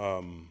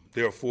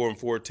 They're a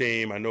 4-4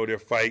 team. I know they're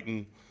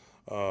fighting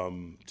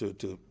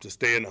to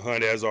stay in the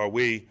hunt, as are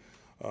we.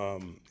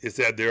 It's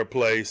at their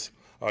place.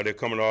 They're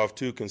coming off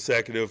 2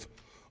 consecutive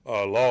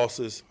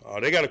losses.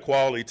 They got a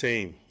quality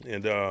team,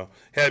 and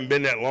hadn't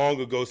been that long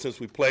ago since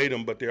we played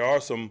them, but there are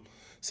some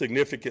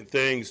significant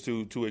things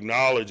to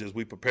acknowledge as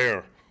we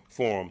prepare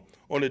for them.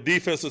 On the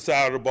defensive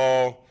side of the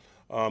ball,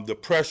 the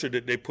pressure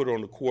that they put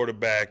on the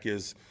quarterback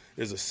is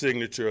a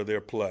signature of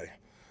their play.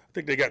 I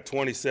think they got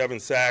 27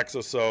 sacks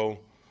or so.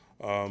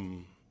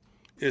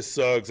 It's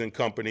Suggs and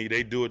company.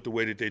 They do it the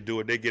way that they do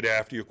it. They get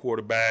after your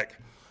quarterback.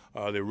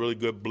 They're really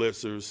good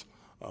blitzers.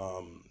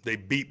 They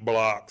beat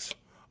blocks.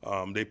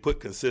 They put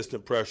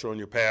consistent pressure on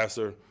your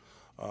passer.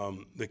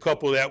 They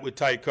couple that with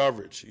tight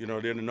coverage. You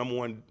know, they're the number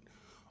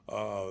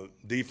 1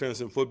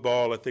 defense in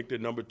football. I think they're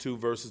number 2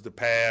 versus the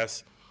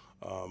pass.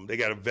 They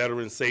got a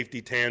veteran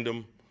safety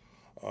tandem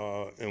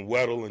in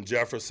Weddle and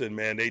Jefferson.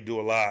 Man, they do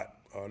a lot.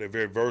 They're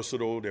very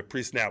versatile. Their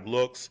pre-snap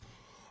looks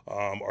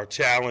are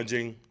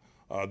challenging.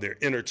 They're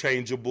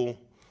interchangeable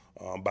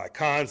by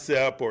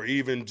concept or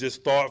even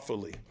just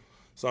thoughtfully.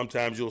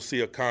 Sometimes you'll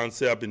see a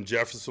concept and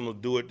Jefferson will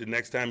do it. The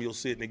next time you'll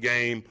see it in the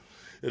game,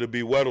 it'll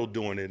be Weddle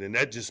doing it. And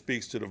that just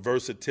speaks to the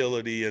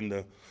versatility and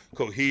the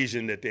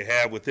cohesion that they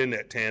have within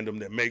that tandem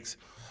that makes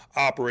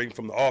operating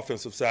from the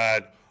offensive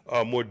side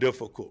more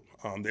difficult.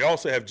 They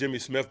also have Jimmy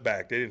Smith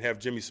back. They didn't have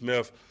Jimmy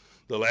Smith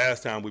the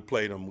last time we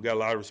played him. We got a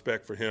lot of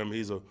respect for him.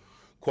 He's a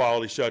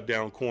quality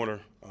shutdown corner.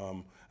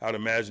 I'd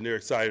imagine they're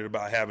excited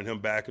about having him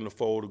back in the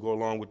fold to go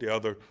along with the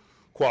other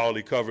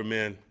quality cover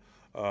men.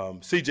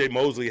 C.J.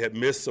 Mosley had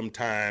missed some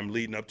time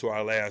leading up to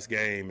our last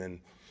game,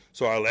 and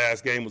so our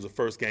last game was the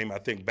first game, I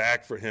think,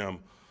 back for him.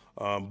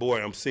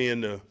 Boy, I'm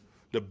seeing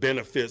the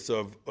benefits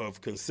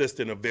of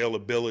consistent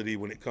availability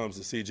when it comes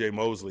to C.J.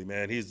 Mosley,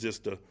 man. He's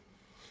just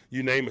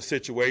you name a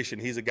situation,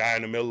 he's a guy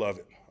in the middle of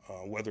it,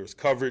 whether it's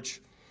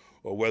coverage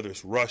or whether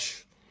it's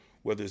rush,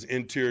 whether it's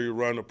interior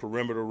run or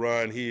perimeter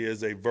run. He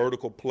is a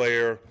vertical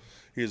player.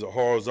 He's a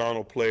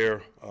horizontal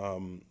player.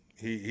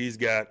 He's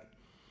got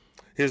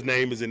his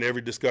name is in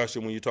every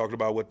discussion when you're talking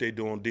about what they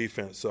do on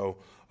defense. So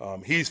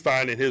he's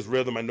finding his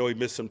rhythm. I know he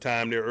missed some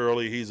time there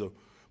early. He's a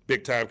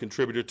big-time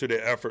contributor to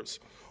their efforts.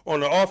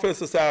 On the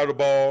offensive side of the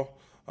ball,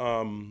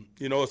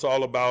 you know, it's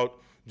all about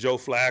Joe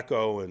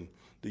Flacco and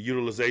the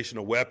utilization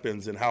of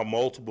weapons and how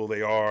multiple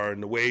they are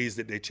and the ways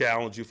that they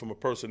challenge you from a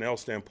personnel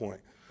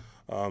standpoint.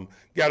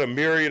 Got a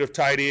myriad of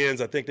tight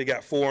ends. I think they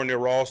got 4 on their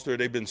roster.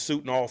 They've been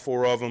suiting all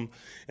 4 of them.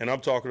 And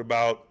I'm talking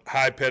about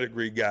high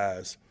pedigree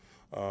guys.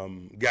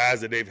 Guys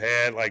that they've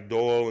had like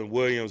Doyle and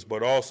Williams,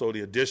 but also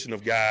the addition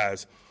of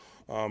guys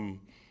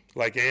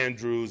like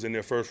Andrews and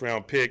their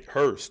first-round pick,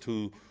 Hurst,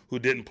 who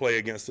didn't play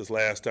against us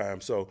last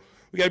time. So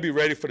we got to be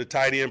ready for the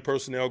tight end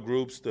personnel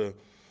groups, the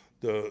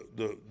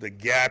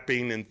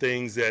gapping and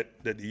things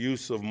that the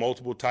use of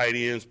multiple tight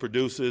ends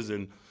produces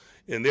and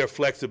their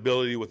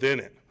flexibility within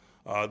it.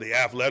 The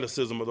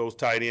athleticism of those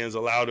tight ends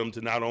allow them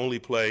to not only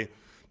play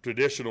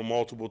traditional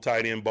multiple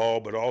tight end ball,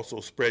 but also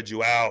spread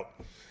you out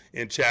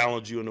and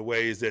challenge you in the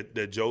ways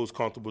that Joe's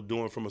comfortable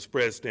doing from a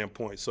spread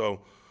standpoint. So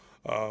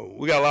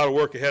we got a lot of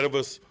work ahead of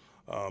us.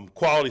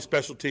 Quality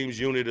special teams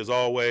unit as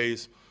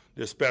always.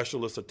 Their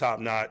specialists are top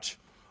notch.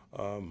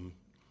 You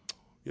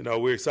know,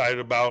 we're excited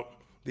about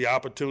the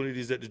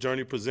opportunities that the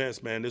journey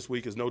presents, man. This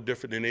week is no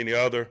different than any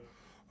other.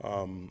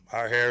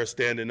 Our hair is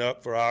standing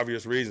up for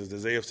obvious reasons.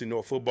 There's AFC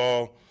North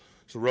football.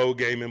 It's a road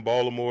game in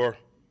Baltimore.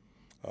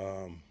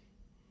 Man,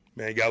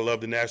 you got to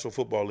love the National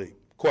Football League.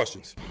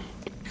 Questions?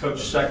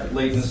 Coach,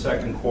 late in the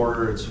second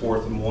quarter, it's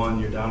 4th and 1.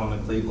 You're down on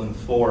the Cleveland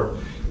 4.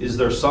 Is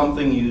there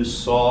something you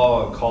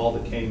saw, a call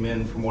that came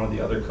in from one of the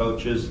other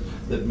coaches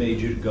that made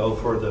you go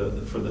for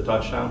the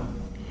touchdown?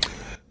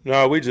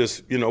 No, we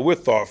just, you know, we're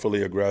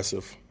thoughtfully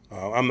aggressive.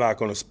 I'm not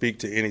going to speak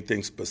to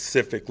anything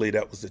specifically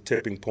that was the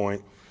tipping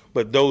point,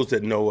 but those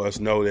that know us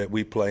know that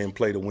we play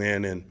to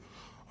win, and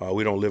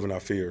we don't live in our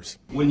fears.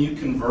 When you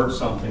convert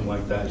something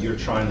like that, you're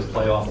trying to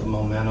play off the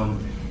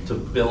momentum to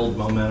build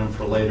momentum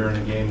for later in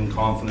a game and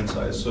confidence,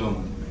 I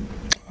assume.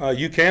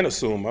 You can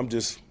assume. I'm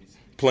just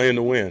playing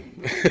to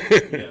win.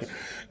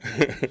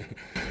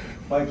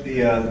 Like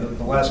the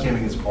last game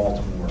against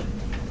Baltimore,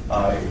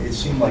 it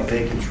seemed like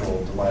they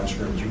controlled the line of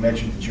scrimmage. You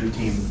mentioned that your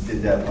team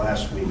did that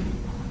last week.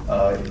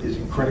 Is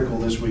it critical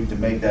this week to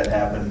make that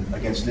happen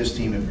against this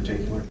team in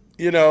particular?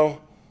 You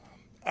know,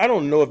 I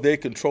don't know if they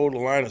control the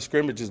line of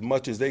scrimmage as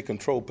much as they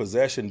control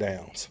possession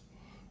downs.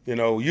 You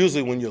know,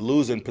 usually when you're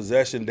losing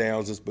possession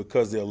downs, it's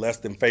because they're less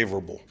than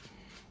favorable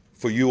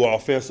for you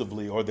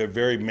offensively, or they're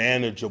very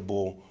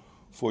manageable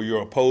for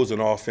your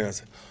opposing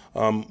offense.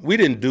 We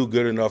didn't do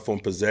good enough on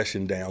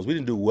possession downs. We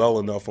didn't do well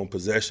enough on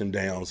possession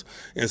downs.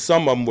 And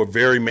some of them were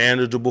very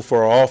manageable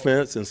for our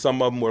offense, and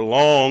some of them were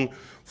long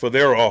for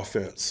their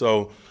offense.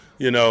 So,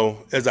 you know,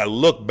 as I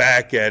look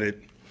back at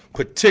it,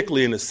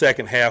 particularly in the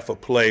second half of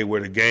play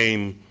where the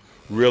game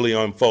really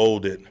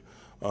unfolded,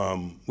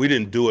 we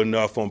didn't do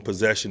enough on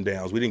possession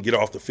downs. We didn't get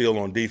off the field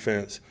on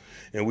defense,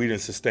 and we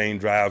didn't sustain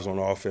drives on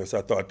offense.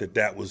 I thought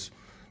that was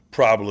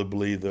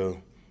probably the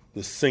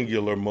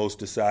singular most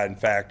deciding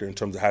factor in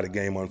terms of how the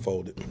game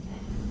unfolded.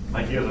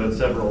 Mike, you guys had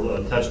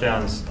several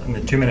touchdowns in the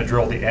 2-minute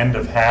drill at the end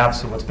of half,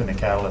 so what's been the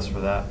catalyst for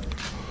that?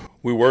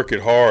 We work it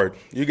hard.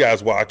 You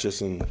guys watch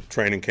us in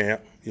training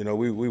camp. You know,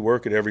 we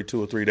work it every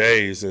 2 or 3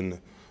 days, and,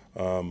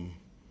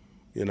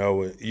 you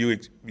know,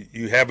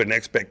 you have an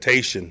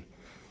expectation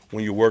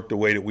when you work the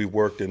way that we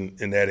worked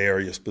in that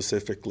area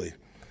specifically.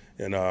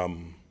 And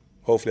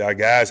hopefully our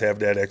guys have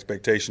that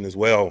expectation as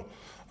well.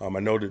 I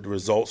know that the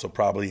results are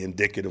probably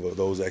indicative of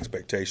those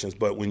expectations,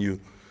 but when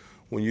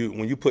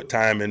you put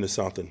time into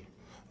something,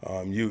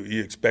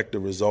 you expect the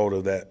result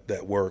of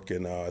that work,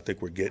 and I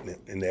think we're getting it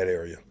in that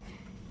area.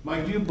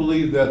 Mike, do you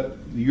believe that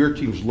your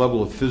team's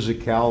level of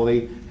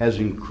physicality has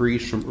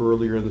increased from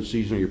earlier in the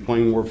season? You're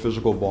playing more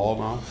physical ball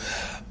now?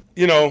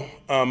 You know,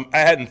 I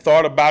hadn't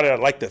thought about it. I'd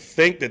like to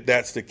think that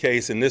that's the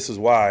case, and this is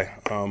why.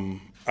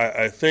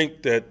 I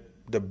think that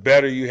the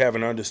better you have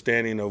an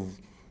understanding of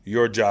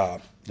your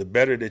job, the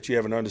better that you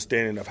have an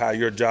understanding of how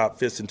your job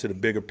fits into the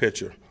bigger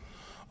picture.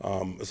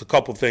 There's a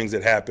couple of things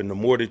that happen. The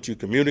more that you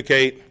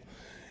communicate,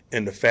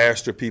 and the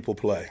faster people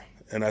play.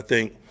 And I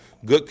think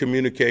good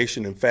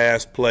communication and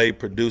fast play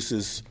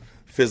produces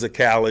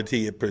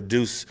physicality. It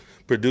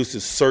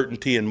produces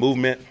certainty and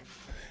movement.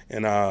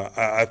 And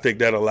I think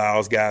that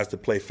allows guys to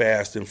play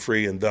fast and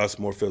free and thus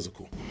more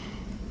physical.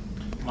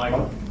 Mike,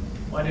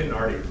 why didn't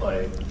Artie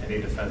play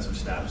any defensive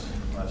snaps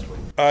last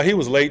week? He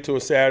was late to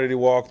a Saturday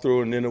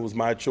walkthrough, and then it was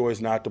my choice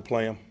not to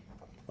play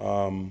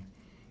him.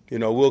 You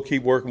know, we'll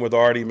keep working with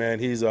Artie, man.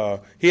 He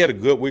had a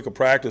good week of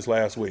practice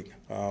last week.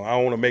 I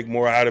don't want to make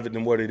more out of it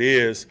than what it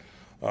is,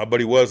 but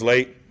he was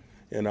late,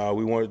 and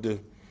we wanted to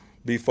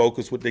be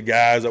focused with the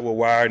guys that were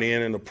wired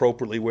in and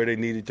appropriately where they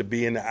needed to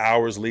be in the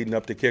hours leading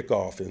up to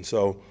kickoff. And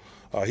so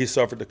he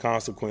suffered the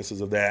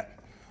consequences of that.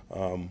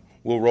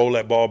 We'll roll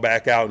that ball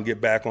back out and get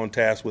back on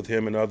task with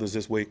him and others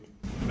this week.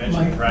 You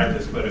mentioned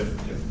practice, but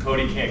if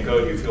Cody can't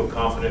go, do you feel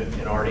confident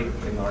in Artie,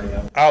 putting Artie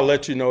out? I'll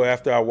let you know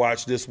after I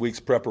watch this week's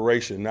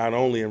preparation, not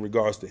only in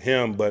regards to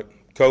him, but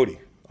Cody.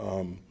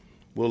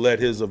 We'll let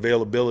his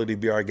availability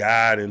be our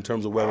guide in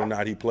terms of whether or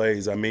not he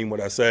plays. I mean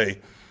what I say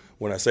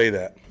when I say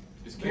that.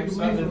 Is Cam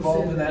Sutton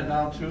involved in that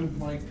now too,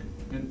 Mike,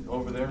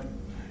 over there?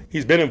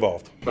 He's been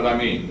involved. But I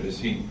mean, is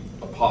he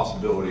a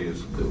possibility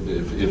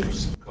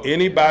if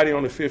anybody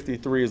on the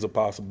 53 is a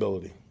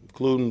possibility,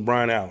 including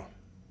Brian Allen.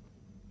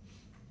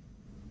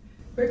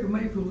 Baker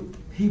Mayfield,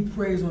 he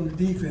praised on the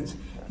defense.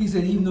 He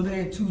said even though they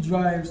had 2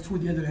 drives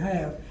toward the end of the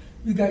half,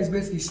 you guys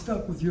basically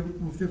stuck with your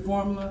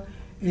formula,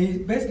 and he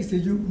basically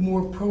said you're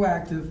more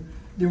proactive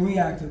than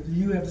reactive. Do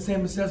you have the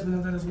same assessment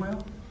of that as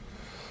well?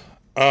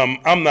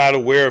 I'm not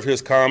aware of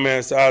his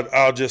comments.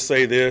 I'll just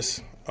say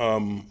this.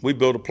 We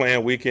build a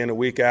plan week in and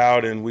week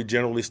out, and we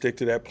generally stick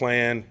to that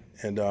plan,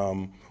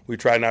 and we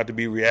try not to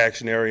be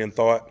reactionary in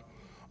thought.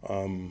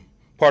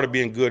 Part of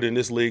being good in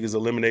this league is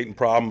eliminating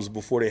problems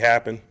before they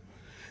happen,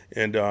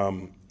 and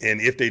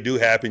if they do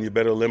happen, you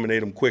better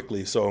eliminate them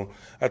quickly. So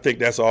I think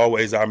that's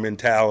always our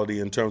mentality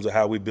in terms of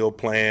how we build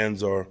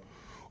plans or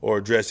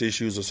address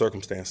issues or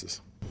circumstances.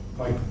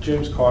 Like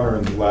James Conner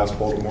in the last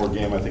Baltimore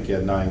game, I think he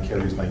had 9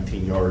 carries,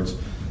 19 yards.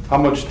 How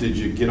much did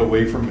you get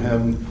away from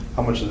him?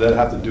 How much did that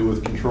have to do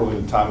with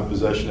controlling the time of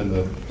possession and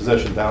the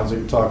possession downs that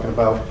you're talking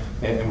about?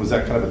 And was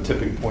that kind of a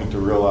tipping point to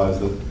realize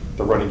that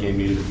the running game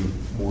needed to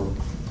be more?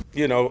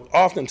 You know,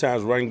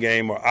 oftentimes run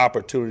game or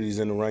opportunities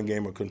in the run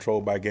game are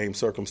controlled by game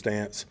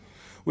circumstance.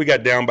 We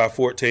got down by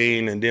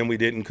 14, and then we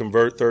didn't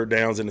convert third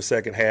downs in the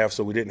second half,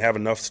 so we didn't have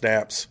enough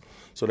snaps.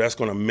 So that's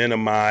going to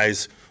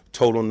minimize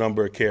total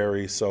number of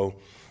carries. So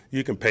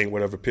you can paint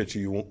whatever picture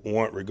you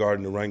want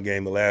regarding the run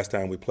game. The last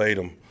time we played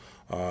them,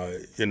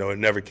 you know, it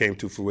never came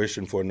to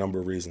fruition for a number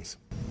of reasons.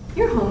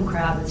 Your home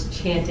crowd is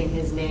chanting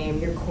his name.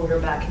 Your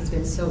quarterback has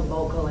been so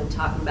vocal and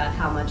talking about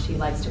how much he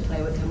likes to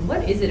play with him.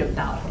 What is it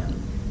about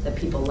him that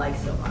people like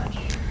so much?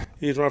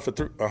 He's run for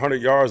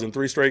 100 yards in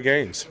 3 straight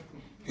games.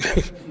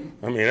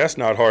 I mean, that's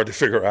not hard to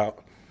figure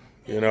out,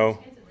 you know.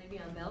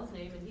 Le'Veon Bell's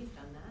name, and he's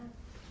done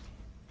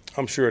that.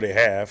 I'm sure they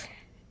have,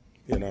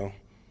 you know.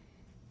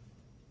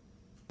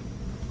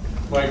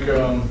 Mike,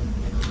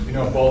 you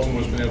know,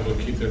 Baltimore's been able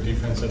to keep their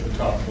defense at the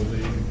top of the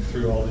league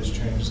through all these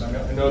changes.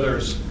 I know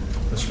there's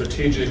a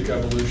strategic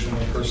evolution,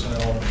 a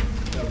personnel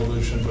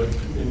evolution, but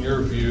in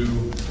your view,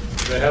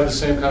 do they have the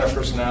same kind of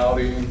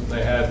personality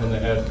they had when they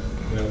had,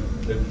 you know,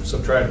 they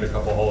subtracted a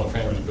couple Hall of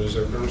Famers, but is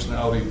their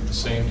personality the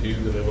same to you?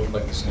 Do they look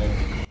like the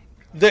same?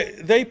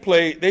 They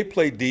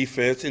play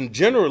defense, and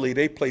generally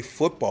they play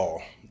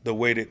football the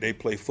way that they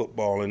play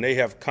football, and they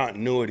have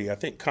continuity. I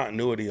think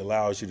continuity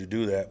allows you to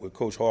do that with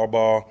Coach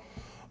Harbaugh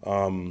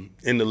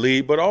in the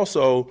league, but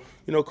also,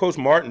 you know, Coach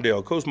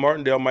Martindale. Coach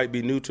Martindale might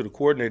be new to the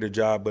coordinator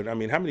job, but I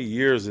mean, how many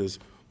years has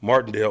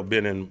Martindale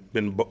been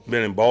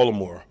in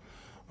Baltimore?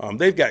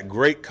 They've got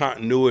great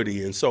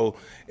continuity, and so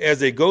as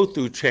they go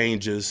through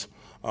changes,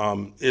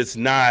 it's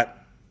not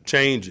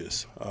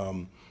changes.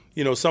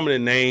 You know, some of the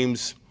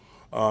names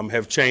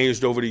have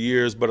changed over the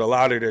years, but a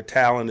lot of their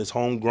talent is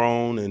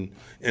homegrown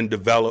and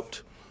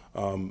developed.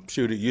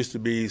 It used to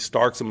be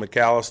Starks and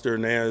McAllister,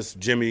 now it's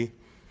Jimmy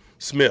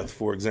Smith,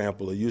 for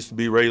example. It used to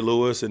be Ray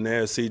Lewis, and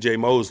there's C.J.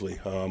 Mosley.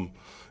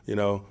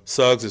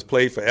 Suggs has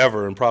played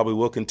forever and probably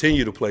will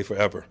continue to play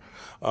forever.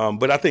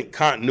 But I think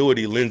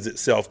continuity lends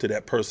itself to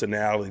that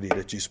personality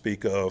that you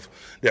speak of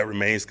that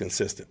remains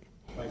consistent.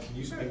 Mike, can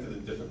you speak to the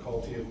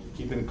difficulty of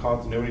keeping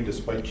continuity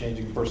despite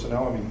changing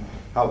personnel? I mean,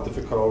 how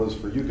difficult it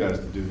is for you guys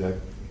to do that?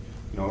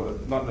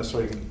 Not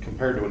necessarily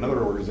compared to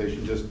another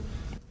organization, just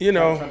trying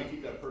to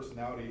keep that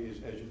personality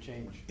as you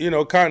change.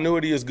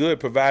 Continuity is good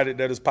provided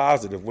that it's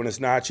positive. When it's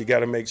not, you got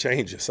to make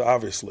changes,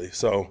 obviously.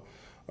 So,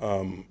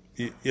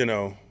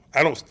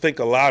 I don't think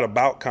a lot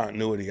about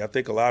continuity. I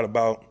think a lot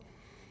about,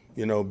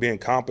 being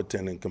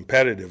competent and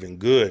competitive and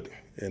good.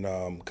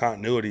 And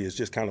continuity is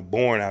just kind of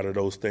born out of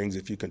those things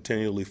if you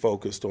continually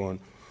focused on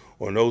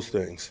those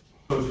things.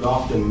 Coach, you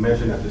often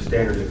mention that the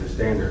standard is the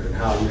standard and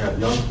how you have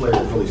young players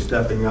really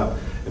stepping up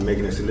and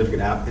making a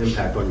significant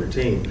impact on your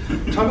team.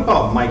 Talk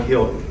about Mike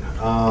Hilton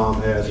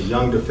as a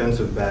young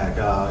defensive back.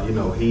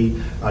 He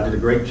did a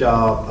great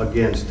job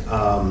against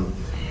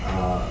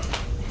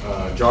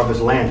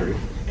Jarvis Landry,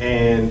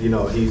 and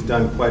he's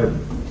done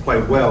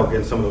quite well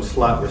against some of those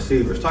slot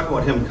receivers. Talk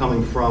about him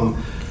coming from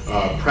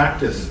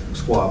practice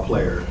squad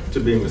player to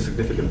being a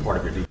significant part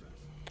of your defense.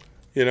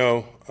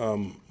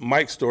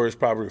 Mike's story is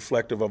probably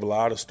reflective of a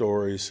lot of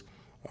stories.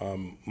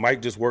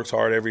 Mike just works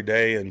hard every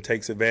day and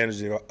takes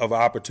advantage of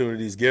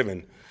opportunities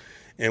given.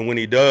 And when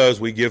he does,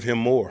 we give him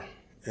more.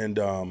 And,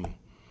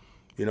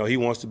 he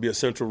wants to be a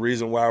central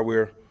reason why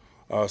we're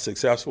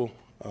successful.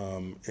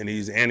 And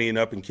he's anteing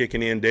up and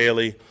kicking in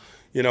daily.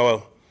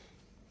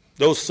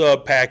 Those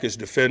sub-package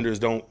defenders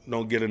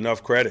don't get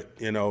enough credit.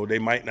 They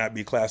might not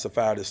be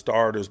classified as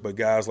starters, but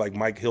guys like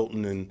Mike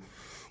Hilton and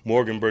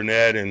Morgan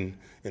Burnett and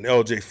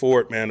L.J.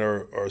 Fort, man,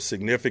 are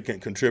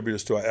significant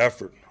contributors to our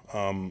effort.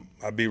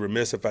 I'd be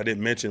remiss if I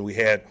didn't mention we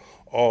had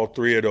all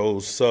three of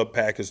those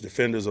sub-package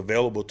defenders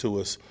available to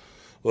us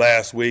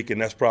last week,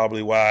 and that's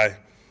probably why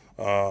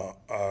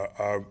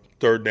our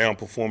third down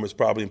performance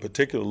probably in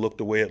particular looked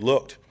the way it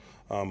looked.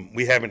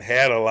 We haven't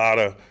had a lot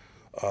of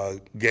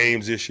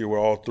games this year where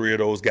all three of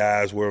those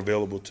guys were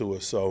available to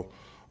us. So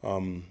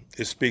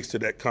it speaks to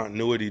that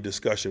continuity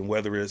discussion,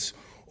 whether it's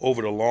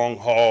over the long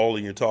haul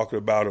and you're talking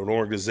about an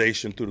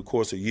organization through the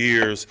course of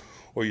years,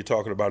 or you're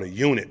talking about a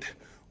unit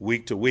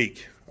week to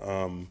week.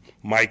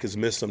 Mike has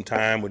missed some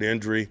time with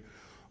injury.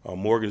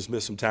 Morgan's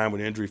missed some time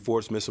with injury.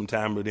 Fort's missed some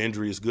time with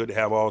injury. It's good to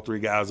have all three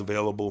guys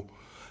available. I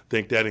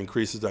think that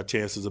increases our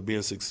chances of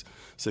being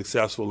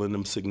successful in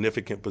them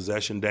significant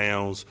possession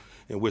downs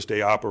in which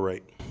they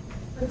operate.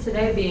 With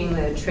today being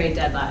the trade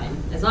deadline,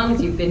 as long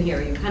as you've been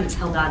here, you kind of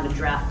held on to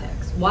draft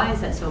picks. Why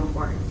is that so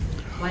important?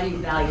 Why do you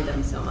value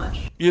them so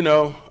much?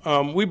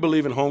 We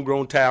believe in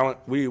homegrown talent.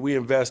 We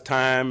invest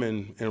time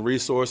and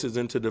resources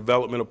into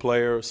development of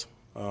players.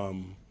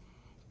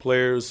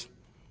 Players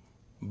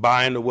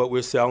buy into what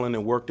we're selling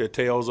and work their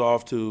tails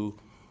off to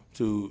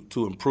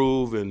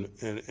improve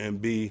and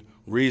be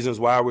reasons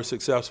why we're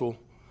successful.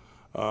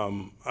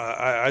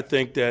 I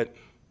think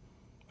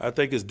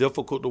it's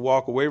difficult to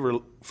walk away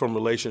from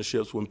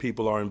relationships when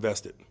people are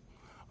invested.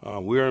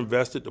 We're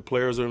invested. The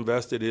players are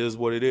invested. It is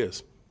what it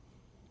is. Do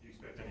you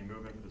expect any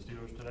movement for the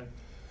Steelers today?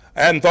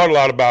 I hadn't thought a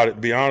lot about it,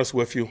 to be honest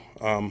with you.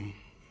 I'm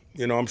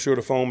sure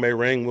the phone may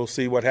ring. We'll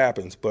see what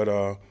happens.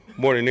 But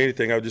more than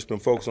anything, I've just been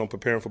focused on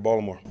preparing for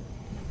Baltimore.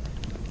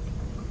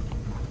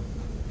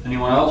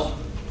 Anyone else?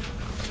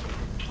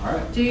 All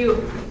right. Do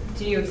you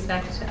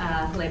expect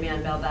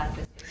Le'Veon Bell back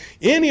this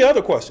year? Any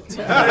other questions?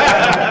 Y'all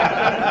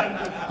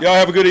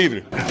have a good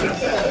evening.